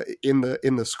in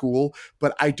the school,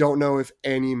 but I don't know if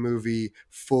any movie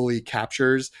fully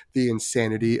captures the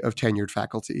insanity of tenured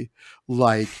faculty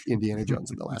like Indiana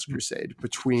Jones and the Last Crusade,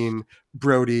 between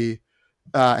Brody,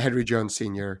 Henry Jones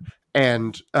Sr.,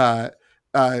 and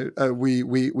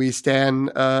we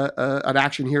stand an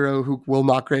action hero who will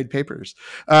not grade papers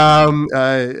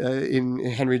in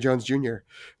Henry Jones Jr.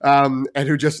 And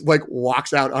who just like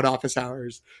walks out on office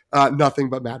hours. Nothing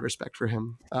but mad respect for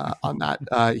him on that.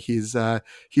 He's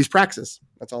Praxis.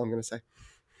 That's all I'm going to say.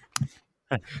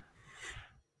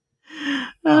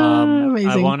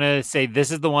 I want to say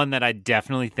this is the one that I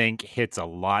definitely think hits a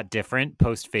lot different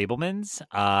post Fablemans.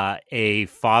 A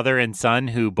father and son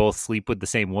who both sleep with the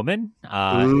same woman.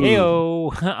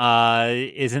 Ayo,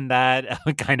 isn't that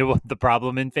kind of what the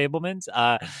problem in Fablemans?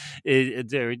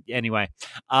 Anyway,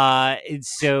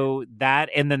 so that,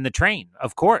 and then the train,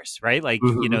 of course, right? Like,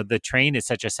 you know, the train is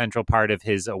such a central part of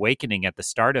his awakening at the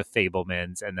start of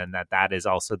Fablemans, and then that is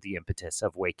also the impetus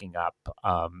of waking up.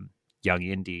 Young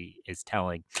Indy is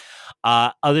telling.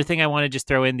 Other thing I want to just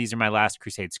throw in, these are my last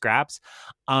Crusade scraps.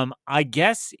 I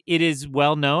guess it is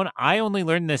well known. I only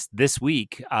learned this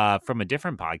week from a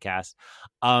different podcast,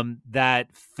 that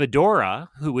Fedora,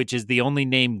 which is the only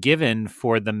name given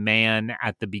for the man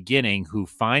at the beginning who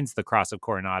finds the Cross of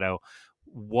Coronado,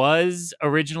 was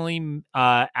originally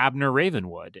Abner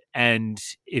Ravenwood. And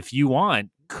if you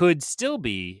want, could still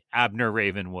be Abner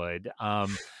Ravenwood.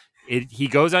 He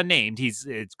goes unnamed.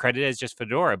 It's credited as just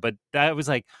Fedora, but that was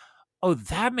like, oh,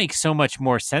 that makes so much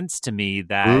more sense to me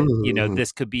that, you know,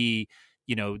 this could be,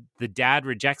 you know, the dad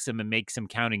rejects him and makes him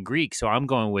count in Greek. So I'm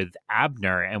going with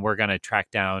Abner, and we're going to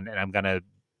track down, and I'm going to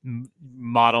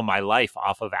model my life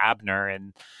off of Abner.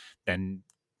 And then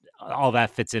all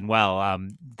that fits in well.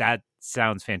 That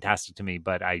sounds fantastic to me,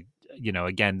 but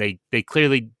again, they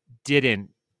clearly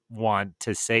didn't want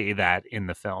to say that in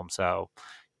the film. So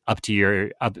up to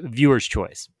your viewer's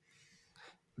choice.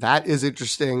 That is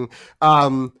interesting.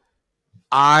 I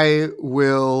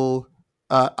will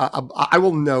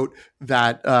note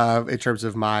that in terms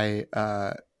of my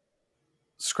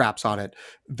scraps on it,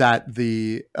 that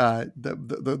the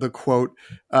quote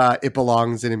 "it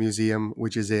belongs in a museum,"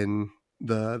 which is in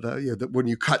the when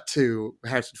you cut to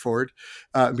Harrison Ford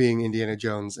being Indiana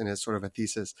Jones and as sort of a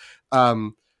thesis.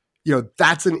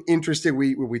 That's an interesting,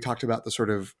 we talked about the sort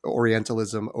of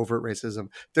Orientalism, overt racism.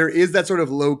 There is that sort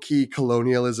of low key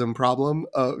colonialism problem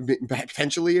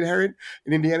potentially inherent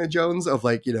in Indiana Jones of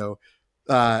like,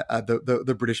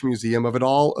 the British Museum of it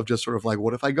all, of just sort of like,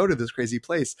 what if I go to this crazy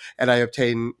place and I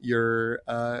obtain your,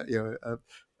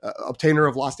 obtainer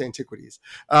of lost antiquities?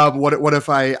 What if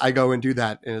I go and do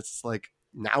that? And it's like,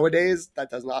 nowadays that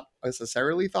does not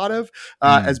necessarily thought of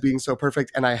as being so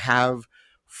perfect. And I have,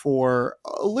 for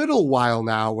a little while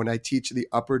now, when I teach the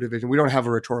upper division, we don't have a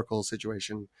rhetorical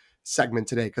situation segment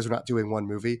today because we're not doing one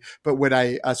movie. But when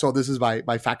so this is my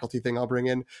faculty thing I'll bring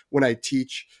in when I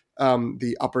teach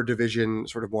the upper division,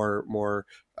 sort of more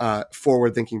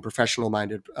forward thinking, professional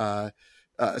minded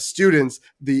students,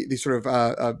 the sort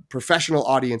of professional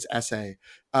audience essay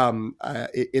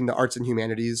in the arts and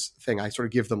humanities thing, I sort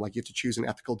of give them like, you have to choose an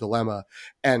ethical dilemma.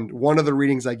 And one of the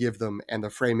readings I give them and the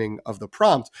framing of the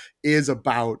prompt is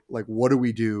about like, what do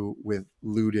we do with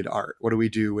looted art? What do we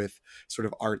do with sort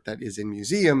of art that is in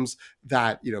museums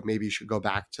that, maybe should go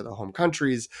back to the home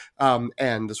countries,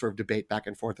 and the sort of debate back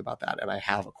and forth about that. And I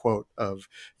have a quote of,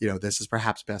 this is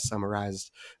perhaps best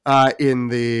summarized in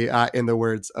the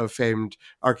words of famed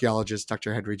archaeologist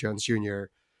Dr. Henry Jones Jr.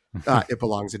 It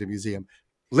belongs in a museum.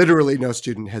 Literally no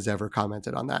student has ever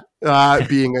commented on that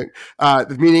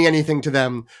meaning anything to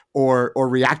them or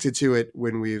reacted to it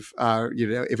when we've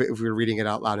if we're reading it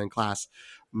out loud in class.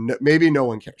 Maybe no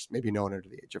one cares. Maybe no one under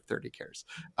the age of 30 cares.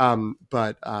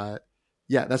 But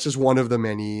that's just one of the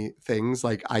many things.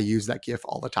 Like, I use that GIF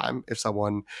all the time. If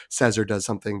someone says or does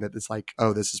something that is like,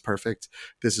 oh, this is perfect,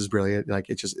 this is brilliant, like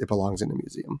it belongs in a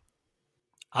museum.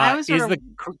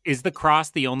 Is the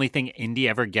cross the only thing Indy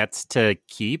ever gets to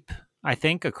keep? I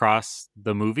think across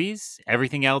the movies,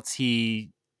 everything else he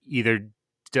either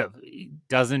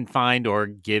doesn't find or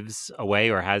gives away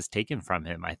or has taken from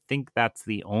him. I think that's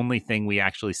the only thing we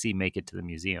actually see make it to the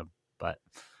museum. But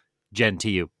Jen, to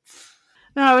you.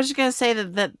 No, I was just going to say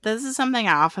that this is something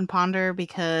I often ponder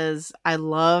because I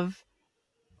love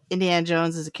Indiana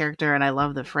Jones as a character, and I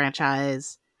love the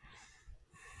franchise.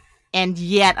 And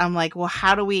yet I'm like, well,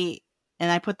 how do we,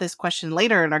 and I put this question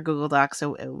later in our Google Doc,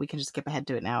 so we can just skip ahead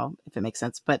to it now if it makes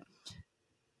sense. But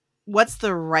what's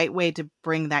the right way to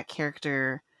bring that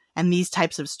character and these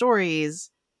types of stories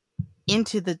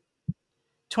into the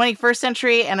 21st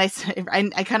century? And I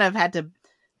kind of had to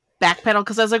backpedal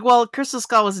because I was like, well, Crystal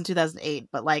Skull was in 2008,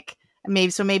 but like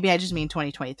maybe I just mean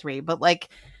 2023. But like,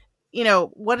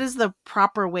 what is the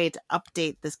proper way to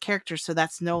update this character so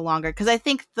that's no longer, because I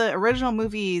think the original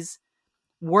movies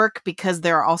work because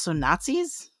there are also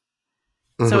Nazis.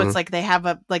 Mm-hmm. So it's like they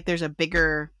have there's a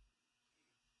bigger,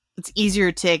 it's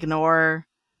easier to ignore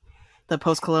the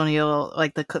post-colonial,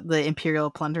 like the imperial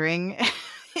plundering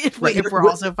if we're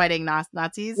also fighting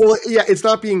Nazis. Well, yeah, it's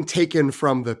not being taken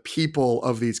from the people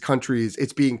of these countries.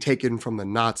 It's being taken from the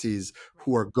Nazis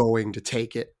who are going to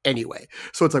take it anyway.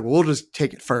 So it's like, well, we'll just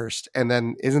take it first. And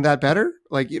then isn't that better?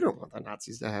 Like, you don't want the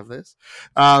Nazis to have this.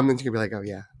 And you can be like, oh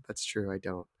yeah, that's true. I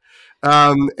don't.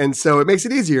 And so it makes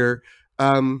it easier. With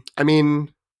oh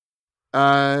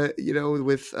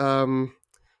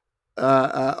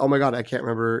my God, I can't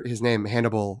remember his name.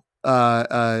 Hannibal,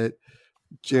 Jyn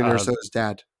Erso's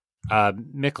dad.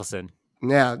 Mikkelsen.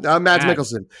 Yeah, Mads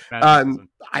Mikkelsen. I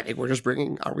think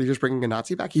aren't we just bringing a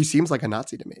Nazi back? He seems like a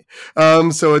Nazi to me.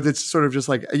 So it's sort of just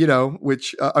like,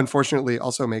 which unfortunately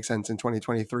also makes sense in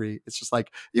 2023. It's just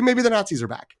like, maybe the Nazis are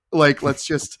back. Like, let's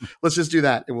just do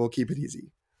that and we'll keep it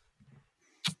easy.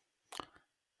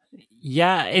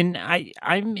 Yeah, and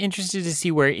I'm interested to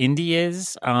see where Indy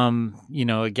is.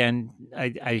 Again,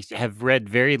 I have read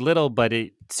very little, but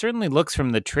it certainly looks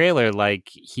from the trailer like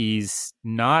he's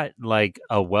not like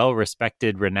a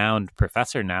well-respected, renowned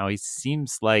professor now. He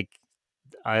seems like,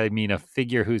 a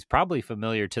figure who's probably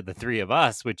familiar to the three of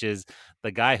us, which is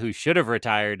the guy who should have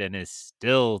retired and is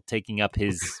still taking up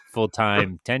his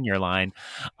full-time tenure line.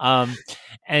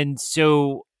 And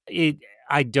so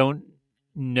I don't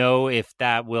know if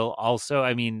that will also,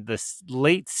 the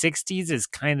late 60s is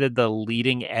kind of the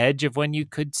leading edge of when you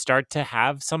could start to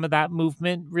have some of that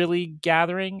movement really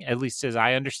gathering, at least as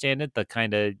I understand it, the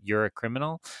kind of you're a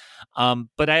criminal.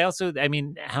 But I also,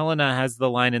 Helena has the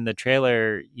line in the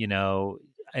trailer,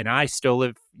 and I stole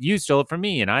it, you stole it from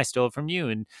me, and I stole it from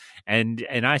you, and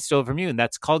I stole it from you, and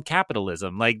that's called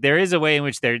capitalism. Like, there is a way in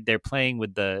which they're playing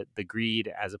with the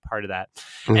greed as a part of that.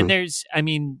 Mm-hmm. And there's,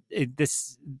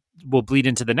 this will bleed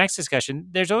into the next discussion.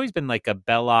 There's always been like a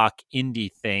Belloc Indy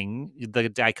thing, the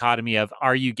dichotomy of,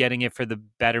 are you getting it for the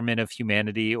betterment of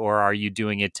humanity, or are you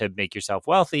doing it to make yourself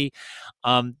wealthy?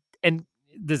 And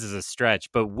this is a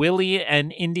stretch, but Willie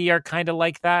and Indy are kind of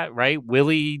like that, right?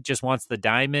 Willie just wants the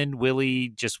diamond. Willie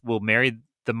just will marry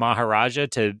the Maharaja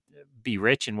to be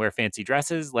rich and wear fancy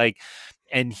dresses.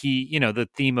 And he, the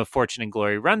theme of fortune and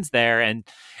glory runs there. And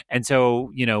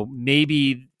so,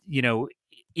 maybe,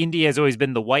 Indy has always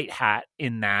been the white hat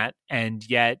in that. And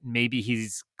yet maybe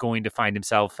he's going to find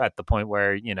himself at the point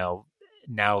where,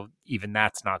 now even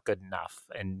that's not good enough,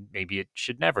 and maybe it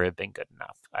should never have been good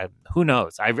enough. Who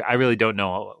knows? I really don't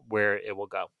know where it will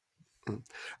go.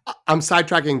 I'm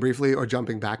sidetracking briefly, or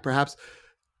jumping back perhaps.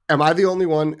 Am I the only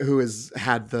one who has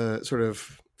had the sort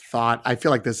of thought, I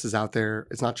feel like this is out there,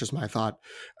 it's not just my thought,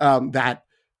 that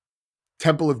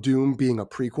Temple of Doom being a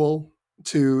prequel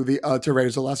to the to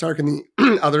Raiders of the Lost Ark and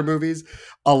the other movies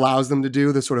allows them to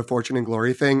do the sort of fortune and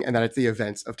glory thing, and that it's the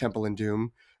events of Temple and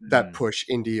Doom that push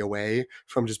Indy away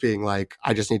from just being like,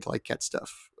 I just need to like get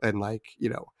stuff and like,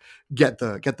 get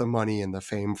the money and the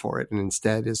fame for it, and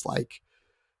instead is like,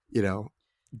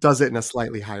 does it in a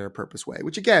slightly higher purpose way,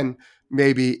 which again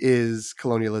maybe is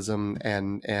colonialism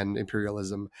and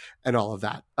imperialism and all of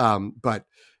that. But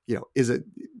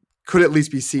could at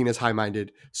least be seen as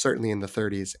high-minded, certainly in the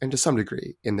 30s and to some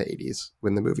degree in the 80s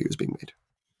when the movie was being made.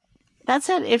 That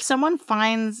said, if someone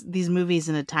finds these movies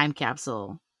in a time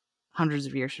capsule hundreds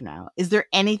of years from now, is there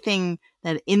anything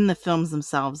that in the films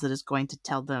themselves that is going to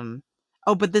tell them,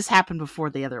 oh, but this happened before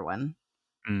the other one?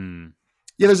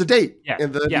 Yeah, there's a date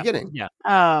in the beginning. Yeah.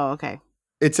 Oh, okay.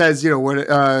 It says,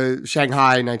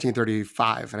 Shanghai,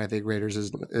 1935, and I think Raiders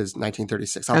is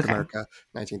 1936. South America,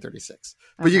 1936.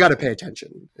 But you got to pay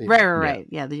attention. Right.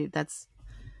 Yeah,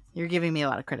 you're giving me a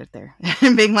lot of credit there,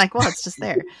 being like, well, it's just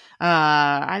there.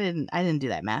 I didn't do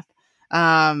that math.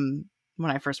 When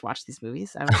I first watched these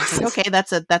movies, I was just like, okay,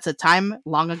 that's a time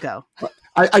long ago.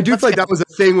 I do feel like that was a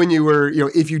thing when you were,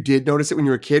 if you did notice it when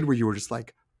you were a kid, where you were just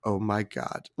like, oh my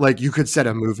God, like you could set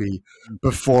a movie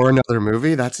before another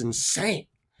movie. That's insane.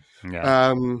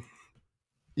 Yeah.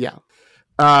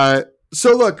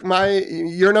 So look,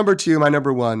 your number two, my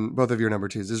number one, both of your number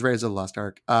twos is Raiders of the Lost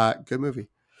Ark. Good movie.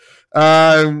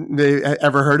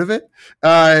 Ever heard of it?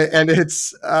 And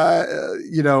it's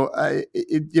again,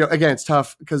 it's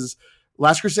tough because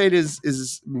Last Crusade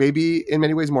is maybe in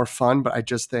many ways more fun, but I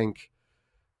just think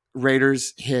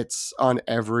Raiders hits on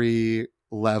every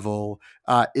level.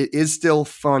 It is still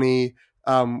funny,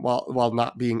 while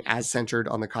not being as centered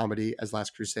on the comedy as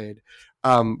Last Crusade,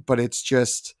 but it's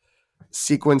just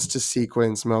sequence to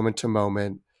sequence, moment to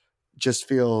moment, just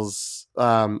feels.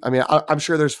 I'm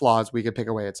sure there's flaws. We could pick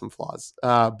away at some flaws,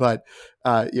 but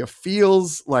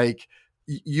feels like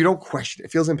you don't question it.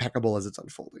 It feels impeccable as it's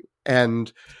unfolding,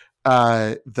 and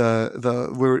the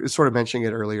we were sort of mentioning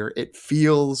it earlier. It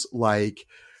feels like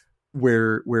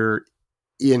we're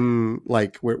in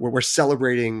like we're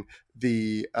celebrating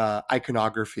the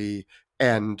iconography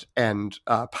and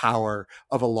power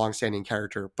of a longstanding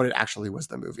character, but it actually was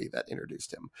the movie that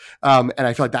introduced him, and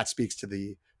I feel like that speaks to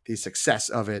the success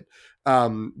of it,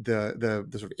 the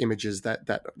sort of images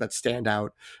that stand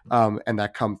out, and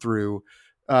that come through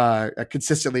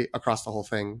consistently across the whole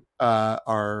thing,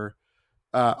 are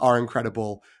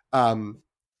incredible.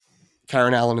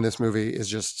 Karen Allen in this movie is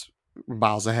just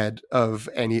miles ahead of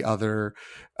any other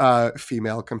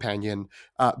female companion.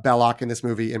 Belloc in this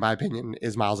movie, in my opinion,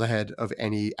 is miles ahead of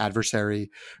any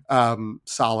adversary.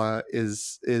 Sala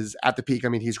is at the peak. I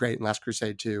mean, he's great in Last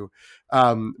Crusade too,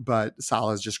 but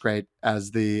Sala is just great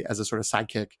as a sort of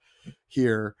sidekick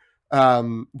here.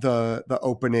 The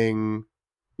opening,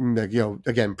 again,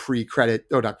 not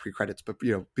pre-credits, but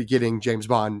beginning James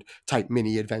Bond type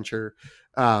mini adventure,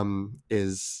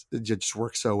 is it just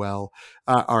works so well.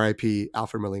 R.I.P.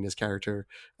 Alfred Molina's character.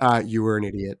 You were an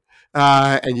idiot, and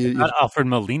I thought Alfred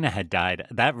Molina had died.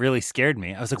 That really scared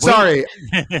me. I was like, wait.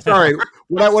 sorry.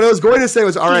 What I was going to say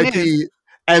was R.I.P.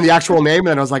 and the actual name, and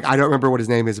then I was like, I don't remember what his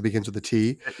name is. It begins with a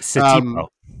T. Satipo.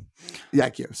 Yeah,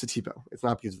 Satipo. It's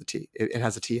not because of the T. It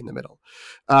has a T in the middle.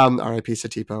 R.I.P.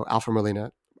 Satipo. Alfred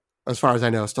Molina, as far as I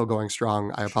know, still going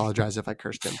strong. I apologize if I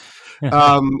cursed him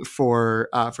for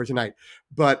tonight.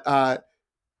 But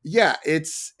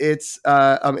it's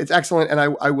excellent, and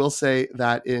I will say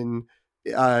that in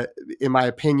my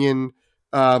opinion,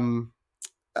 and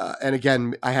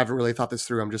again, I haven't really thought this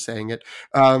through. I'm just saying it,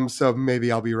 so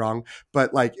maybe I'll be wrong.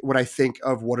 But like when I think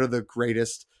of what are the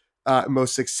greatest,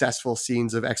 most successful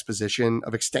scenes of exposition,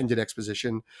 of extended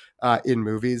exposition, in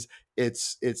movies,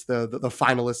 it's the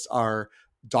finalists are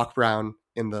Doc Brown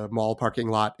in the mall parking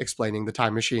lot explaining the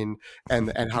time machine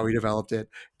and how he developed it,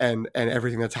 and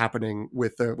everything that's happening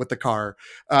with the car,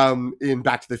 in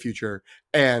Back to the Future,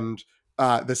 and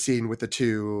the scene with the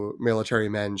two military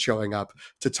men showing up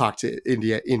to talk to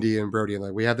Indy and Brody, and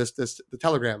like, we have the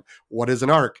telegram. What is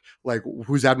an arc? Like,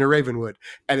 who's Abner Ravenwood?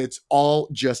 And it's all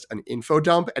just an info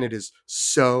dump, and it is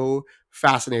so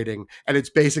fascinating. And it's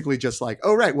basically just like,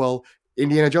 oh right, well,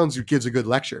 Indiana Jones gives a good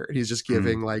lecture, and he's just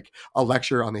giving like a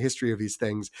lecture on the history of these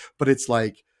things. But it's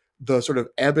like the sort of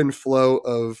ebb and flow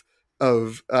of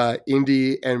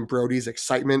Indy and Brody's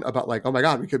excitement about like, oh my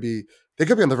god, they could be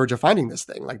on the verge of finding this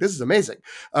thing. Like, this is amazing.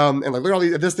 And like, look at all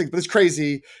this thing, this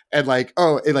crazy. And like,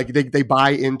 they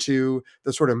buy into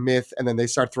the sort of myth, and then they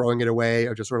start throwing it away,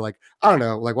 or just sort of like, I don't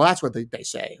know, like, well, that's what they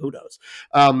say. Who knows?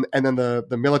 And then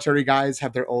the military guys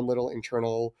have their own little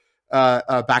internal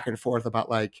back and forth about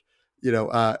like,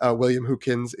 William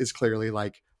Hookins is clearly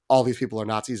like, all these people are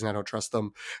Nazis and I don't trust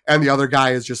them. And the other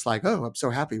guy is just like, oh, I'm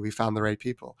so happy we found the right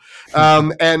people.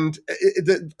 And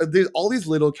there's all these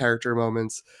little character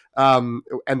moments. And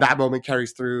that moment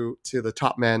carries through to the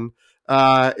top men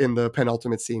in the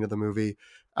penultimate scene of the movie.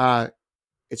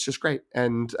 It's just great.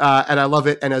 And I love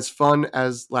it. And as fun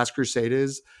as Last Crusade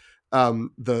is,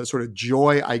 the sort of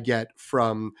joy I get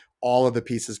from all of the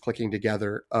pieces clicking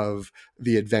together of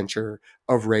the adventure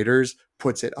of Raiders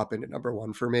puts it up into number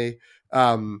one for me.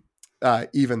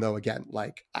 Even though, again,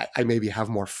 like I maybe have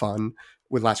more fun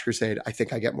with Last Crusade, I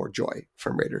think I get more joy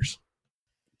from Raiders.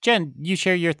 Jen, you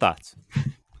share your thoughts.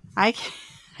 I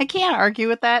can't argue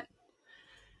with that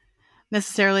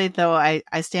necessarily, though.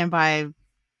 I stand by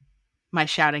my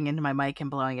shouting into my mic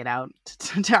and blowing it out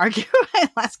to argue why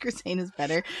Last Crusade is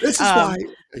better. This is why.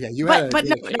 Yeah, no,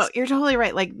 you're totally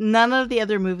right. Like, none of the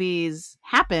other movies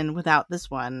happen without this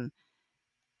one.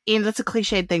 And that's a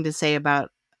cliched thing to say about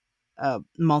a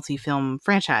multi-film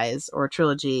franchise or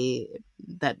I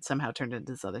that somehow turned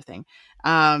into this other thing.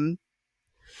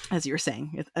 As you were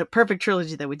saying, it's a perfect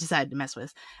trilogy that we decided to mess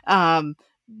with.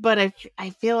 But I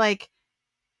feel like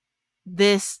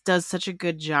this does such a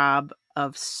good job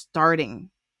of starting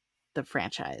the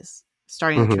franchise,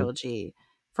 starting the trilogy,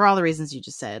 for all the reasons you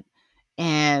just said.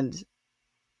 And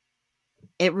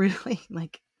it really,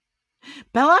 like,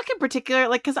 Belloc in particular,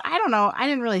 like, because I don't know, I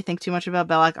didn't really think too much about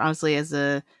Belloc, honestly, as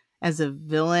a as a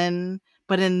villain,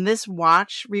 but in this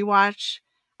rewatch,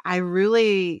 I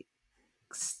really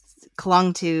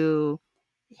clung to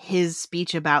his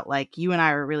speech about like, you and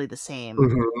I are really the same.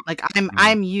 Mhm. Like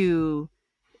I'm you,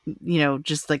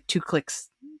 just like 2 clicks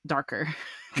darker,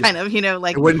 kind of,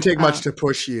 like It wouldn't take much to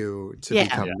push you to yeah.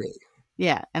 become me.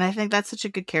 Yeah, and I think that's such a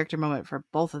good character moment for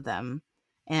both of them,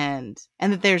 and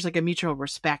that there's like a mutual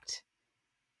respect.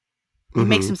 It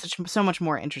makes him so much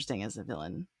more interesting as a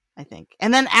villain, I think.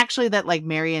 And then actually that like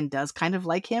Marion does kind of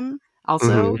like him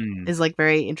also is like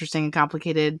very interesting and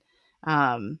complicated,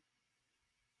 because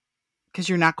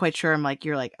you're not quite sure.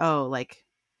 You're like, oh, like,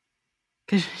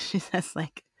 because she says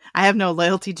like, I have no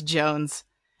loyalty to Jones.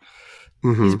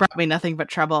 He's brought me nothing but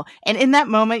trouble. And in that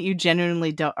moment, you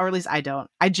genuinely don't, or at least I don't.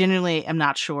 I genuinely am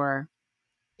not sure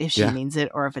if she means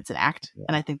it or if it's an act.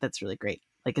 And I think that's really great.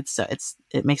 Like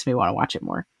it makes me want to watch it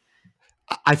more.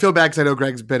 I feel bad because I know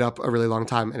Greg's been up a really long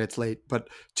time and it's late, but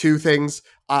 2 things.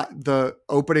 The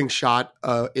opening shot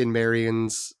in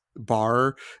Marion's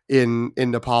bar in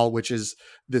Nepal, which is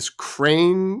this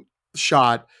crane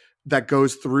shot that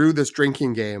goes through this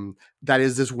drinking game that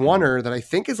is this oneer that I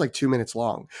think is like 2 minutes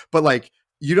long, but like,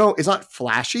 it's not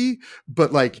flashy,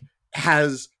 but like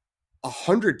has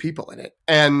 100 people in it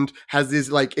and has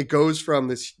this like, it goes from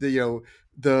this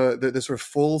the sort of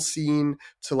full scene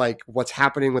to like what's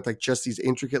happening with like just these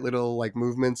intricate little like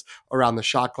movements around the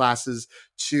shot glasses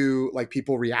to like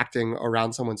people reacting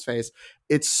around someone's face.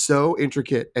 It's so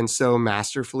intricate and so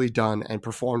masterfully done and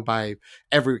performed by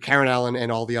Karen Allen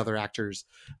and all the other actors.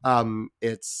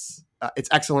 It's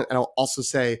excellent. And I'll also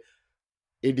say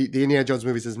the Indiana Jones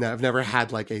movies have never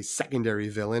had like a secondary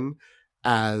villain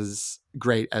as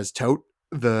great as Tote,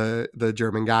 the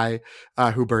German guy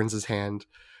who burns his hand.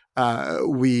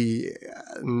 We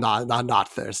not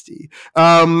thirsty.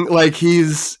 Like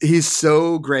he's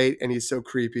so great and he's so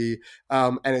creepy.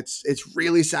 And it's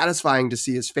really satisfying to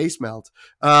see his face melt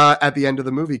at the end of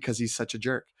the movie because he's such a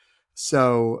jerk.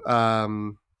 So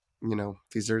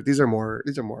these are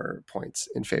more points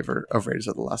in favor of Raiders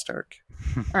of the Lost Ark.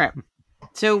 All right.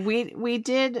 So we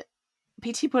did,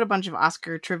 PT put a bunch of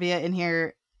Oscar trivia in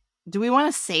here. Do we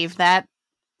want to save that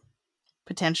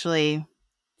potentially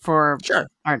for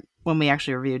when we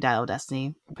actually review Dial of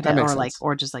Destiny,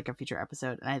 or just like a future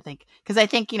episode? And I think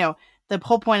the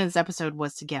whole point of this episode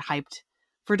was to get hyped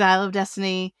for Dial of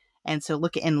Destiny, and so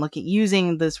look at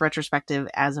using this retrospective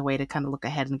as a way to kind of look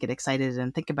ahead and get excited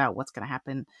and think about what's going to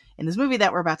happen in this movie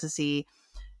that we're about to see.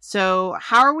 So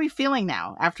how are we feeling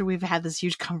now after we've had this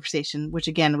huge conversation, which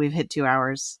again, we've hit 2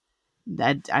 hours.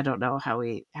 I don't know how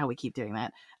we keep doing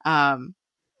that.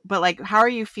 But like, how are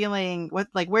you feeling?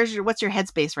 What's your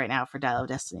headspace right now for Dial of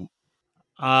Destiny?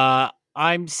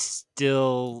 I'm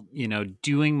still,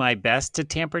 doing my best to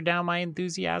tamper down my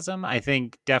enthusiasm. I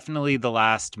think definitely the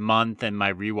last month and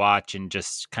my rewatch and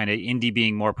just kind of Indy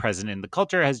being more present in the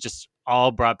culture has just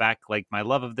all brought back like my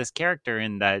love of this character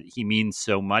and that he means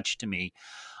so much to me.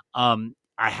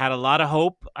 I had a lot of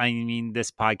hope. I mean,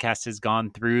 this podcast has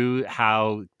gone through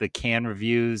how the Cannes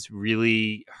reviews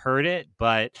really hurt it,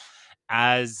 but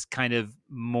as kind of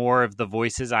more of the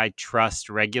voices I trust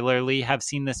regularly have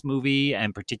seen this movie,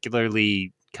 and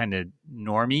particularly kind of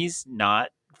normies, not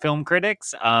film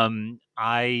critics,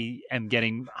 I am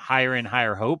getting higher and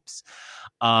higher hopes.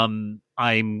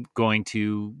 I'm going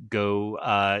to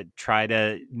go try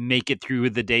to make it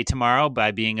through the day tomorrow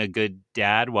by being a good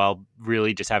dad while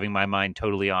really just having my mind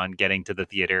totally on getting to the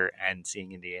theater and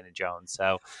seeing Indiana Jones.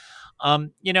 So,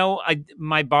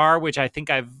 my bar, which I think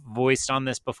I've voiced on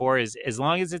this before, is as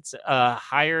long as it's a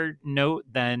higher note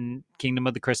than Kingdom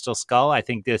of the Crystal Skull, I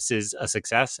think this is a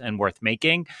success and worth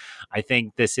making. I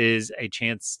think this is a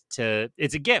chance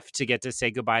it's a gift to get to say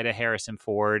goodbye to Harrison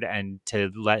Ford and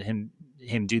to let him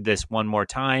do this one more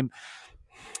time.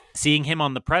 Seeing him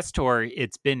on the press tour,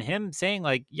 it's been him saying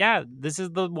like, yeah, this is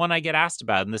the one I get asked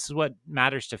about. And this is what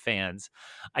matters to fans.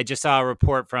 I just saw a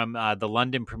report from the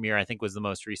London premiere, I think was the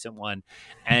most recent one.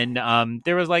 And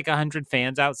there was like 100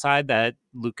 fans outside that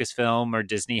Lucasfilm or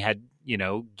Disney had,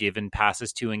 given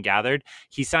passes to and gathered.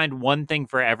 He signed one thing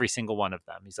for every single one of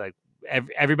them. He's like,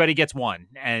 everybody gets one,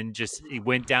 and just he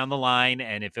went down the line.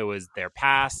 And if it was their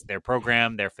pass, their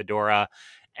program, their fedora,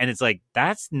 and it's like,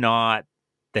 that's not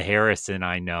the Harrison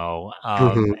I know.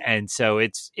 And so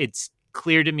it's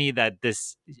clear to me that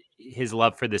his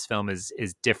love for this film is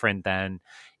different than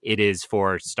it is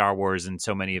for Star Wars and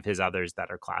so many of his others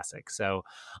that are classic. So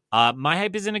my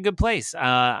hype is in a good place.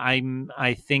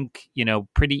 I think,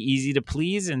 pretty easy to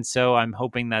please. And so I'm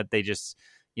hoping that they just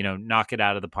knock it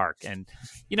out of the park. And,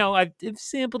 I've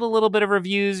sampled a little bit of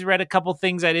reviews, read a couple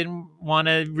things I didn't want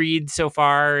to read so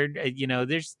far.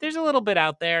 There's a little bit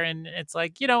out there, and it's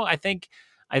like, I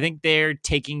think they're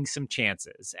taking some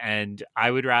chances, and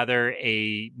I would rather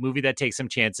a movie that takes some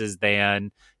chances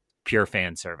than pure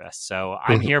fan service. So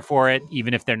I'm here for it,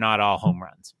 even if they're not all home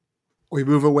runs. We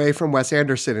move away from Wes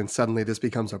Anderson and suddenly this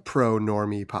becomes a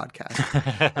pro-normie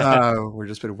podcast. We've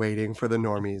just been waiting for the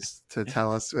normies to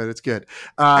tell us that it's good.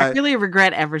 I really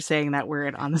regret ever saying that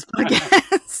word on this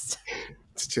podcast.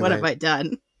 What have I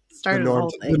done? Started the whole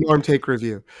thing. The norm take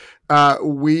review. I'm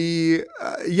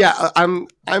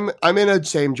in a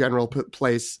same general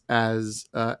place as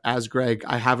Greg.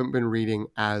 I haven't been reading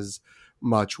as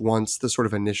much. Once the sort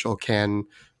of initial Cannes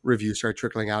reviews started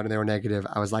trickling out and they were negative,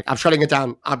 I was like, I'm shutting it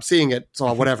down. I'm seeing it.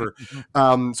 So whatever. So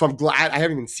I'm glad I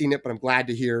haven't even seen it, but I'm glad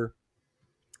to hear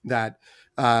that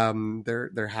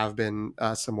there have been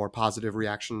some more positive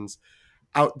reactions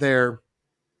out there.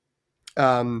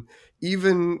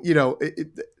 Even,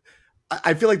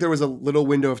 I feel like there was a little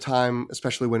window of time,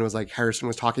 especially when it was like Harrison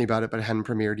was talking about it, but it hadn't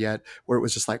premiered yet, where it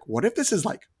was just like, what if this is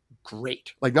like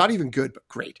great? Like not even good, but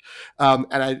great.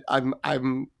 And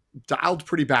I'm dialed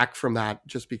pretty back from that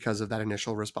just because of that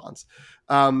initial response.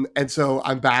 And so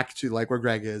I'm back to like where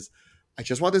Greg is. I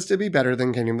just want this to be better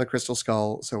than Kingdom of the Crystal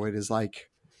Skull. So it is like,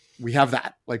 we have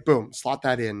that, like, boom, slot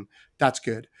that in. That's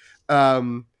good.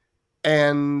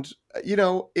 And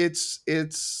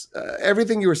it's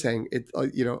everything you were saying. I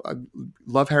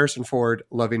love Harrison Ford,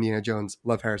 love Indiana Jones,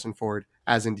 love Harrison Ford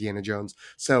as Indiana Jones.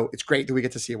 So it's great that we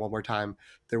get to see it one more time.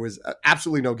 There was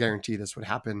absolutely no guarantee this would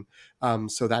happen.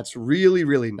 So that's really,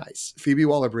 really nice. Phoebe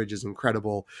Waller-Bridge is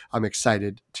incredible. I'm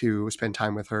excited to spend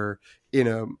time with her in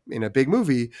a big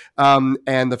movie.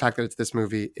 And the fact that it's this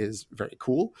movie is very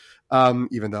cool.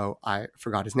 Even though I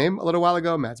forgot his name a little while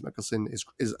ago, Mads Mikkelsen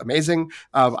is amazing.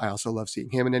 I also love seeing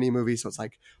him in any movie. So it's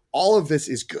like, all of this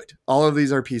is good. All of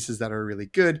these are pieces that are really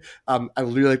good. I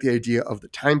really like the idea of the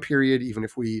time period, even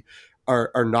if we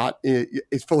are not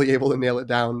is fully able to nail it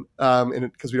down,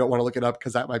 because we don't want to look it up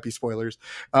because that might be spoilers.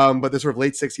 But the sort of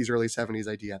late 60s, early 70s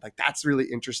idea, like that's really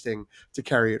interesting to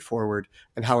carry it forward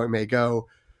and how it may go.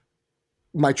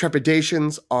 My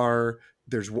trepidations are,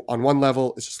 there's on one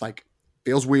level, it's just like,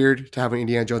 feels weird to have an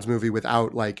Indiana Jones movie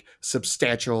without like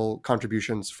substantial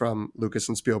contributions from Lucas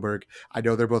and Spielberg. I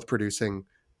know they're both producing,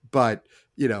 but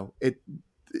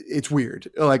it's weird.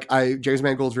 Like James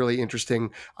Mangold's really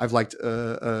interesting. I've liked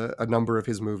a number of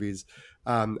his movies.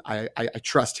 I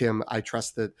trust him. I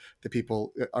trust that the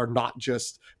people are not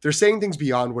just, they're saying things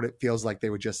beyond what it feels like they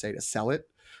would just say to sell it.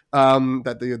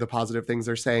 That the positive things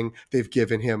they're saying, they've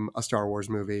given him a Star Wars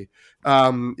movie.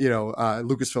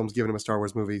 Lucasfilm's given him a Star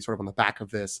Wars movie sort of on the back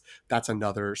of this. That's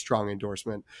another strong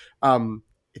endorsement.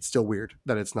 It's still weird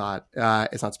that it's not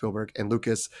Spielberg and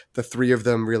Lucas. The three of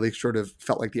them really sort of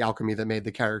felt like the alchemy that made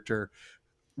the character.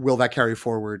 Will that carry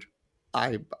forward?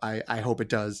 I hope it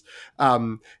does.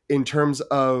 In terms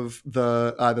of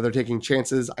that they're taking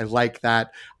chances, I like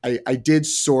that. I did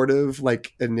sort of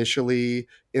like initially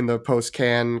in the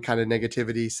post-Cannes kind of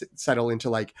negativity settle into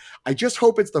like, I just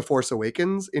hope it's The Force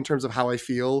Awakens in terms of how I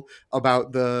feel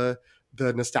about the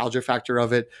nostalgia factor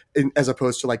of it, as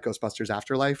opposed to like Ghostbusters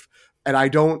Afterlife. And I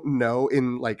don't know,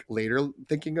 in like later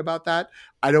thinking about that,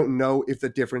 I don't know if the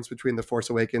difference between The Force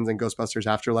Awakens and Ghostbusters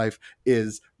Afterlife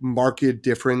is marked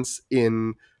difference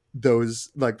in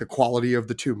those, like the quality of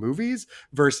the two movies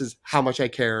versus how much I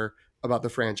care about the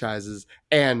franchises,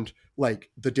 and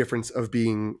like the difference of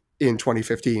being in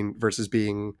 2015 versus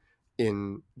being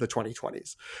in the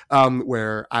 2020s,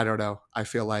 where I don't know, I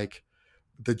feel like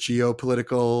the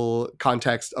geopolitical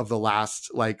context of the last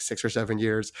like 6 or 7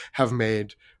 years have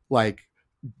made like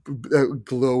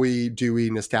glowy, dewy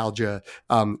nostalgia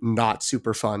not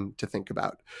super fun to think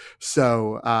about.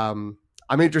 So I'm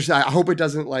interested. I hope it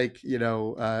doesn't like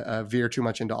veer too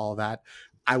much into all of that.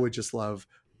 I would just love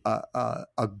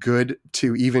a good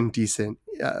to even decent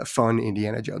fun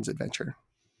Indiana Jones adventure.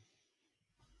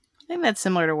 I think that's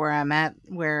similar to where I'm at,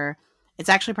 where it's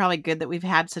actually probably good that we've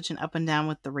had such an up and down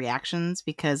with the reactions,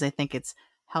 because I think it's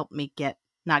helped me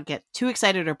not get too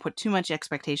excited or put too much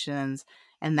expectations.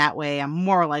 And that way I'm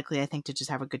more likely, I think, to just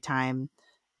have a good time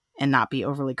and not be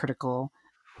overly critical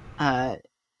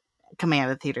coming out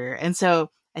of the theater. And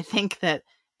so I think that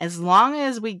as long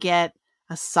as we get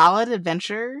a solid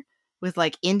adventure with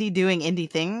like Indy doing Indy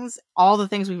things, all the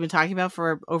things we've been talking about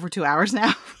for over 2 hours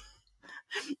now,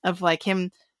 of like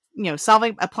him,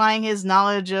 applying his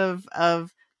knowledge of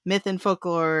myth and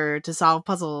folklore to solve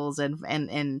puzzles,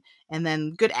 and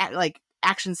then good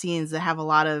action scenes that have a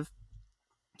lot of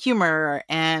humor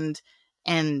and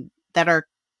that are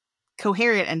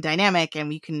coherent and dynamic, and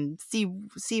we can see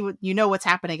what, what's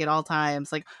happening at all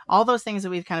times. Like all those things that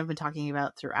we've kind of been talking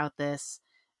about throughout this.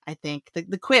 I think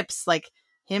the quips, like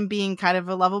him being kind of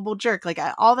a lovable jerk, like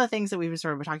all the things that we've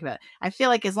sort of been talking about. I feel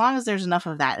like as long as there's enough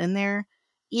of that in there,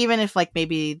 even if like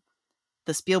maybe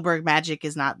the Spielberg magic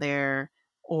is not there,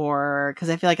 or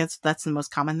because I feel like that's the most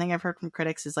common thing I've heard from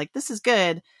critics is like, this is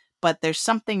good, but there's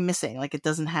something missing. Like it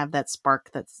doesn't have that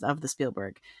spark that's of the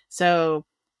Spielberg. So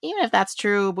even if that's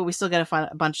true, but we still get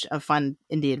a bunch of fun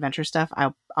indie adventure stuff,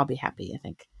 I'll be happy, I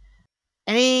think.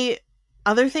 Any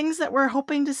other things that we're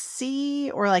hoping to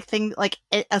see, or like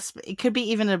it could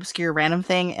be even an obscure random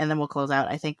thing, and then we'll close out,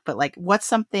 I think. But like, what's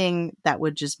something that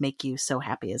would just make you so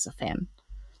happy as a fan?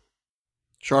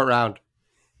 Short Round.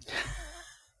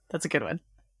 That's a good one.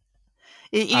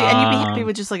 And you'd be happy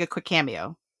with just like a quick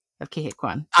cameo of Ki-hye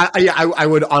Kwan. I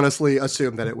would honestly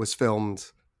assume that it was filmed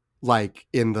like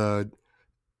in the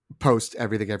post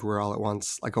Everything Everywhere All at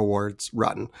Once, like awards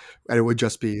run, and it would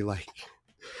just be like,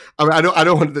 I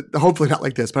don't want to, hopefully not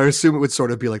like this, but I assume it would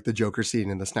sort of be like the Joker scene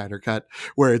in the Snyder Cut,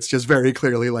 where it's just very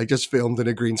clearly like just filmed in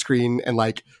a green screen and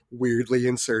like weirdly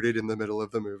inserted in the middle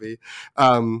of the movie.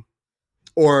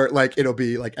 Or like it'll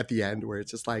be like at the end where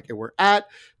it's just like, and we're at,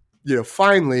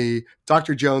 finally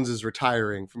Dr. Jones is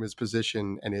retiring from his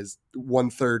position and his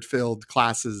 1/3 filled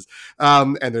classes.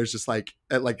 And there's just like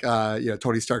at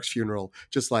Tony Stark's funeral,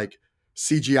 just like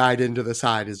CGI'd into the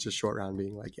side is just Short Round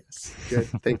being like, yes, good,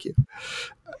 thank you.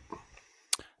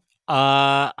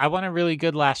 I want a really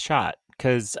good last shot,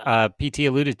 because PT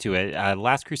alluded to it.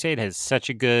 Last Crusade has such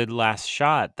a good last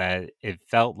shot that it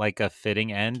felt like a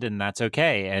fitting end, and that's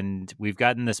okay. And we've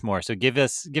gotten this more. So give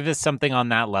us something on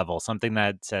that level, something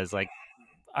that says like,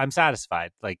 I'm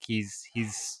satisfied. Like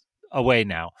he's away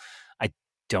now. I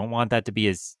don't want that to be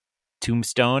his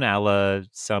tombstone a la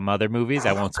some other movies.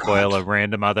 I won't spoil a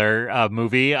random other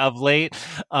movie of late.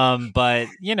 But I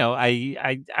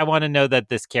want to know that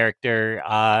this character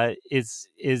is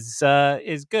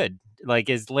good.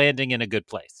 Like is landing in a good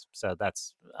place. So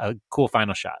that's a cool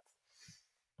final shot.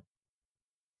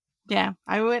 Yeah,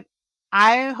 I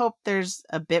hope there's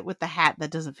a bit with the hat that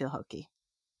doesn't feel hokey.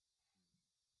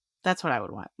 That's what I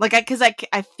would want. Like, because I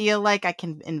feel like I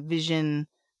can envision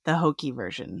the hokey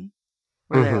version.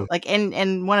 Where they're like,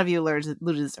 and one of you alluded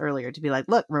this earlier to be like,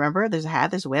 look, remember, there's a hat,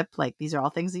 there's a whip. Like, these are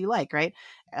all things that you like, right?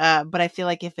 But I feel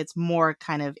like if it's more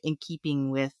kind of in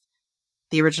keeping with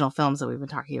the original films that we've been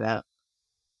talking about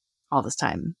all this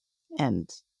time, and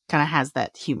kind of has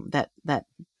that that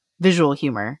visual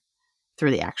humor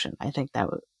through the action, I think that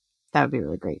would be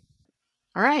really great.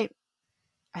 All right,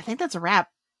 I think that's a wrap.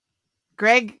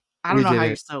 Greg, I don't know how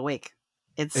you're still awake.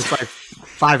 It's like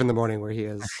 5 a.m. where he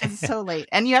is. It's so late,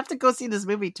 and you have to go see this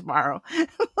movie tomorrow.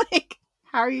 Like,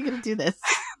 how are you going to do this?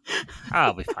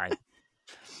 I'll be fine.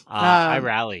 I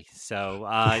rally. So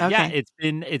okay. Yeah,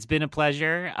 it's been a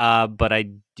pleasure. But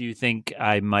I do think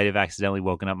I might have accidentally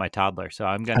woken up my toddler. So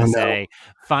I'm going to say,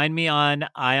 find me on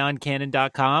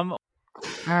ioncanon.com. All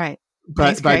right.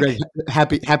 Bye, Greg.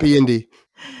 Happy indie.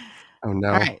 Oh no.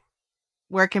 All right.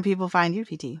 Where can people find you,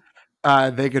 PT?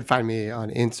 They could find me on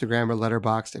Instagram or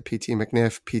Letterboxd at PT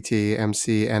McNiff,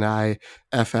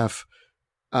 PTMCNIFF.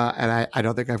 And I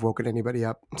don't think I've woken anybody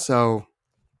up. So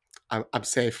I'm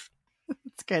safe.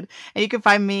 That's good. And you can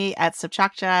find me at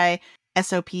Sopchakchai,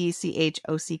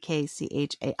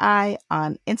 SOPCHOCKCHAI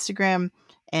on Instagram,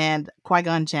 and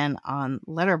Qui-Gon Jen on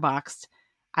Letterboxd.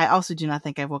 I also do not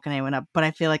think I've woken anyone up, but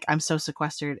I feel like I'm so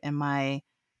sequestered in my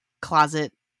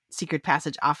closet secret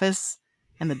passage office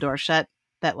and the door shut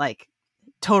that like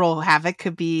total havoc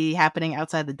could be happening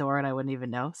outside the door and I wouldn't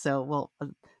even know. So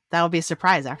that will be a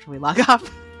surprise after we log off.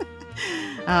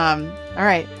 All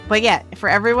right. But yeah, for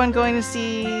everyone going to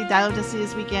see Dial of Destiny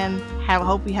this weekend,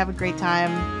 hope you have a great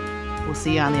time. We'll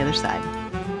see you on the other side.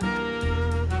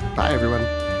 Bye, everyone.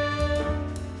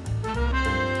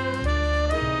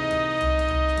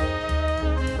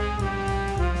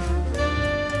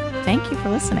 Thank you for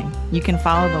listening. You can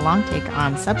follow The Long Take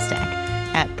on Substack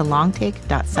at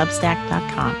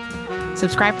thelongtake.substack.com.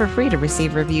 Subscribe for free to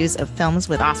receive reviews of films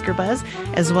with Oscar buzz,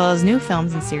 as well as new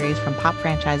films and series from pop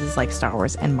franchises like Star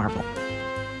Wars and Marvel.